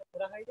এবার যখন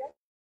ঘোরা হয়ে যায়।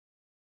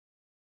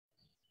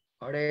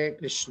 হরে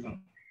কৃষ্ণ।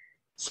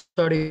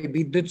 সরি,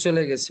 বিদ্যুৎ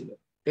চলে গেছিল।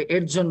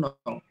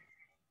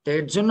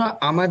 এর জন্য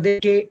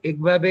আমাদেরকে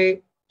একভাবে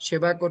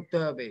সেবা করতে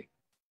হবে,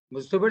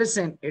 বুঝতে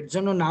পেরেছেন? এর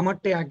জন্য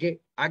নামারটা আগে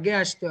আগে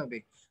আসতে হবে।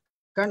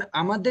 কারণ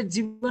আমাদের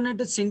জীবনে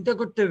একটা চিন্তা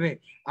করতে হবে,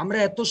 আমরা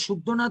এত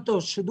শুদ্ধ না তো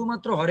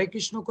শুধুমাত্র হরে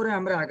কৃষ্ণ করে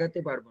আমরা আগাতে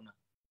পারবো না।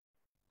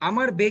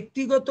 আমার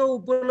ব্যক্তিগত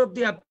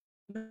উপলব্ধি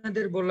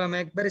আপনাদের বললাম,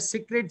 একবারে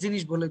সিক্রেট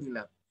জিনিস বলে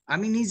দিলাম,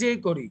 আমি নিজেই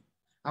করি।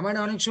 আমার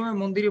অনেক সময়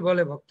মন্দিরে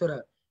বলে ভক্তরা,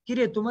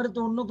 কিরে তোমার তো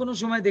অন্য কোনো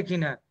সময় দেখি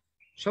না।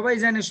 সবাই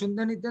জানে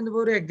সুন্দর নিত্যান্ত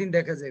গৌরে একদিন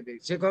দেখা যাবে,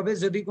 সে কবে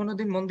যদি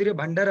কোনোদিন মন্দিরে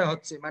ভান্ডারা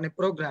হচ্ছে মানে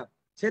প্রোগ্রাম,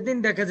 সেদিন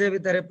দেখা যাবে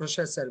তার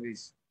প্রসাদ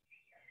সার্ভিস।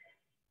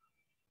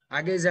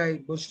 আগে যাই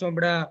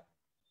বৈষ্ণবরা,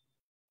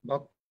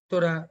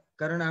 ভক্তরা,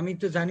 কারণ আমি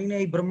তো জানি না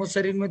এই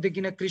ব্রহ্মচারীর মধ্যে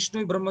কিনা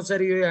কৃষ্ণই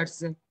ব্রহ্মচারী হয়ে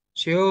আসছে।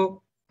 সেও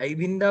এই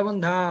বৃন্দাবন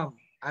ধাম,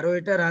 আরো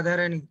এটা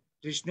রাধারানী।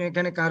 কৃষ্ণ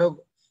এখানে কারো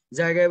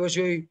জায়গায়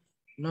বসে ওই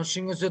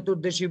নরসিংহ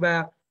চতুর্দশী বা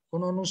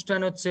কোন অনুষ্ঠান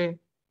হচ্ছে।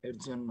 এর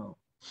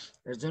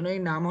জন্য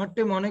এই নাম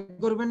হট্টে মনে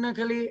করবেন না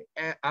খালি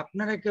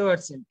আপনারা কেউ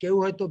আসছেন, কেউ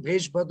হয়তো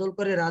বেশ বদল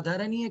করে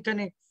রাধারানী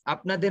এখানে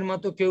আপনাদের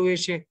মতো কেউ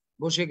এসে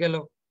বসে গেল।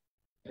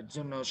 এর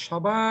জন্য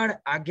সবার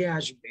আগে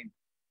আসবেন,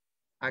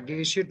 আগে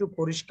এসে একটু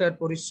পরিষ্কার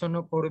পরিচ্ছন্ন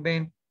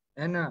করবেন,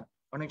 তাই না?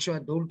 অনেক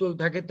সময় ধুল টুল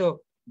থাকে তো,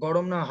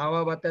 গরম না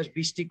হাওয়া বাতাস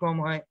বৃষ্টি কম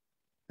হয়,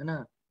 তাই না?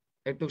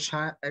 একটু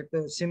একটু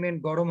সিমেন্ট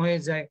গরম হয়ে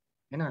যায়,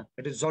 তাই না?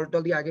 একটু জল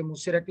টল দিয়ে আগে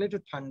মুছে রাখলে একটু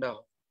ঠান্ডা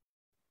হয়।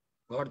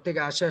 ঘর থেকে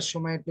আসার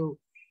সময় একটু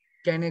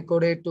ক্যানে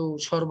করে একটু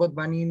শরবত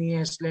বানিয়ে নিয়ে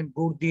আসলেন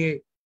গুড় দিয়ে।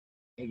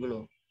 এগুলো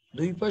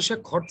 2 পয়সা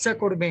খরচা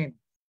করবেন,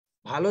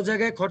 ভালো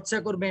জায়গায় খরচা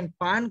করবেন,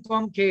 পান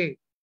কম খেয়ে,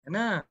 তাই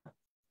না?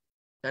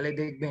 তাহলে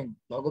দেখবেন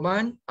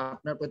ভগবান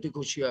আপনার প্রতি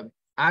খুশি হবে।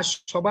 আর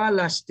সবার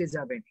লাস্টে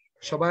যাবেন,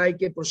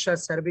 সবাইকে প্রসাদ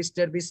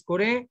সার্ভিস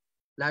করে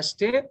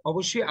লাস্টে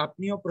অবশ্যই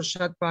আপনিও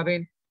প্রসাদ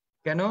পাবেন।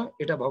 কেন?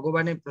 এটা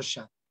ভগবানের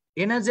প্রসাদ।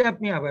 এ না যে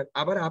আপনি আবার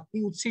আবার আপনি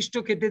উচ্ছিষ্ট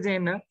খেতে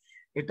যান না,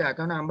 এটা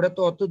কারণ আমরা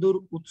তো অত দূর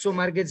উচ্চ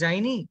মার্গে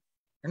যাইনি,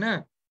 তাই না?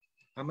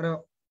 আমরা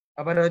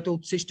আবার হয়তো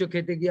উচ্ছিষ্ট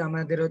খেতে গিয়ে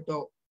আমাদের হয়তো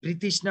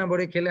তৃষ্ণা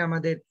ভরে খেলে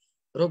আমাদের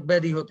রোগ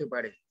ব্যাধি হতে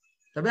পারে।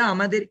 তবে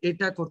আমাদের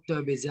এটা করতে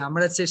হবে যে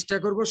আমরা চেষ্টা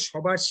করব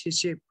সবার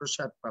শেষে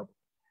প্রসাদ পাবো,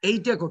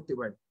 এইটা করতে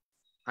পারি।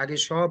 আগে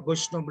সব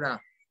বৈষ্ণবরা,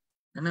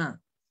 তাই না?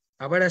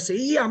 আবার আছে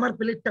এই আমার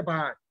প্লেটটা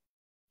পার,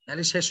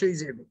 তাহলে শেষ হয়ে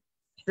যাবে,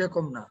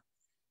 এরকম না।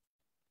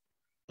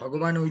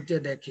 ভগবান ওইটা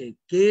দেখে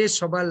কে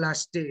সবার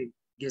লাস্টে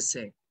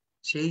গেছে,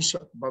 সেই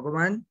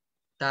ভগবান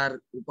তার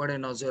উপরে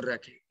নজর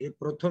রাখে। এ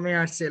প্রথমে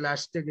আসছে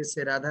লাস্টে গেছে,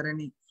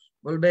 রাধারানী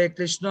বলবে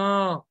কৃষ্ণ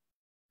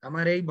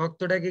আমার এই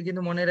ভক্তটাকে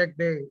কিন্তু মনে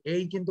রাখবে,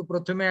 এই কিন্তু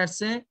প্রথমে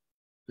আসছে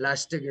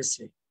লাস্টে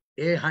গেছে,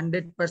 এ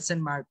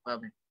 100% মার্ক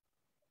পাবে।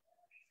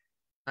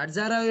 আর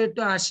যারা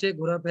একটু আসে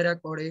ঘোরাফেরা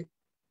করে,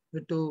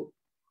 একটু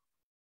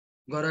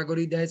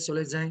গড়াগড়ি দেয়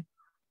চলে যায়,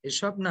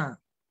 এসব না।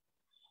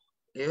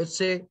 এ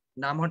হচ্ছে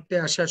নামহট্টে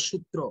আসার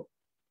সূত্র,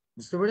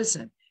 বুঝতে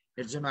পেরেছেন?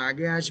 এর জন্য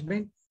আগে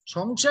আসবেন।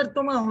 সংসার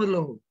তোমা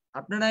হলো,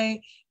 আপনারা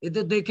এ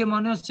তো দেখে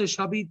মনে হচ্ছে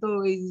সবই তো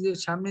এই যে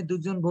সামনে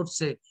দুজন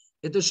বসছে,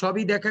 এ তো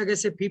সবই দেখা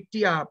গেছে 50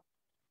 আপ,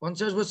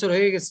 50 বছর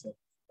হয়ে গেছে।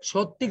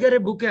 সত্যিকারে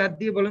বুকে হাত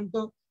দিয়ে বলেন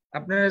তো,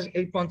 আপনারা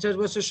এই 50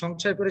 বছর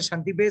সংসার করে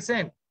শান্তি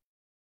পেয়েছেন?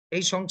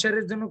 এই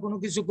সংসারের জন্য কোনো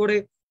কিছু করে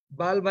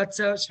বাল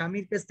বাচ্চা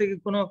স্বামীর কাছ থেকে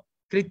কোনো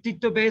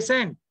কৃতিত্ব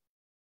পেয়েছেন?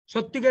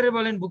 সত্যিকারে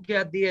বলেন বুকে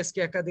হাত দিয়ে আজকে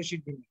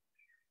একাদশীর দিনে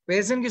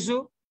পেয়েছেন কিছু?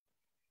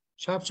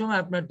 সবসময়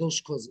আপনার দোষ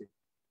খোঁজে,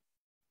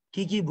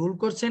 কি কি ভুল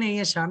করছেন এই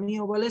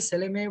স্বামীও বলে,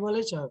 ছেলে মেয়ে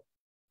বলে, সব।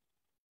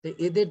 তো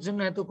এদের জন্য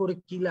এত করে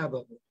কি লাভ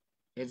হবে?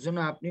 এর জন্য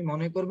আপনি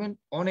মনে করবেন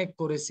অনেক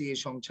করেছি এই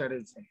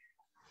সংসারের জন্য,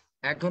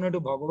 এখন একটু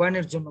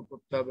ভগবানের জন্য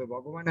করতে হবে,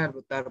 ভগবান আর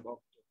তার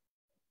ভক্ত।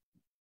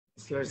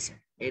 বুঝতে পারছেন?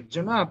 এর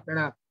জন্য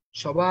আপনারা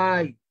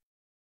সবাই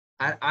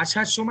আর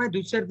আসার সময় দু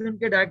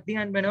চারজনকে ডাক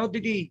দিয়ে আনবেন, ও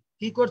দিদি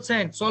কি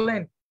করছেন,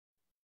 চলেন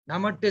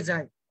নামারতে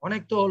যাই,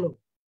 অনেক তো হলো,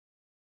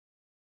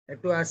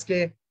 একটু আজকে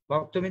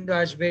ভক্তবৃন্দ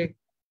আসবে,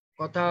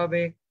 কথা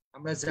হবে,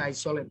 আমরা যাই,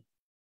 চলেন।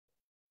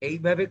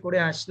 এইভাবে করে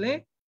আসলে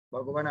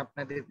ভগবান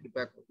আপনাদের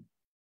কৃপা করবে।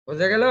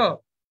 বোঝা গেল?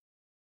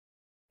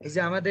 এই যে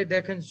আমাদের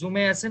দেখেন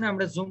জুমে আছেন,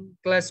 আমরা জুম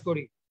ক্লাস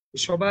করি,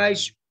 সবাই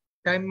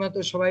টাইম মতো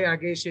সবাই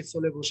আগে এসে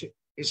চলে বসে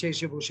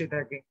এসে বসে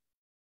থাকে।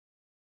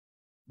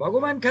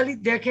 ভগবান খালি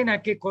দেখে না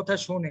কে কথা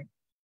শোনে,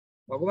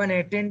 ভগবান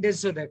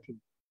অ্যাটেন্ডেন্সও দেখে।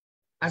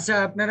 আচ্ছা,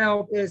 আপনারা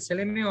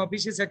ছেলে মেয়ে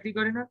অফিসে চাকরি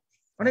করে না?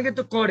 অনেকে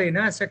তো করে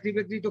না, চাকরি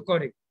বাকরি তো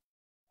করে।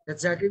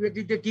 চাকরি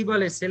বাকরিতে কি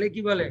বলে, ছেলে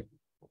কি বলে,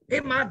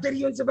 এই মা দেরি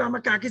হয়ে যাবে,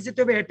 আমাকে আগে যেতে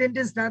হবে,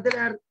 অ্যাটেন্ডেন্স না দিলে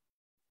আর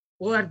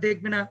ও আর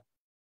দেখবে না।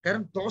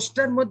 কারণ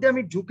 10টার মধ্যে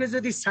আমি ঢুকে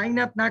যদি সাইন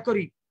আপ না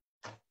করি,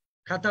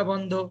 খাতা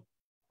বন্ধ,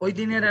 ওই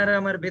দিনের আর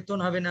আমার বেতন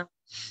হবে না।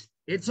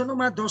 এর জন্য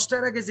মা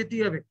 10টার আগে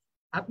যেতেই হবে।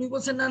 আপনি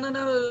বলছেন না না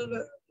না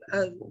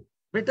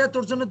বেটা,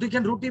 তোর জন্য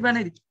 2খান রুটি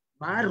বানিয়ে দিচ্ছি।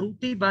 মা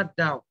রুটি বাদ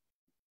দাও,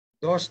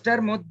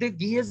 10টার মধ্যে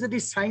গিয়ে যদি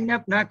সাইন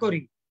আপ না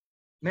করি,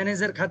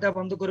 ম্যানেজার খাতা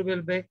বন্ধ করে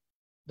ফেলবে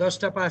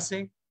 10টা পাসে,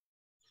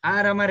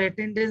 আর আমার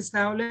অ্যাটেন্ডেন্স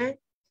না হলে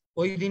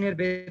ওই দিনের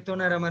বেতন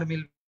আর আমার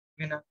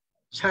মিলবে না,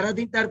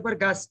 সারাদিন তারপর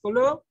কাজ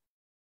করলেও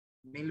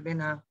মিলবে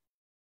না।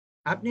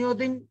 আপনি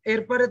ওদিন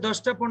এরপরে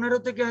 10টা 15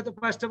 থেকে হয়তো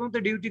 5টা পর্যন্ত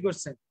ডিউটি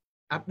করছেন,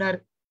 আপনার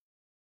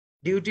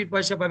ডিউটির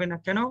পয়সা পাবে না।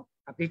 কেন?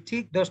 আপনি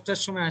ঠিক 10টার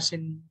সময়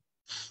আসেননি।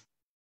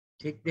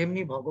 ঠিক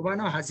তেমনি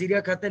ভগবানও হাজিরা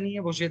খাতা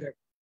নিয়ে বসে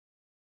থাকে,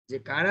 যে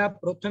কারা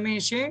প্রথমে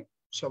এসে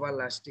সবার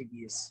লাস্টে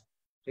গিয়েছে।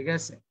 ঠিক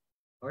আছে?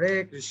 হরে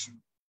কৃষ্ণ,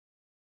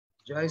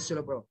 জয়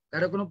শ্রীপ্রভু।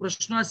 কারো কোনো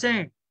প্রশ্ন আছে?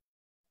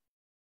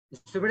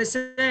 বুঝতে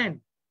পেরেছেন?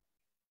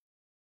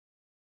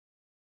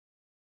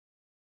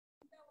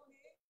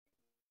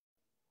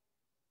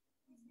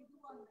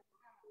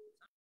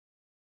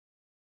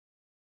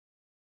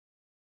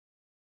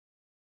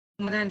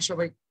 দেন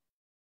সবাই।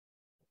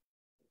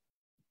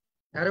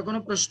 কারো কোনো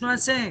প্রশ্ন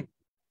আছে?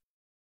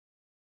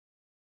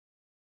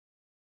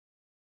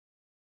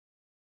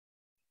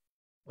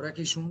 ওরা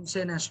কি শুনছে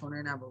না শোনে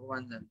না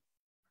ভগবান জানে,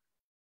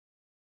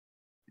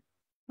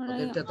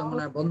 ওদেরটা তো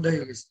মনে হয় বন্ধ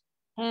হয়ে গেছে।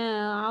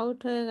 হ্যাঁ, আউট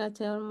হয়ে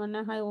গেছে, ওর মনে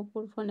হয়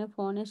অপুর ফোনে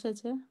ফোন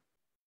এসেছে,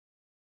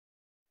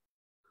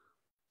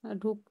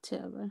 ঢুকছে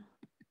আবার।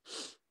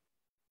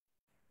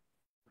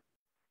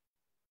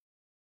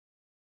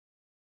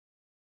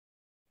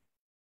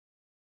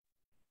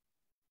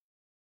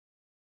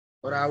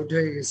 ওরা আউট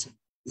হয়ে গেছে,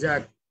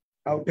 যাক,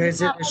 আউট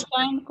হয়েছে।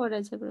 জয়েন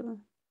করেছে প্রভু।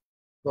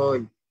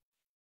 ওই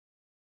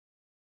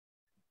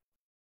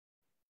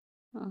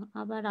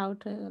আবার আউট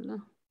হয়ে গেল।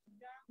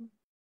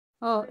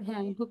 ও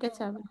হ্যাঁ,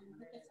 ঢুকেছে আবার।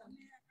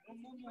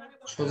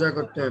 সোজা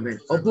করতে হবে।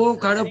 অপু,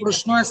 কারো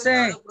প্রশ্ন আছে?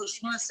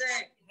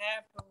 হ্যাঁ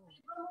প্রভু।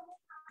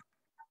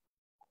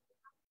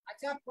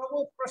 আচ্ছা প্রভু,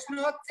 প্রশ্ন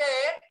হচ্ছে,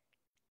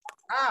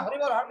 হ্যাঁ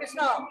হরিবল, হরে কৃষ্ণ।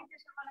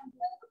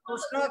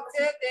 প্রশ্ন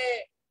হচ্ছে যে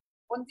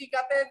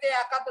পঞ্জিকাতে যে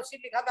একাদশী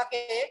লেখা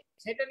থাকে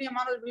সেটা নিয়ে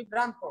মানুষ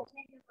বিভ্রান্ত।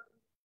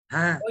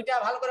 হ্যাঁ, ওইটা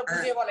ভালো করে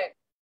বুঝিয়ে বলেন,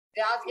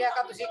 যে আজকে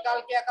একাদশী,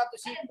 কালকে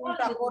একাদশী,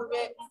 কোনটা করবে,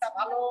 কোনটা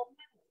ভালো।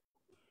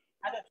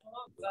 আচ্ছা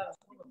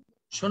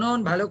শুনুন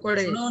ভালো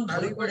করে,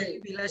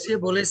 বিলাসে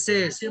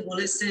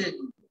বলেছে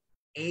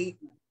এই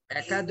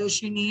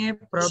একাদশী নিয়ে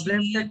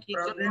প্রবলেমটা কি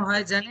জন্য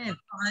হয় জানেন?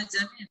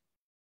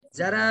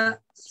 যারা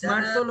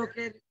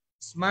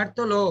স্মার্ট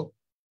লোক,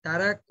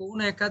 তারা কোন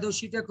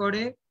একাদশীটা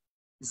করে,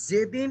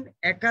 যেদিন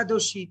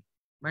একাদশী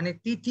মানে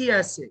তিথি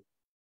আছে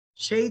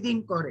সেই দিন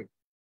করে।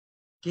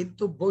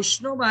 কিন্তু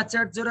বৈষ্ণব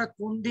আচার্যরা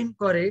কোন দিন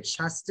করে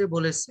শাস্ত্রে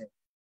বলেছে,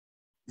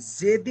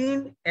 যেদিন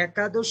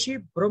একাদশী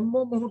ব্রহ্ম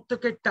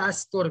মুহূর্তকে টাচ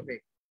করবে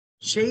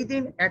সেই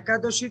দিন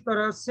একাদশী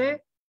করা হচ্ছে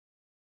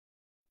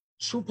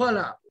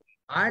সুফলা।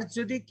 আর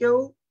যদি কেউ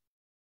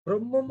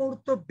ব্রহ্ম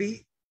মুহূর্ত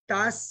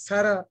টাচ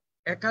ছাড়া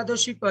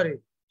একাদশী করে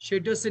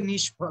সেটা হচ্ছে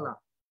নিষ্ফলা।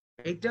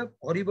 এইটা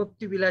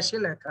হরিভক্তি বিলাসে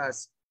লেখা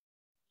আছে।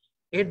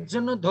 এর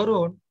জন্য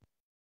ধরুন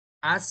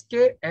আজকে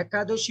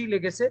একাদশী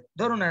লেগেছে,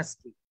 ধরুন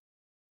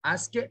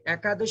আজকে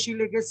একাদশী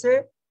লেগেছে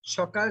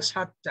সকাল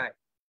 7টায়,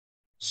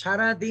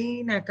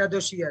 সারাদিন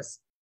একাদশী আছে।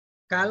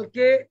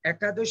 কালকে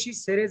একাদশী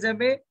সেরে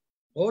যাবে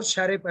ভোর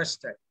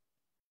 5:30টায়।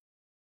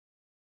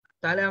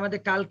 তাহলে আমাদের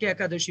কালকে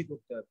একাদশী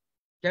করতে হবে।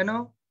 কেন?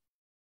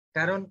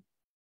 কারণ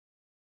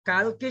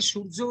কালকে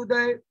সূর্য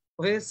উদয়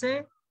হয়েছে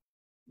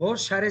ভোর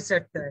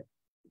 4:30টায়,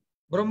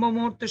 ব্রহ্ম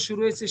মুহূর্ত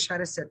শুরু হয়েছে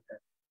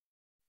 4:30টায়।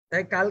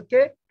 তাই কালকে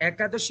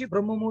একাদশী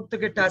ব্রহ্ম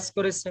মুহূর্তকে টাচ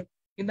করেছে,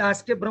 কিন্তু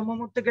আজকে ব্রহ্ম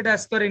মুহূর্তকে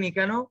টাচ করেনি।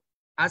 কেন?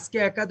 আজকে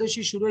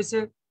একাদশী শুরু হয়েছে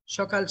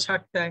সকাল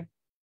 7টায়,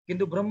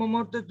 কিন্তু ব্রহ্ম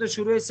মুহূর্ত তো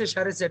শুরু হয়েছে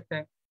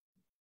 4:30টায়।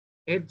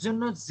 এর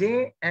জন্য যে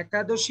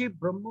একাদশী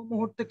ব্রহ্ম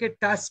মুহূর্তকে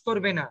টাচ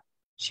করবে না,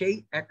 সেই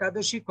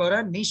একাদশী করা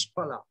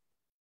নিষ্ফলা।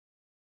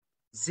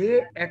 যে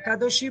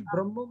একাদশী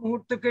ব্রহ্ম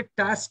মুহূর্তকে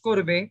টাচ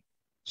করবে,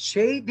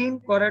 সেই দিন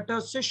করাটা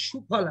হচ্ছে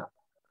সুফলা,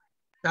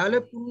 তাহলে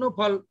পূর্ণ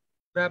ফল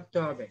প্রাপ্ত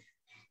হবে।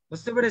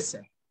 বুঝতে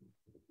পেরেছেন?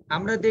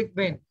 আমরা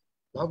দেখবেন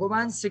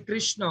ভগবান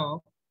শ্রীকৃষ্ণ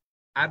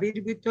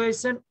আবির্ভূত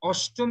হয়েছেন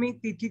অষ্টমী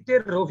তিথিতে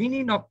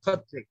রোহিণী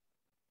নক্ষত্রে,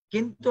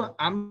 কিন্তু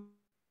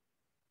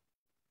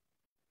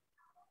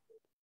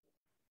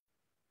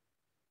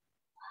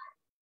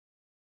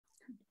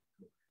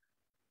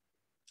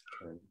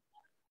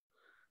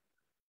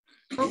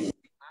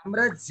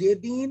আমরা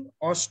যেদিন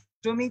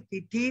অষ্টমী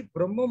তিথি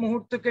ব্রহ্ম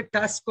মুহূর্তকে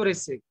টাচ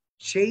করেছে,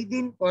 সেই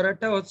দিন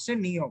করাটা হচ্ছে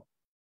নিয়ম।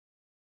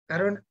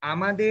 কারণ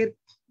আমাদের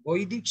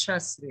বৈদিক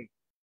শাস্ত্রে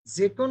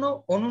যে কোনো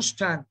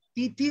অনুষ্ঠান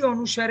তিথি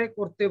অনুসারে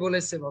করতে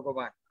বলেছে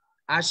ভগবান,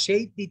 আর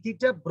সেই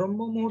তিথিটা ব্রহ্ম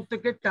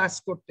মুহূর্তকে টাচ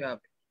করতে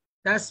হবে।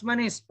 টাচ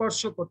মানে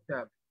স্পর্শ করতে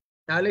হবে,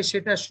 তাহলে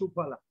সেটা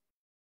সুফলা।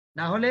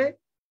 না হলে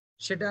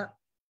সেটা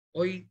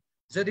ওই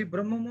যদি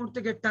ব্রহ্ম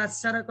মুহূর্তকে টাচ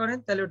ছাড়া করেন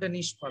তাহলে ওটা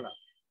নিষ্ফলা।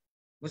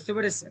 বুঝতে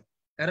পেরেছেন?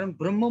 কারণ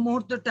ব্রহ্ম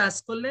মুহূর্ত টাচ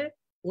করলে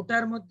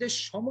ওটার মধ্যে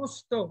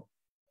সমস্ত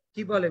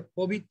কি বলে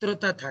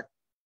পবিত্রতা থাকে।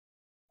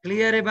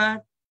 ক্লিয়ার এবার?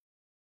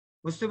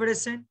 বুঝতে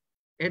পেরেছেন?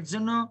 এর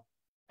জন্য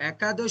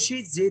একাদশী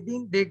যেদিন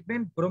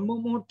দেখবেন ব্রহ্ম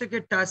মুহূর্তকে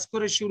টাচ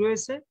করে শুরু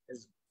হয়েছে।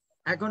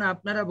 এখন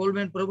আপনারা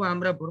বলবেন, প্রভু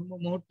আমরা ব্রহ্ম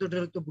মুহূর্তটা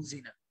তো বুঝি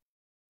না।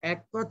 এক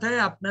কথায়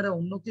আপনারা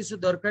অন্য কিছু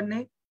দরকার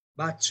নেই,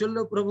 বাৎসল্য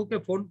প্রভুকে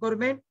ফোন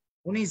করবেন,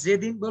 উনি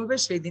যেদিন বলবে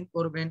সেই দিন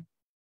করবেন।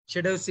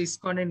 সেটা হচ্ছে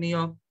ইসকনের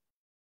নিয়ম।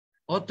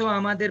 অত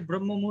আমাদের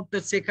ব্রহ্ম মুহূর্ত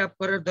চেক আপ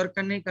করার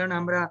দরকার নেই, কারণ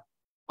আমরা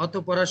অত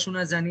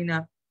পড়াশোনা জানি না।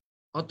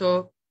 অত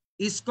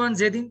ইসকন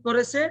যেদিন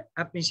করেছে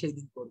আপনি সেই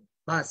দিন করবেন,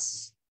 বাস।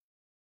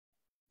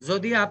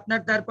 যদি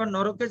আপনার তারপর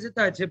নরকে যেতে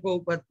হয় সে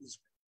প্রভুপাদ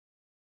বুঝবে,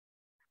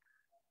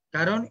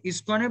 কারণ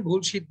ইসকনে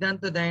ভুল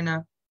সিদ্ধান্ত দেয় না।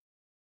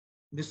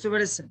 বুঝতে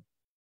পেরেছেন?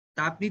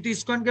 তা আপনি তো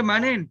ইসকনকে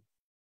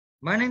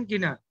মানেন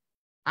কিনা?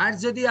 আর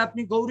যদি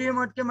আপনি গৌরীয়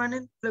মঠকে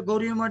মানেন, তাহলে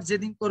গৌরীয় মঠ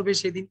যেদিন করবে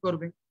সেদিন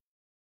করবে।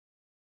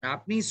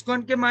 আপনি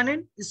ইসকনকে মানেন,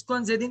 ইসকন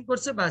যেদিন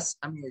করছে বাস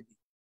আমি ওই দিন।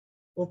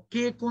 ও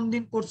কে কোন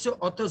দিন করছে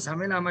অত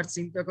ঝামেলা আমার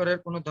চিন্তা করার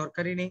কোনো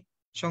দরকারই নেই।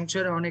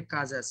 সংসারে অনেক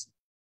কাজ আছে।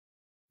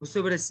 বুঝতে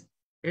পেরেছি?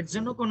 এর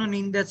জন্য কোনো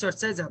নিন্দা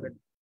চর্চায় যাবে না।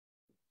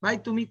 ভাই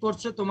তুমি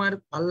করছো, তোমার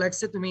ভাল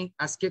লাগছে, তুমি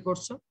আজকে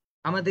করছো,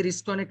 আমাদের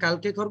ইসকনে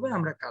কালকে করবে,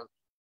 আমরা কাল।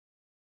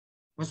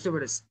 বুঝতে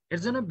পেরেছি? এর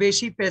জন্য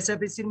বেশি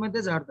পেঁচাপেচির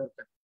মধ্যে যাওয়ার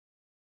দরকার।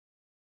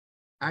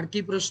 আর কি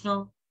প্রশ্ন?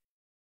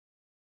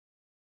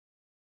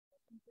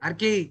 আর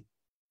কি?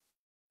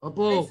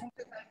 অপু?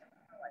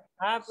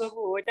 হ্যাঁ প্রভু,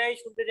 ওইটাই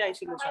শুনতে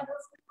চাইছিল সব।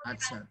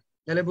 আচ্ছা,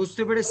 তাহলে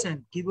বুঝতে পেরেছেন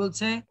কি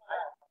বলছে?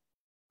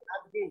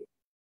 আজকে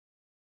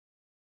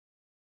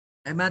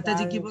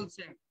মাতাজি কি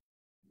বলছে?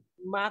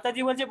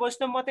 মাতাজি বলছে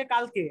বৈষ্ণব মতে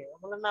কালকে।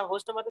 বললাম না,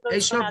 বৈষ্ণব মতে তো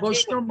এইসব ইসকন আজকেই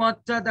বৈষ্ণব করছে।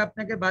 মতটা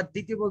আপনাকে বাদ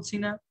দিতে বলছি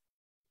না,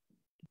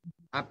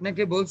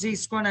 আপনাকে বলছি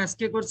ইসকন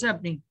আজকে করছে।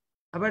 আপনি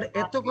আবার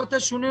এত কথা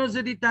শুনেও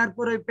যদি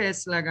তারপরে প্যাচ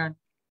লাগান,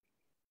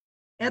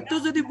 এত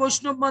যদি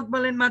বৈষ্ণব মত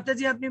বলেন,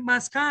 মাতাজি আপনি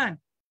মাছ খান?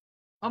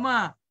 অমা,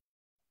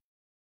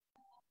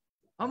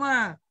 অমা,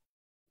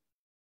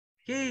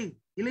 কি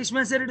ইলিশ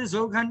মাছের একটু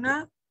ঝোল খান না?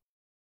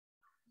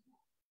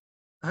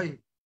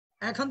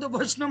 এখন তো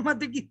বৈষ্ণব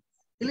মতে কি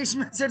ইলিশ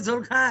মাছের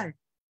ঝোল খায়?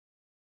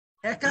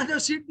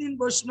 একাদশীর দিন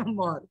বৈষ্ণব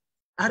মত,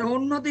 আর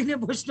অন্য দিনে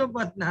বৈষ্ণব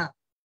মত না।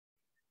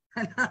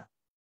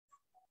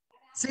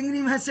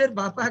 চিংড়ি মাছের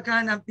বাপা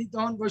খান, আপনি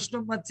তখন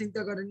বৈষ্ণব মত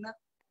চিন্তা করেন না?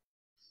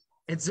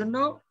 এর জন্য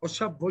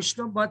ওসব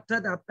বৈষ্ণব মতটা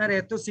আপনার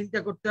এত চিন্তা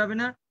করতে হবে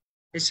না।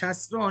 এই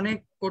শাস্ত্র অনেক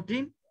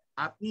কঠিন।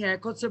 আপনি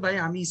এক হচ্ছে ভাই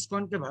আমি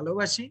ইসকনকে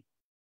ভালোবাসি,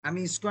 আমি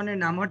ইসকনের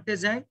নাম হট্টে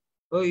যাই,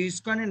 ওই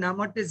ইসকনের নাম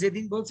হট্টে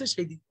যেদিন বলছে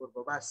সেই দিন করবো,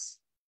 বাস।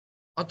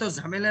 অত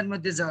ঝামেলার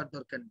মধ্যে যাওয়ার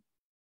দরকার নেই।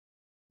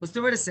 বুঝতে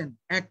পেরেছেন?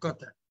 এক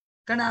কথা,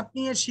 কারণ আপনি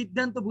এর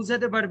সিদ্ধান্ত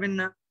বুঝাতে পারবেন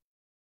না।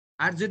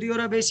 আর যদি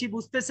ওরা বেশি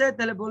বুঝতে চায়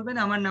তাহলে বলবেন,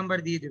 আমার নাম্বার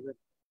দিয়ে দেবেন,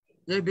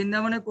 যে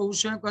বৃন্দাবনে প্রভুর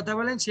সঙ্গে কথা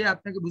বলেন, সে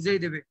আপনাকে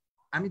বুঝিয়ে দেবে।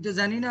 আমি তো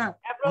জানি না,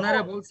 হ্যাঁ প্রভু,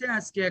 ওনারা বলছে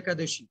আজকে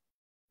একাদশী।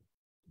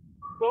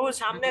 প্রভু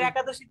সামনের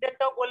একাদশীর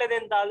ডেটটাও বলে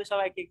দেন, তাহলে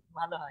সবাইকে একটু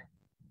ভালো হয়।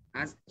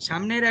 আজ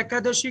সামনের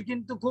একাদশী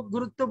কিন্তু খুব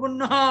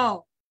গুরুত্বপূর্ণ,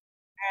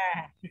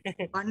 হ্যাঁ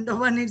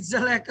পাণ্ডবা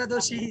নির্জলা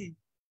একাদশী।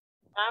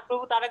 হ্যাঁ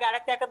প্রভু, তার আগে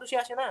আরেকটা একাদশী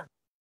আসে না?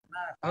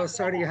 ও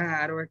সরি, হ্যাঁ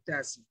আরো একটা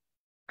আছে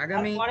আর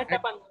আগামী পরেরটা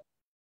পান।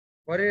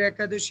 পরের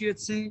একাদশী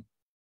হচ্ছে,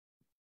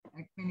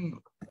 এক মিনিট,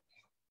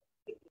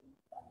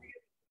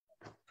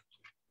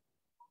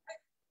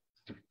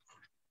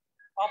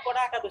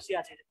 অপরা একাদশী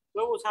আছে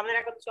প্রভু, সামনের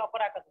একাদশী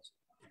অপরা একাদশী।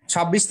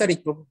 26 তারিখ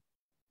প্রভু।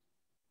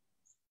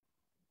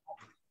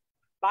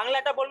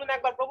 বাংলাটা বলবেন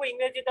একবার প্রভু,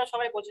 ইংরেজিটা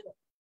সবাই বোঝে না।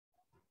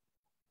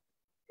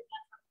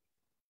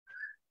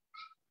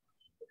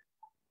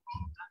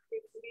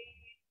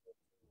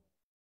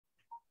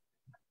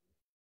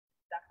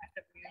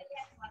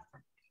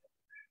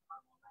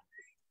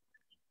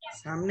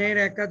 সামনের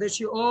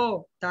একাদশী, ও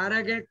তার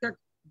আগে একটা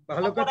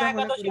ভালো অপরা কথা মনে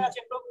একাদশী করি,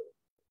 আছে প্রভু।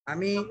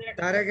 আমি সামনের একটা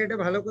তার আগে একটা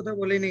ভালো কথা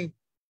বলিনি।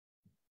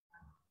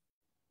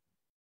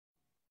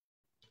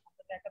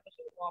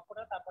 একাদশী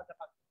অপরা, তারপর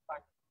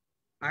পাঠ।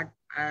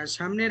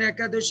 সামনের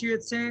একাদশী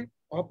হচ্ছে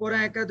অপরা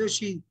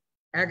একাদশী,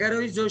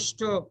 11ই জ্যৈষ্ঠ,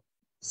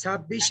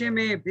 26শে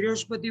মে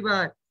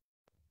বৃহস্পতিবার।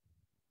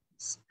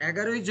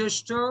 11ই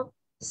জ্যৈষ্ঠ,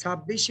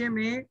 26শে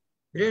মে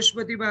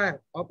বৃহস্পতিবার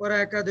অপরা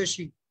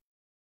একাদশী।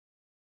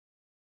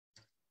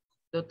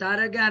 তো তার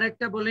আগে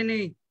আরেকটা বলে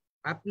নেই,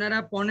 আপনারা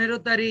 15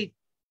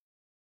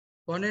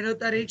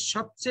 তারিখ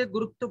সবচেয়ে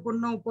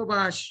গুরুত্বপূর্ণ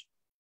উপবাস,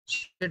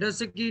 সেটা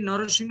হচ্ছে কি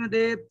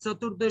নরসিংহদেব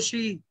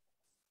চতুর্দশী।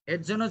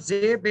 এর জন্য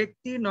যে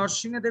ব্যক্তি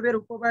নরসিংহদেবের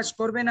উপবাস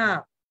করবে না,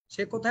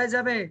 সে কোথায়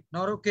যাবে?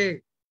 নরকে।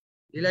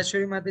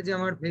 লীলাশ্বরী মাতাজি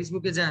আমার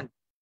ফেসবুকে যান,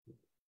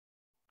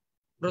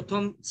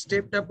 প্রথম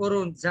স্টেপটা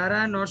পড়ুন। যারা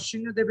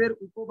নরসিংহদেবের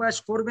উপবাস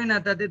করবে না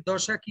তাদের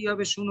দশা কি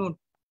হবে শুনুন,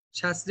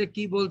 শাস্ত্রে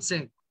কি বলছে।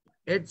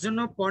 এর জন্য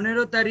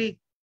 15 তারিখ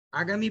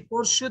আগামী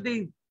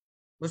পরশুদিন,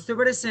 বুঝতে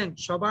পেরেছেন,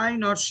 সবাই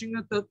নরসিংহ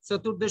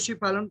চতুর্দশী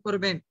পালন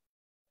করবেন।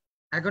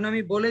 এখন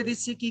আমি বলে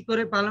দিচ্ছি কি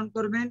করে পালন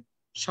করবেন।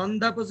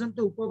 সন্ধ্যা পর্যন্ত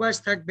উপবাস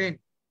থাকবেন,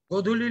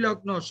 গোধূলি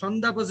লগ্ন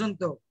সন্ধ্যা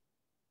পর্যন্ত।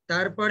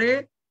 তারপরে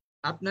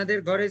আপনাদের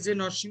ঘরে যে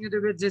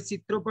নরসিংহদেবের যে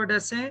চিত্রপট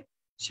আছে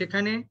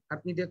সেখানে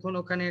আপনি দেখুন,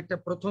 ওখানে একটা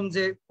প্রথম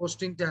যে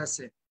পোস্টিংটা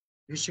আছে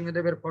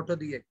নরসিংহদেবের ফটো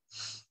দিয়ে।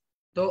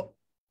 তো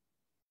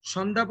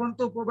সন্ধ্যা পর্যন্ত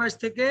উপবাস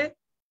থেকে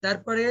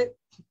তারপরে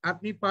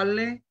আপনি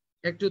পারলে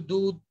একটু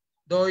দুধ,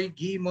 দই,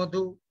 ঘি,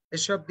 মধু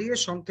এসব দিয়ে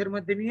শঙ্খের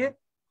মধ্যে নিয়ে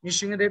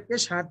নৃসিংহদেবকে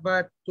 7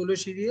 বার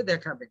তুলসী দিয়ে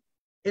দেখাবেন,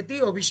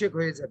 এতেই অভিষেক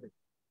হয়ে যাবে।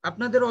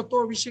 আপনাদের অত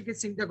অভিষেকের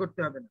চিন্তা করতে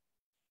হবে না।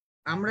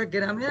 আমরা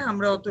গ্রামে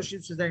আমরা অত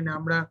শিশু যাই না,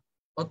 আমরা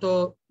অত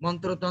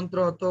মন্ত্রতন্ত্র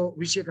অত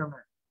অভিষেক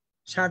আমরা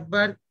 7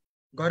 বার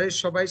ঘরের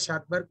সবাই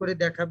 7 বার করে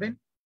দেখাবেন।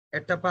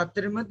 একটা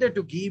পাত্রের মধ্যে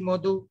একটু ঘি,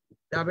 মধু,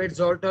 ডাবের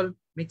জল টল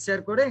মিক্সার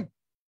করে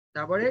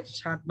তারপরে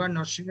 7 বার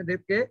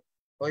নরসিংহদেবকে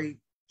ওই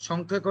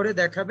সংখ্যা করে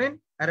দেখাবেন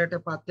আর একটা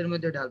পাত্রের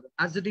মধ্যে ঢালবেন।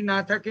 আর যদি না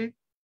থাকে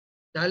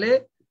তাহলে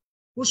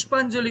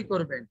পুষ্পাঞ্জলি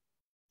করবেন।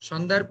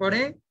 সন্ধ্যার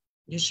পরে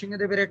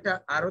নৃসিংহদেবের একটা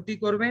আরতি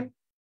করবেন,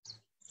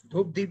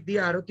 ধূপ দীপ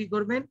দিয়ে আরতি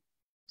করবেন,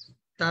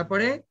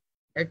 তারপরে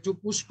একটু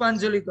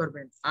পুষ্পাঞ্জলি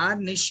করবেন। আর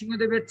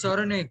নৃসিংহদেবের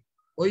চরণে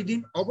ওই দিন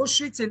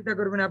অবশ্যই চিন্তা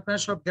করবেন, আপনার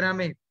সব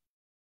গ্রামে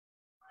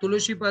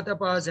তুলসী পাতা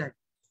পাওয়া যায়,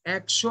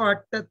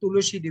 108টা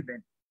তুলসী দিবেন।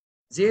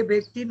 যে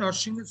ব্যক্তি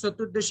নরসিংহ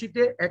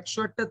চতুর্দশীতে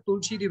 108টা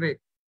তুলসী দিবে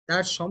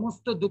তার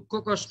সমস্ত দুঃখ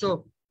কষ্ট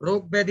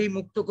রোগ ব্যাধি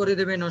মুক্ত করে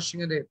দেবে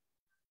নরসিংহদেব।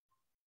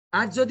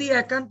 আর যদি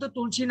একান্ত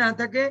তুলসী না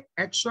থাকে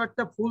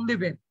 108টা ফুল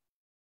দিবেন,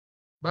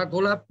 বা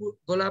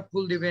গোলাপ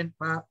ফুল দিবেন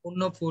বা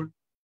অন্য ফুল,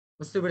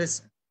 বুঝতে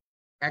পেরেছেন,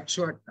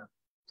 108টা।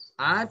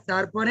 আর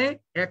তারপরে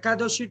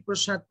একাদশীর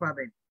প্রসাদ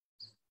পাবেন।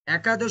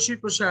 একাদশীর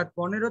প্রসাদ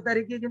 15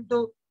 তারিখে কিন্তু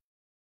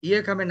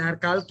খাবেন, আর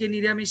কালকে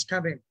নিরামিষ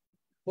খাবেন।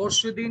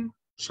 পরশুদিন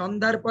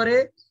সন্ধ্যার পরে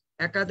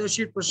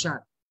একাদশীর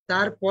প্রসাদ,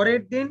 তার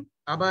পরের দিন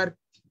আবার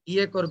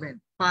করবেন,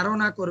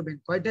 পারনা করবেন।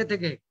 কয়টা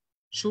থেকে?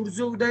 সূর্য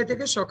উদয়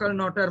থেকে সকাল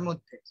 9টার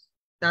মধ্যে।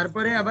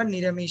 তারপরে আবার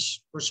নিরামিষ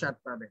প্রসাদ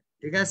পাবেন,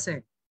 ঠিক আছে?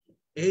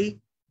 এই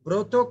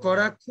ব্রত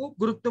করা খুব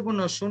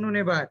গুরুত্বপূর্ণ। শুনুন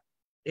এবার,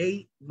 এই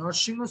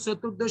নরসিংহ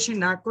চতুর্দশী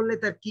না করলে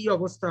তার কি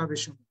অবস্থা হবে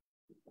শুনুন।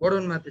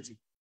 পড়ুন মাতাজি,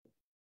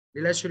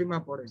 লীলাশ্বরী মা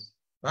পড়েন,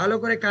 ভালো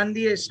করে কান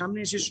দিয়ে সামনে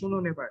এসে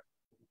শুনুন এবার।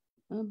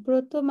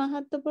 ব্রত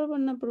মাহাত্ম্য পড়বো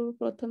না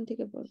প্রথম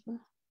থেকে পড়বো?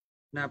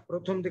 না,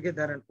 প্রথম থেকে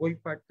দাঁড়ান, ওই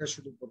পাঠটা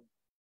শুধু পড়ুন।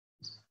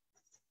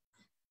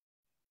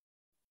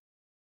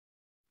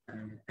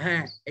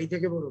 হ্যাঁ, এই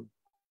থেকে বলুন,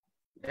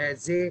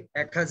 যে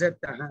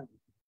 1000টা, হ্যাঁ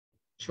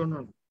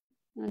শুনুন।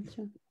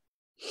 আচ্ছা,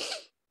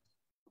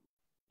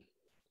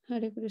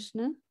 হরে কৃষ্ণ।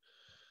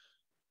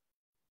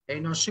 এই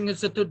নরসিংহ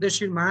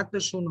চতুর্দশীর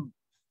মাহাত্ম্য শুনুন।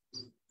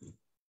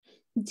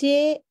 যে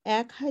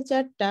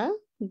 1000টা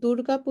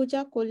দুর্গা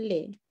পূজা করলে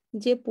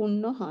যে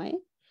পুণ্য হয়,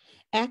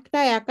 একটা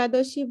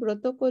একাদশী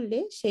ব্রত করলে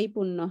সেই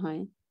পুণ্য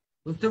হয়।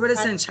 বুঝতে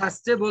পেরেছেন?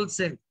 শাস্ত্রে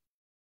বলছে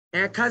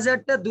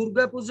 1000টা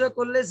দুর্গা পূজা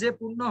করলে যে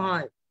পুণ্য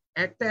হয়,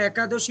 একটা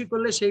একাদশী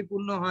করলে সেই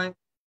পুণ্য হয়।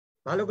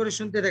 ভালো করে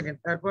শুনতে থাকেন।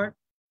 তারপর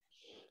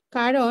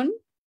কারণ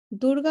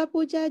দুর্গা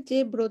পূজা যে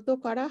ব্রত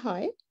করা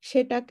হয়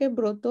সেটাকে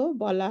ব্রত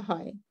বলা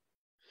হয়।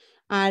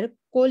 আর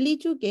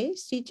কলিযুগে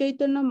শ্রী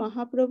চৈতন্য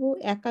মহাপ্রভু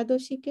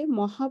একাদশীকে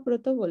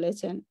মহাব্রত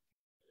বলেছেন।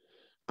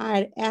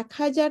 আর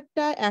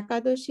 1000টা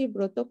একাদশী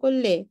ব্রত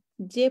করলে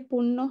যে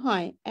পুণ্য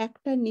হয়,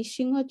 একটা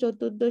নৃসিংহ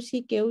চতুর্দশী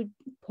কেউ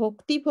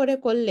ভক্তি ভরে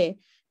করলে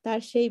তার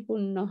সেই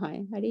পুণ্য হয়।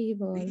 হরি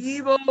বল।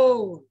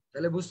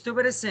 তাহলে বুঝতে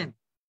পেরেছেন,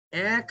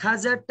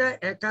 1000টা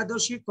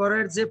একাদশী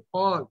করার যে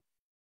ফল,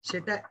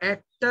 সেটা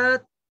একটা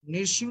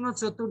নৃসিংহ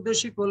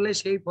চতুর্দশী করলে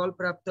সেই ফল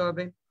প্রাপ্ত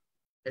হবে।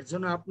 এর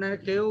জন্য আপনারা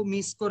কেউ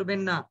মিস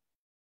করবেন না।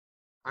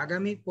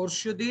 আগামী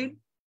পরশুদিন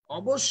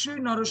অবশ্যই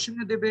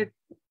নরসিংহদেবের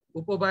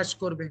উপবাস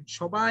করবেন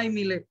সবাই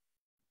মিলে,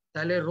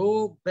 তাহলে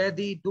রোগ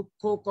ব্যাধি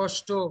দুঃখ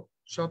কষ্ট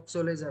সব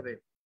চলে যাবে।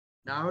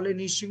 না হলে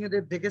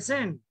নৃসিংহদেব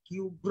দেখেছেন কি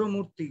উগ্র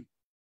মূর্তি,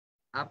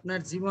 আপনার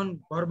জীবন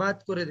বরবাদ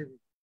করে দেবে।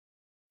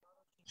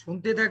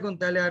 শুনতে থাকুন,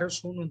 তাহলে আরো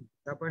শুনুন।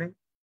 তারপরে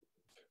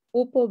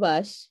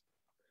উপবাস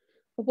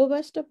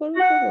উপবাসটা পড়বো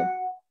প্রভু?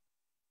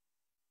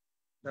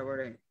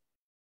 তারপরে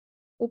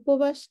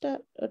উপবাসটা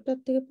ওটার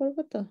থেকে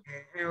পড়বো তো?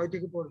 হ্যাঁ ওই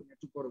থেকে পড়বেন,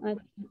 একটু পড়বো।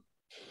 আচ্ছা।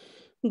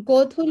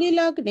 গোধূলি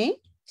লগ্নে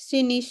শ্রী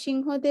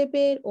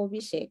নৃসিংহদেবের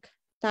অভিষেক,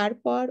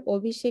 তারপর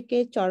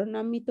অভিষেকের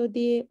চরণামৃত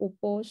দিয়ে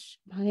উপোস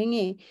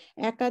ভেঙে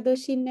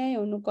একাদশীর ন্যায়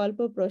অনুকল্প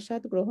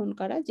প্রসাদ গ্রহণ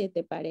করা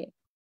যেতে পারে।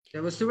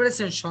 বুঝতে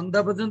পেরেছেন?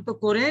 সন্ধ্যা পর্যন্ত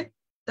করে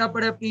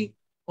তারপরে আপনি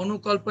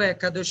অনুকল্প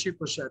একাদশী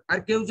প্রসাদ। আর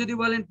কেউ যদি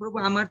বলেন প্রভু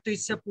আমার তো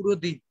ইচ্ছা পুরো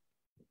দিন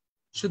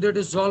শুধু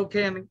একটু জল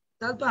খেয়ে আমি,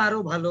 তাহলে তো আরো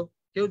ভালো।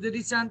 কেউ যদি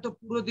চান তো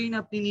পুরো দিন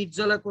আপনি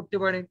নির্জলা করতে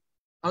পারেন,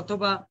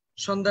 অথবা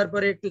সন্ধ্যার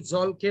পরে একটু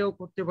জল খেয়েও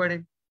করতে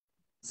পারেন।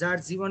 যার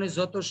জীবনে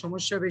যত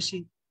সমস্যা বেশি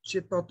সে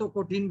তত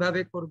কঠিন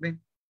ভাবে করবেন।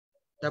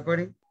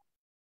 তারপরে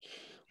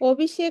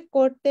অভিষেক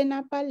করতে না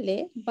পারলে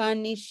বা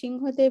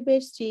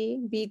নৃসিংহদেবের শ্রী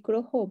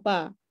বিগ্রহ বা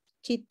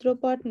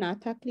চিত্রপট না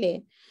থাকলে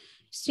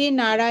শ্রী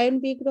নারায়ণ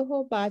বিগ্রহ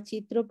বা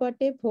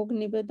চিত্রপটে ভোগ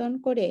নিবেদন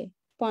করে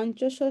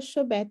পঞ্চশস্য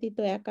ব্যতীত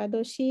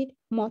একাদশীর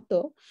মতো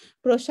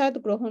প্রসাদ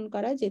গ্রহণ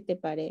করা যেতে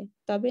পারে,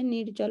 তবে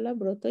নির্জলা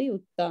ব্রতই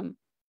উত্তম।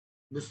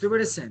 বুঝতে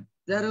পেরেছেন?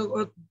 যার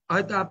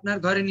হয়তো আপনার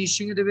ঘরে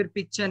নৃসিংহদেবের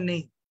পিকচার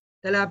নেই,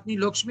 তাহলে আপনি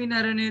লক্ষ্মী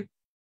নারায়ণের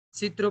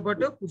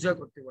চিত্রপটও পূজা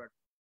করতে পারেন।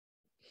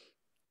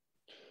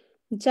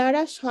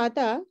 যারা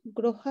সদা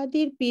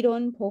গ্রহাদির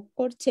পীড়ন ভোগ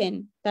করছেন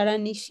তারা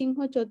নৃসিংহ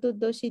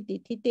চতুর্দশী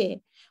তিথিতে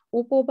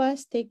উপবাস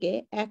থেকে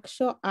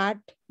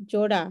 108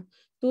 জোড়া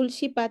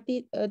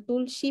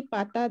তুলসী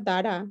পাতা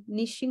দ্বারা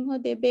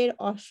নৃসিংহদেবের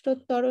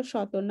অষ্টোত্তর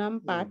শতনাম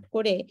পাঠ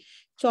করে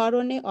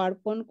চরণে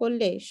অর্পণ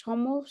করলে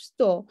সমস্ত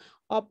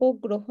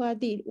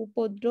অপগ্রহাদির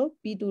উপদ্রব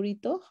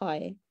বিদূরিত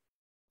হয়।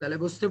 তাহলে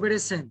বুঝতে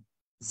পেরেছেন?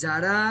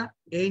 যারা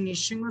এই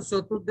নৃসিংহ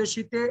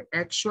চতুর্দশীতে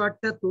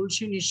 108টা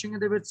তুলসী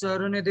নৃসিংহদেবের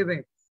চরণে দেবে,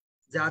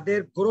 যাদের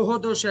গ্রহ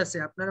দোষ আছে,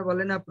 আপনারা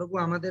বলেন না প্রভু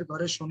আমাদের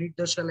ঘরে শনির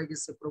দশা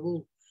লেগেছে, প্রভু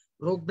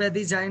রোগ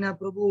ব্যাধি যায় না,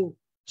 প্রভু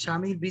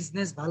স্বামীর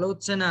বিজনেস ভালো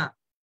হচ্ছে না,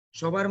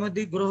 সবার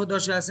মধ্যেই গ্রহ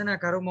দশা আছে না,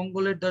 কারো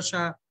মঙ্গলের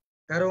দশা,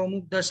 কারো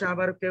অমুক দশা।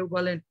 আবার কেউ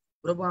বলেন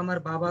প্রভু আমার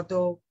বাবা তো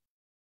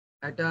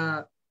একটা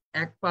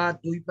 1 পা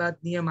 2 পা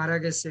নিয়ে মারা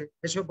গেছে,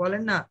 এসব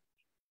বলেন না।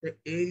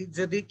 এই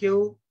যদি কেউ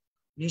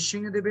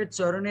নৃসিংহদেবের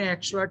চরণে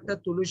 108টা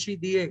তুলসী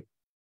দিয়ে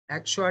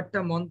 108টা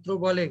মন্ত্র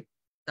বলে,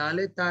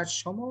 তাহলে তার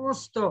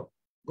সমস্ত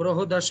গ্রহ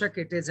দশা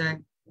কেটে যায়।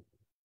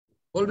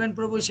 বলবেন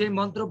প্রভু সেই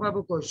মন্ত্র পাবো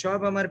কই? সব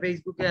আমার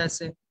ফেসবুকে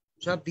আছে,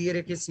 সব দিয়ে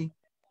রেখেছি।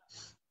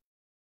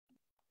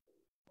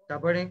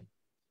 তারপরে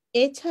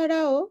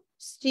এছাড়াও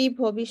শ্রী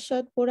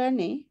ভবিষ্যৎ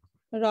পুরাণে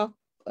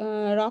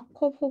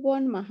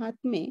রক্ষভুবন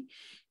মাহাত্ম্যে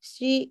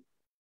শ্রী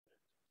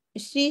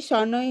শ্রী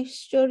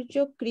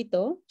শনৈশ্চর্যকৃত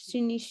শ্রী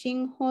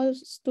নৃসিংহ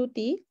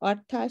স্তুতি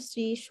অর্থাৎ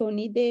শ্রী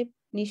শনিদেব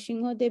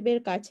নৃসিংহদেবের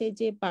কাছে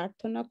যে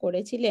প্রার্থনা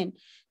করেছিলেন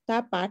তা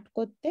পাঠ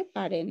করতে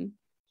পারেন।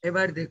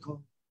 এবার দেখুন,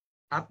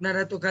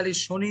 আপনারা তো খালি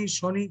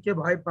শনিকে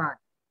ভয় পান।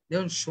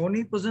 দেখুন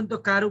শনি পর্যন্ত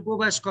কার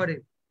উপবাস করে?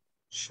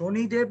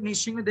 শনিদেব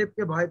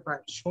নৃসিংহদেবকে ভয়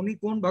পায়। শনি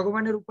কোন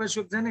ভগবানের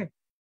উপাসক জানে?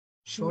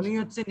 শনি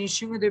হচ্ছে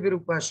নৃসিংহদেবের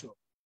উপাসক।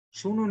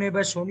 শুনুন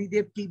এবার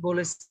শনিদেব কি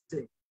বলেছে,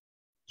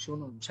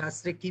 শুনুন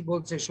শাস্ত্রে কি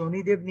বলছে,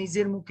 শনিদেব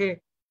নিজের মুখে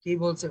কি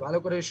বলছে, ভালো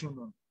করে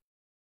শুনুন।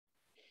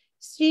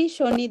 শ্রী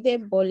শনিদেব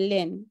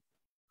বললেন,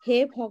 হে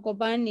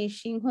ভগবান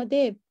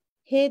নৃসিংহদেব,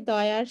 হে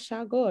দয়ার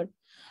সাগর,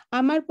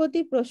 আমার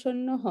প্রতি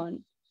প্রসন্ন হন।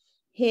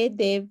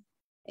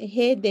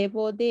 হে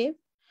দেবদেব,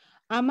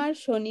 আমার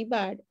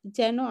শনিবার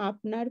যেন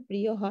আপনার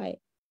প্রিয় হয়।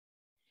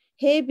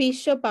 হে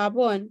বিশ্ব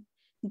পাবন,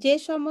 যে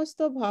সমস্ত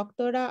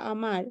ভক্তরা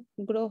আমার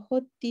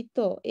গ্রহোত্থিত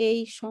এই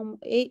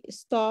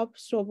স্তব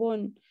শ্রবণ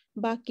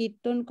বা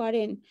কীর্তন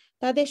করেন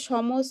তাদের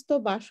সমস্ত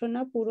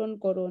বাসনা পূরণ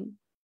করুন।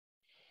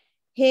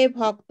 হে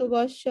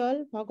ভক্তবৎসল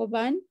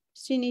ভগবান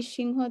শ্রী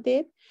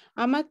নৃসিংহদেব,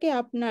 আমাকে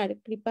আপনার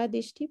কৃপা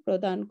দৃষ্টি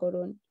প্রদান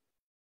করুন।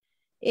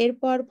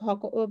 এরপর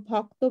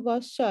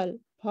ভক্তবৎসল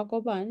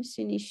ভগবান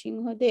শ্রী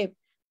নৃসিংহদেব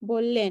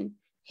বললেন,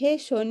 হে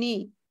শনি,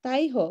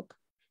 তাই হোক,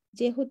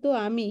 যেহেতু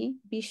আমি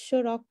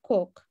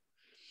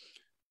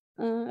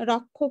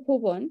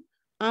রক্ষভুবন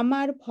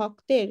আমার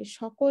ভক্তের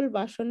সকল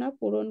বাসনা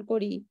পূরণ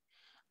করি।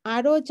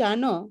 আরো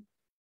জানো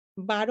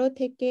 12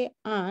 থেকে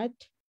 8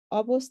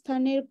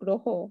 অবস্থানের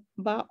গ্রহ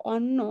বা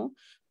অন্য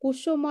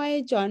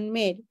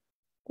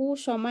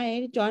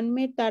কুসময়ের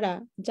জন্মের দ্বারা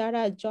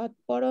যারা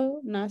যৎপর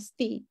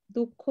নাস্তি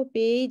দুঃখ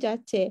পেয়েই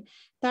যাচ্ছে,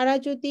 তারা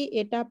যদি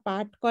এটা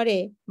পাঠ করে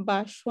বা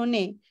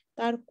শোনে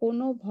তার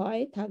কোনো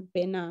ভয়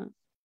থাকবে না।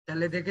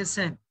 তাহলে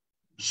দেখেছেন,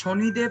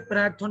 শনিদেব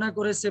প্রার্থনা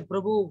করেছে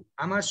প্রভু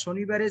আমার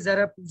শনিবারে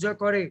যারা পূজা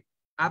করে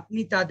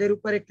আপনি তাদের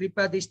উপরে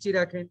কৃপা দৃষ্টি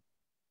রাখেন।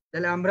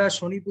 তাহলে আমরা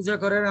শনি পূজা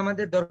করার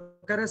আমাদের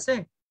দরকার আছে?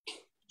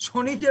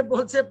 শনিদেব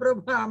বলছে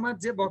প্রভু আমার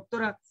যে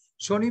ভক্তরা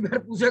শনিবার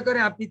পূজা করে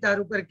আপনি তার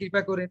উপরে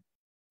কৃপা করেন।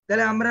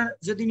 তাহলে আমরা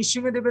যদি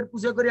নৃসিংহদেবের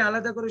পূজা করি,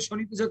 আলাদা করে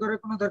শনি পূজা করার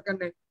কোনো দরকার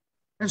নেই।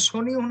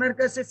 শনি ওনার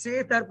কাছে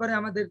চেয়ে তারপরে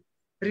আমাদের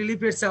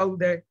রিলিফের চাউল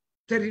দেয়।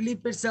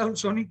 রিলিফের চাউল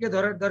শনিকে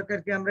ধরার দরকার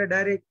কি? আমরা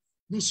ডাইরেক্ট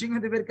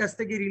নৃসিংহদেবের কাছ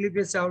থেকে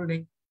রিলিফের চাউল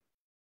নেই।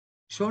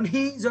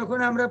 শনি যখন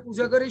আমরা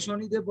পূজা করি,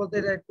 শনিদেব বলতে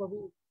দেয় প্রভু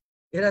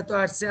এরা তো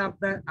আসছে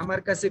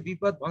আমার কাছে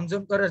বিপদ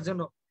ভঞ্জন করার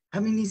জন্য,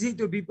 আমি নিজেই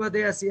তো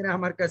বিপদে আছি, এরা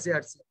আমার কাছে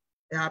আসছে,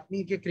 তাই আপনি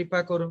একে কৃপা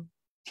করুন।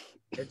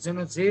 এর জন্য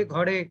যে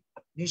ঘরে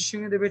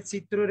নৃসিংহদেবের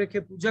চিত্র রেখে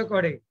পূজা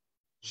করে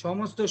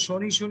সমস্ত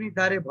শনি শনি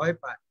দ্বারে ভয়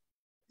পায়।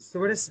 বুঝতে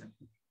পেরেছেন?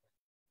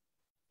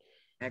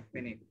 এক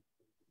মিনিট।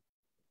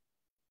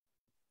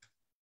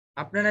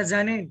 আপনারা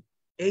জানেন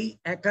এই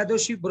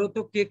একাদশী ব্রত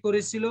কে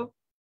করেছিল?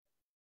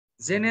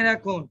 জেনে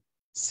রাখুন,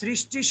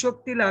 সৃষ্টি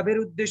শক্তি লাভের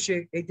উদ্দেশ্যে,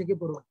 এই থেকে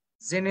পড়ুন,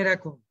 জেনে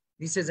রাখুন,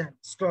 নিচে যান,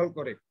 স্ক্রল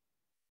করে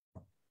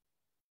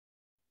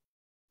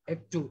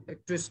একটু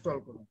একটু স্ক্রল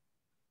করুন,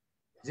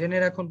 জেনে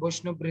রাখুন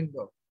বৈষ্ণব বৃন্দ।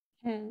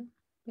 হ্যাঁ,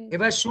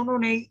 এবার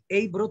শুনুন,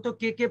 এই ব্রত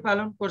কে কে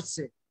পালন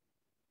করছে?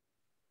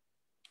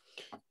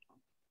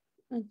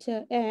 আচ্ছা,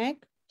 এক,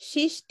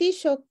 সৃষ্টি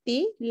শক্তি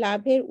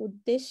লাভের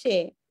উদ্দেশ্যে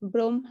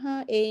ব্রহ্মা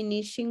এই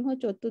নৃসিংহ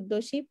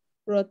চতুর্দশী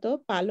ব্রত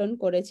পালন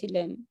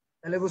করেছিলেন।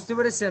 তাহলে বুঝতে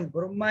পেরেছেন,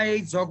 ব্রহ্মা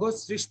এই জগৎ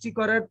সৃষ্টি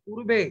করার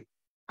পূর্বে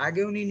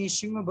আগে উনি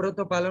নৃসিংহ ব্রত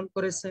পালন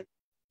করেছে।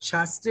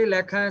 শাস্ত্রে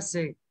লেখা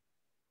আছে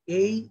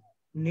এই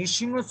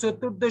নৃসিংহ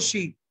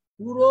চতুর্দশী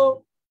পুরো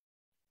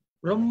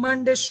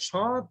ব্রহ্মাণ্ডের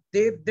সব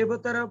দেব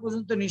দেবতারা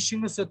পর্যন্ত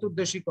নৃসিংহ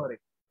চতুর্দশী করে।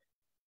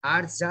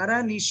 আর যারা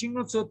নৃসিংহ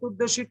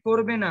চতুর্দশী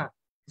করবে না,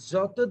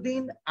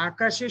 যতদিন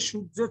আকাশে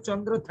সূর্য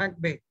চন্দ্র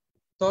থাকবে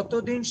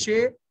ততদিন সে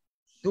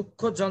দুঃখ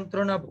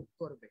যন্ত্রণা ভোগ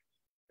করবে।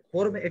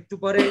 একটু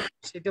পরে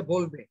সেটা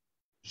বলবে,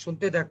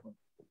 শুনতে থাকুন।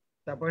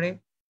 তারপরে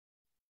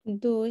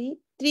দুই,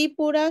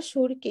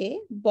 ত্রিপুরাসুরকে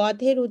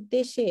বধের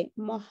উদ্দেশ্যে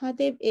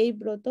মহাদেব এই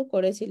ব্রত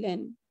করেছিলেন।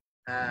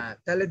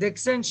 তাহলে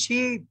দেখছেন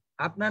শিব,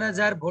 আপনারা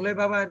যার ভোলে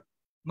বাবার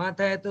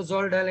মাথায় এত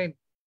জল ঢালেন,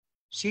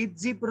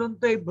 শিবজি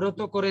পর্যন্ত এই ব্রত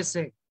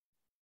করেছে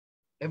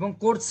এবং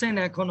করছেন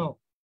এখনো,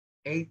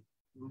 এই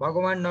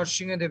ভগবান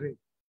নরসিংহদেবের।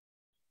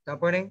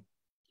 তারপরে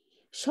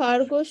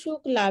স্বর্গসুখ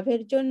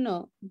লাভের জন্য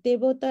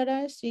দেবতারা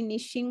শ্রী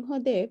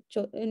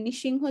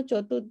নৃসিংহ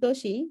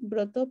চতুর্দশী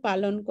ব্রত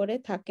পালন করে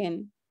থাকেন।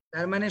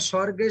 তার মানে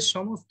স্বর্গের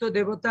সমস্ত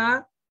দেবতা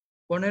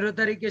 15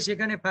 তারিখে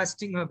সেখানে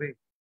ফাস্টিং হবে।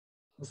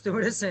 বুঝতে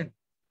পেরেছেন?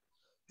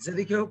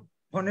 যদি কেউ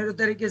 15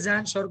 তারিখে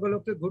যান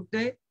স্বর্গলোকে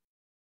ঘুরতে,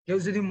 কেউ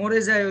যদি মরে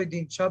যায় ওই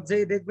দিন, সব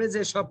জায়গায় দেখবে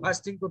যে সব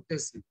ফাস্টিং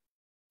করতেছে।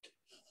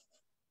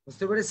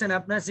 বুঝতে পেরেছেন?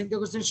 আপনারা চিন্তা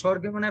করছেন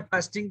স্বর্গে মনে হয়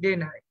ফাস্টিং ডে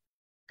নাই,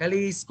 খালি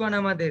ইসকন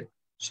আমাদের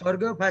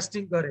স্বর্গেও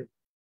ফাস্টিং করে,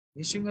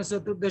 নৃসিংহ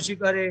চতুর্দশী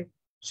করে,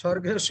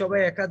 স্বর্গেও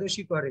সবাই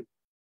একাদশী করে।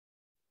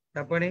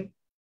 তারপরে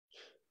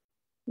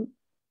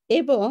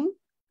এবং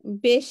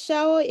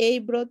বেশ্যাও এই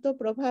ব্রত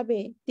প্রভাবে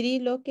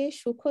ত্রিলোকে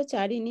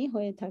সুখচারিণী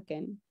হয়ে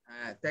থাকেন।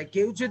 তাই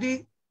কেউ যদি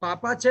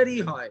পাপাচারী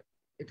হয়,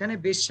 এখানে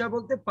বেশ্যা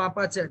বলতে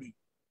পাপাচারী,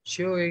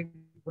 সেও এই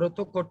ব্রত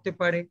করতে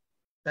পারে।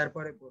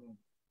 তারপরে বলুন,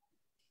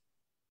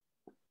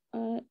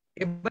 আহ,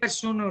 এবার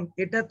শুনুন,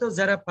 এটা তো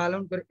যারা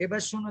পালন করে,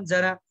 এবার শুনুন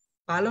যারা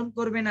পালন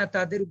করবে না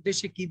তাদের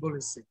উদ্দেশ্যে কি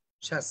বলেছে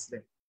শাস্ত্রে।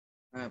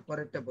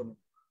 পরেরটা বলুন।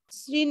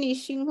 শ্রী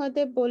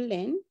নৃসিংহদেব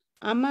বললেন,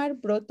 আমার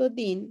ব্রত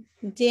দিন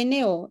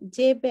জেনেও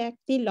যে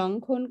ব্যক্তি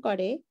লঙ্ঘন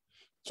করে,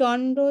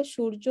 চন্দ্র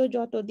সূর্য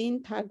যতদিন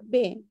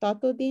থাকবে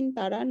ততদিন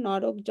তারা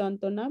নরক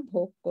যন্ত্রণা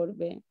ভোগ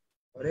করবে।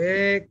 হরে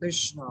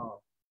কৃষ্ণ।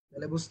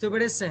 তাহলে বুঝতে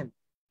পেরেছেন,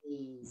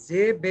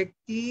 যে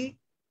ব্যক্তি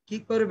কি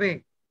করবে,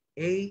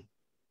 এই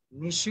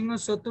নৃসিংহ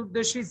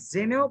চতুর্দশী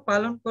জেনেও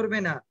পালন করবে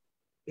না,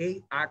 এই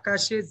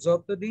আকাশে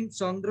যতদিন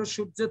চন্দ্র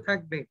সূর্য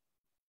থাকবে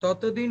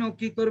ততদিন ও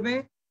কি করবে,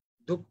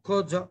 দুঃখ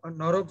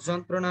নরক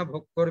যন্ত্রণা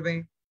ভোগ করবে।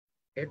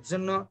 এর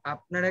জন্য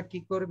আপনারা কি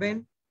করবেন,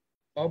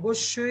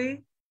 অবশ্যই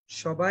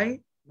সবাই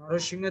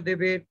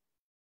নরসিংহদেবের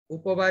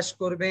উপবাস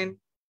করবেন।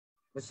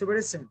 বুঝতে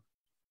পেরেছেন?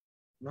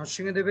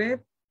 নরসিংহদেবের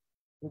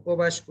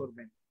উপবাস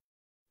করবেন।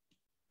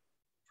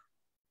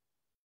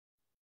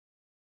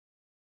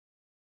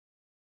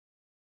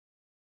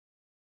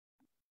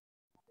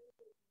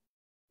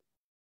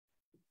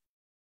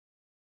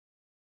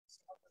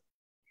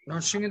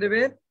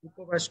 নরসিংহদেবের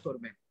উপবাস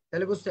করবেন।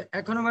 তাহলে বুঝতে,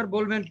 এখন আবার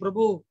বলবেন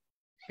প্রভু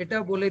এটা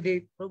বলে দিই,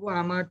 প্রভু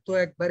আমার তো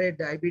একবারে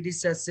ডায়াবেটিস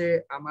আছে,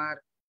 আমার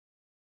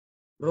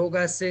রোগ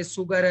আছে,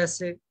 সুগার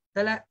আছে।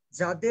 তাহলে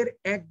যাদের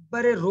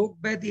একবারে রোগ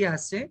ব্যাধি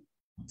আছে,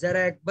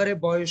 যারা একবারে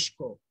বয়স্ক,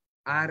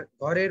 আর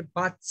ঘরের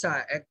বাচ্চা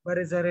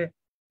একবারে যারা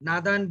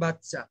নাদান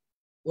বাচ্চা,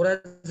 ওরা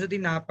যদি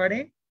না পারে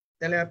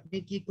তাহলে আপনি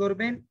কি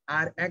করবেন,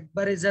 আর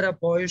একবারে যারা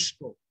বয়স্ক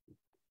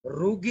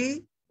রোগী,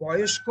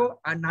 বয়স্ক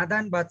আর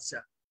নাদান বাচ্চা,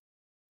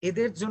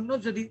 এদের জন্য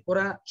যদি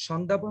ওরা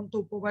সন্ধ্যা পর্যন্ত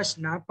উপবাস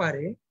না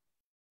পারে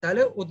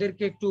তাহলে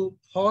ওদেরকে একটু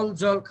ফল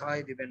জল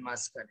খাওয়াই দিবেন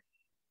মাঝখানে।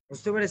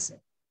 বুঝতে পেরেছেন?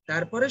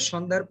 তারপরে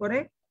সন্ধ্যার পরে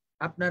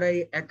আপনারা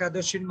এই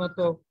একাদশীর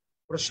মতো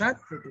প্রসাদ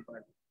খেতে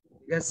পারবেন।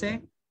 ঠিক আছে?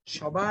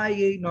 সবাই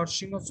এই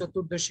নরসিংহ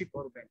চতুর্দশী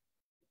করবেন,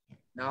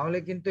 না হলে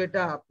কিন্তু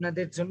এটা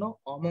আপনাদের জন্য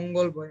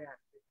অমঙ্গল বয়ে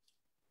আনবে।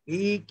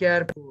 Be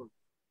careful.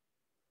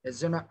 এর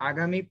জন্য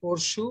আগামী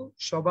পরশু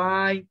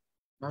সবাই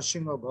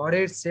নরসিংহ,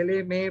 ঘরের ছেলে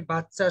মেয়ে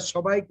বাচ্চা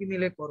সবাইকে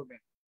মিলে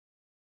করবেন।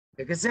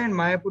 দেখেছেন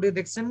মায়াপুরে,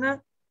 দেখছেন না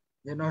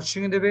যে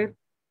নরসিংহদেবের,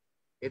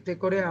 এতে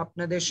করে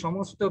আপনাদের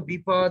সমস্ত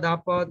বিপদ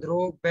আপদ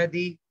রোগ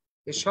ব্যাধি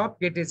এসব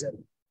কেটে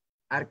যাবে।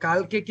 আর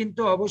কালকে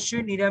কিন্তু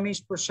অবশ্যই নিরামিষ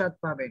প্রসাদ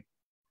পাবেন।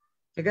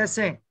 ঠিক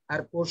আছে?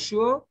 আর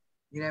পরশুও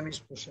নিরামিষ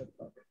প্রসাদ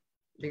পাবেন।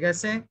 ঠিক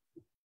আছে?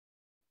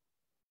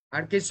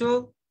 আর কিছু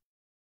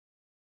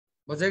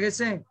বোঝা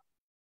গেছে?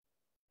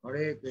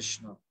 হরে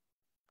কৃষ্ণ।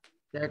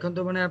 তো এখন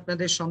তো মানে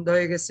আপনাদের সন্ধ্যা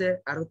হয়ে গেছে,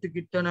 আরতি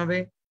কীর্তন হবে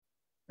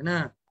না,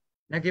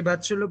 নাকি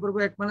বাৎসল্য প্রভু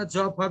একমালা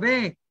জপ হবে,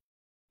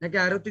 নাকি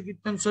আরতি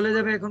কীর্তন চলে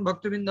যাবে এখন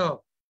ভক্তবৃন্দ?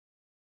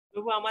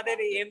 প্রভু আমাদের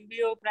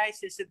এমবিও প্রায়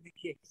শেষের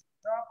দিকে।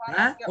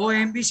 হ্যাঁ, ও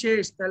এমবি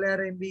শেষ, তাহলে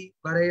আর এমবি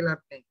বাড়াই লাভ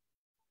নেই,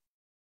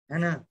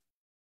 হ্যাঁ না?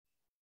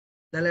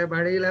 তাহলে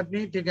বাড়াই লাভ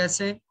নেই, ঠিক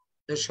আছে।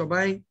 তো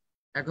সবাই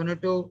এখন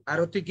একটু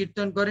আরতি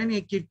কীর্তন করেন,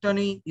 এই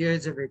কীর্তনই ইয়ে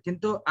হয়ে যাবে,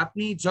 কিন্তু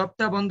আপনি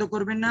জবটা বন্ধ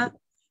করবেন না।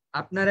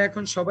 আপনারা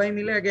এখন সবাই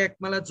মিলে আগে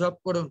একমালা জব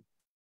করুন,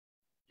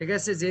 ঠিক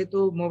আছে? যেহেতু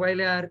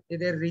মোবাইলে আর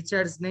এদের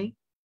রিচার্জ নেই,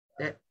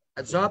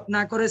 জব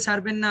না করে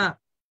ছাড়বেন না।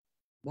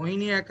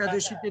 মোহিনী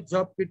একাদশীতে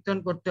জব কীর্তন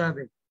করতে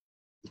হবে,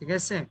 ঠিক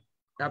আছে?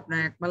 তা আপনার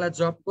একমালা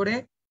জব করে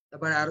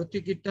তারপর আরতি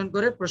কীর্তন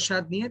করে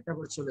প্রসাদ নিয়ে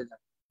তারপর চলে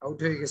যান। আউট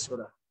হয়ে গেছে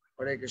ওরা।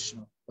 হরে কৃষ্ণ।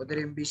 ওদের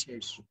এমবি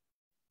শেষ।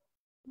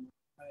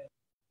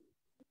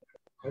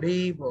 হরি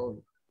বল।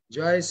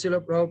 জয় শিল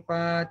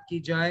প্রভুপাদ কি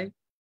জয়।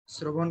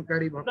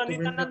 শ্রবণকারী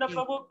ভক্তবৃন্দ নিত্যানন্দ কি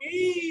প্রভু কি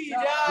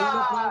শিল জয়।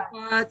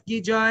 প্রভুপাদ কি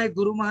জয়।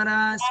 গুরু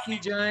মহারাজ কি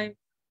জয়।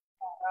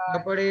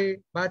 তারপরে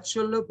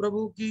বাৎসল্য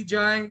প্রভু কি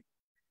জয়।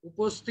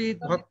 উপস্থিত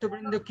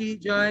ভক্তবৃন্দ কি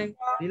জয়।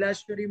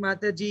 লীলাশ্বরী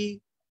মাতাজি,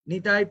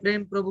 নিতাই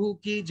প্রেম প্রভু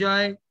কি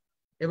জয়।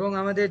 এবং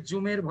আমাদের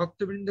জুমের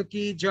ভক্তবৃন্দ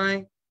কি জয়।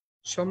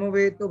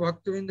 সমবেত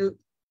ভক্তবৃন্দ,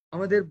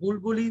 আমাদের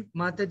বুলবুলি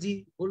মাতাজি,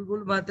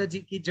 বুলবুল মাতাজি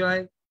কি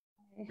জয়,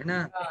 है ना?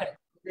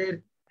 আমাদের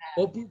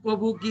অপু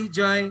প্রভু কি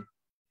জয়,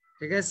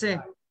 ঠিক আছে?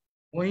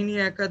 মোহিনী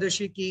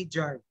একাদশী কি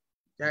জয়।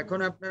 তো এখন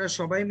আপনারা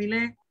সবাই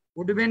মিলে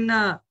উঠবেন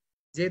না,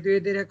 যেহেতু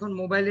এদের এখন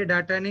মোবাইলে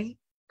ডাটা নেই।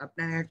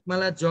 আপনার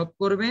একমালা জপ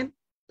করবেন,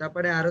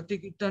 তারপরে আরতি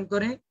কীর্তন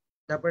করে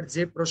তারপর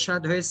যে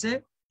প্রসাদ হয়েছে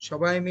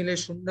সবাই মিলে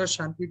সুন্দর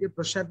শান্তিতে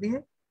প্রসাদ নিয়ে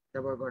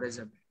তারপর ঘরে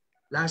যাবে।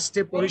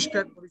 লাস্টে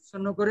পরিষ্কার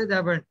পরিচ্ছন্ন করে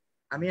যাবেন।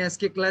 আমি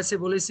আজকে ক্লাসে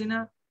বলেছি না,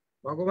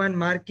 ভগবান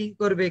মার্কিং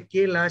করবে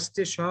কে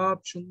লাস্টে সব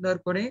সুন্দর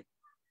করে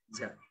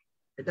যায়।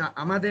 এটা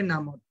আমাদের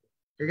নামত,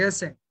 ঠিক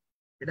আছে?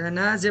 এটা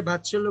না যে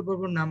বাৎসল্য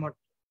প্রভুর নামত,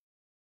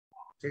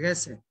 ঠিক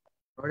আছে?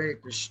 হরে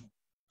কৃষ্ণ।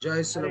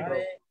 জয় শ্রী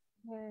প্রভু।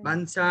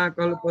 বাঞ্ছা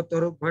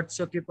কল্পতরুভ্যর্ৎস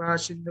কৃপা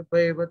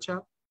সিন্ধুভ্যেব চ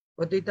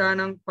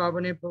পতিতানাং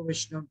পাবনেভ্যো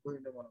বৈষ্ণবেভ্যো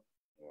নমঃ।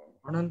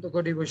 অনন্ত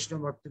কোটি বৈষ্ণব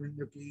ভক্তবৃন্দ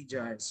কি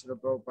জয়। শ্রী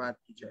প্রভুপাদ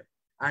কি জয়।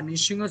 আর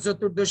নৃসিংহ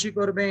চতুর্দশী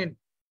করবেন,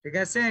 ঠিক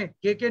আছে?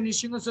 কে কে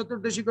নৃসিংহ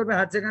চতুর্দশী করবে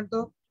হাত জাগান তো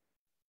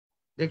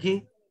দেখি।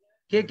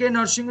 কে কে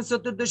নরসিংহ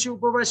চতুর্দশী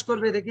উপবাস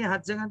করবে দেখি,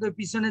 হাত জাগান তো।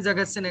 পিছনে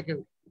জাগাচ্ছে না কেউ?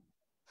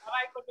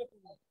 সবাই করবে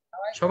প্রভু।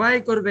 সবাই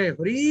করবে।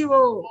 হরি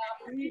বল।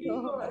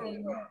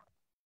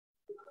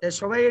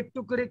 সবাই একটু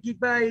করে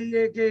কৃপা এই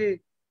একে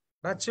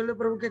বাৎসল্য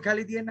প্রভুকে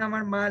খালি দিয়ে না,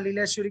 আমার মা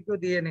লীলাশ্বরীকেও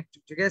দিয়ে একটু,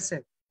 ঠিক আছে?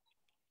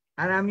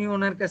 আর আমি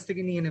ওনার কাছ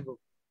থেকে নিয়ে নেব,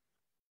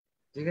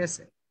 ঠিক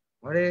আছে?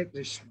 হরে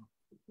কৃষ্ণ।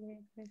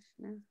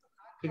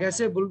 ঠিক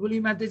আছে, বুলবুলি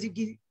মাতাজি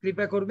কি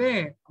কৃপা করবে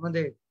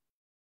আমাদের?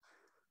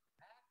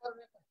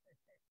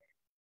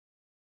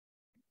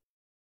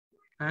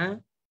 হ্যাঁ,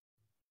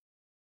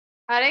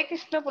 হরে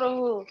কৃষ্ণ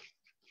প্রভু।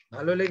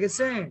 ভালো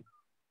লেগেছে?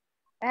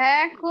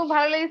 হ্যাঁ, খুব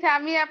ভালো লেগেছে।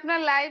 আমি আপনার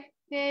লাইভ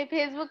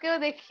ফেসবুকেও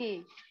দেখি।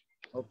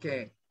 ওকে,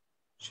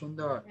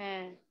 সুন্দর।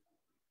 হ্যাঁ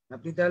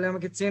আপনি তাহলে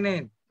আমাকে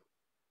চেনেন?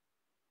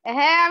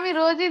 হ্যাঁ, আমি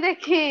রোজই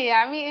দেখি।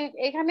 আমি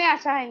এখানে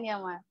আসা হয়নি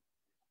আমার।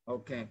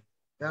 ওকে,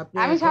 তা আপনি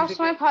আমি এখন থেকে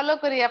সবসময় ফলো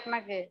করি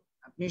আপনাকে।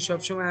 আপনি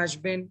সবসময়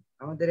আসবেন।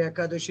 আমাদের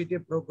একাদশীতে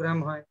প্রোগ্রাম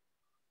হয়,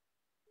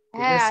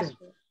 ঠিক হ্যাঁ, আছে?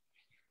 আসবো।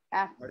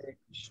 আচ্ছা, হরে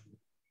কৃষ্ণ।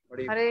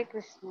 হরে হরে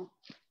কৃষ্ণ।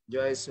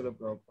 জয় শ্রী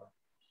প্রভুপাদ।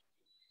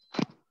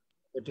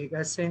 তো ঠিক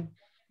আছে,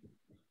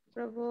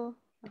 প্রভু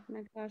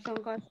আপনাকে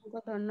অসংখ্য অসংখ্য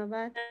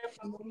ধন্যবাদ।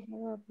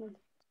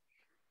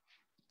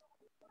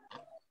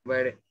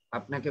 এবার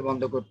আপনাকে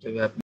বন্ধ করতে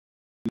হবে।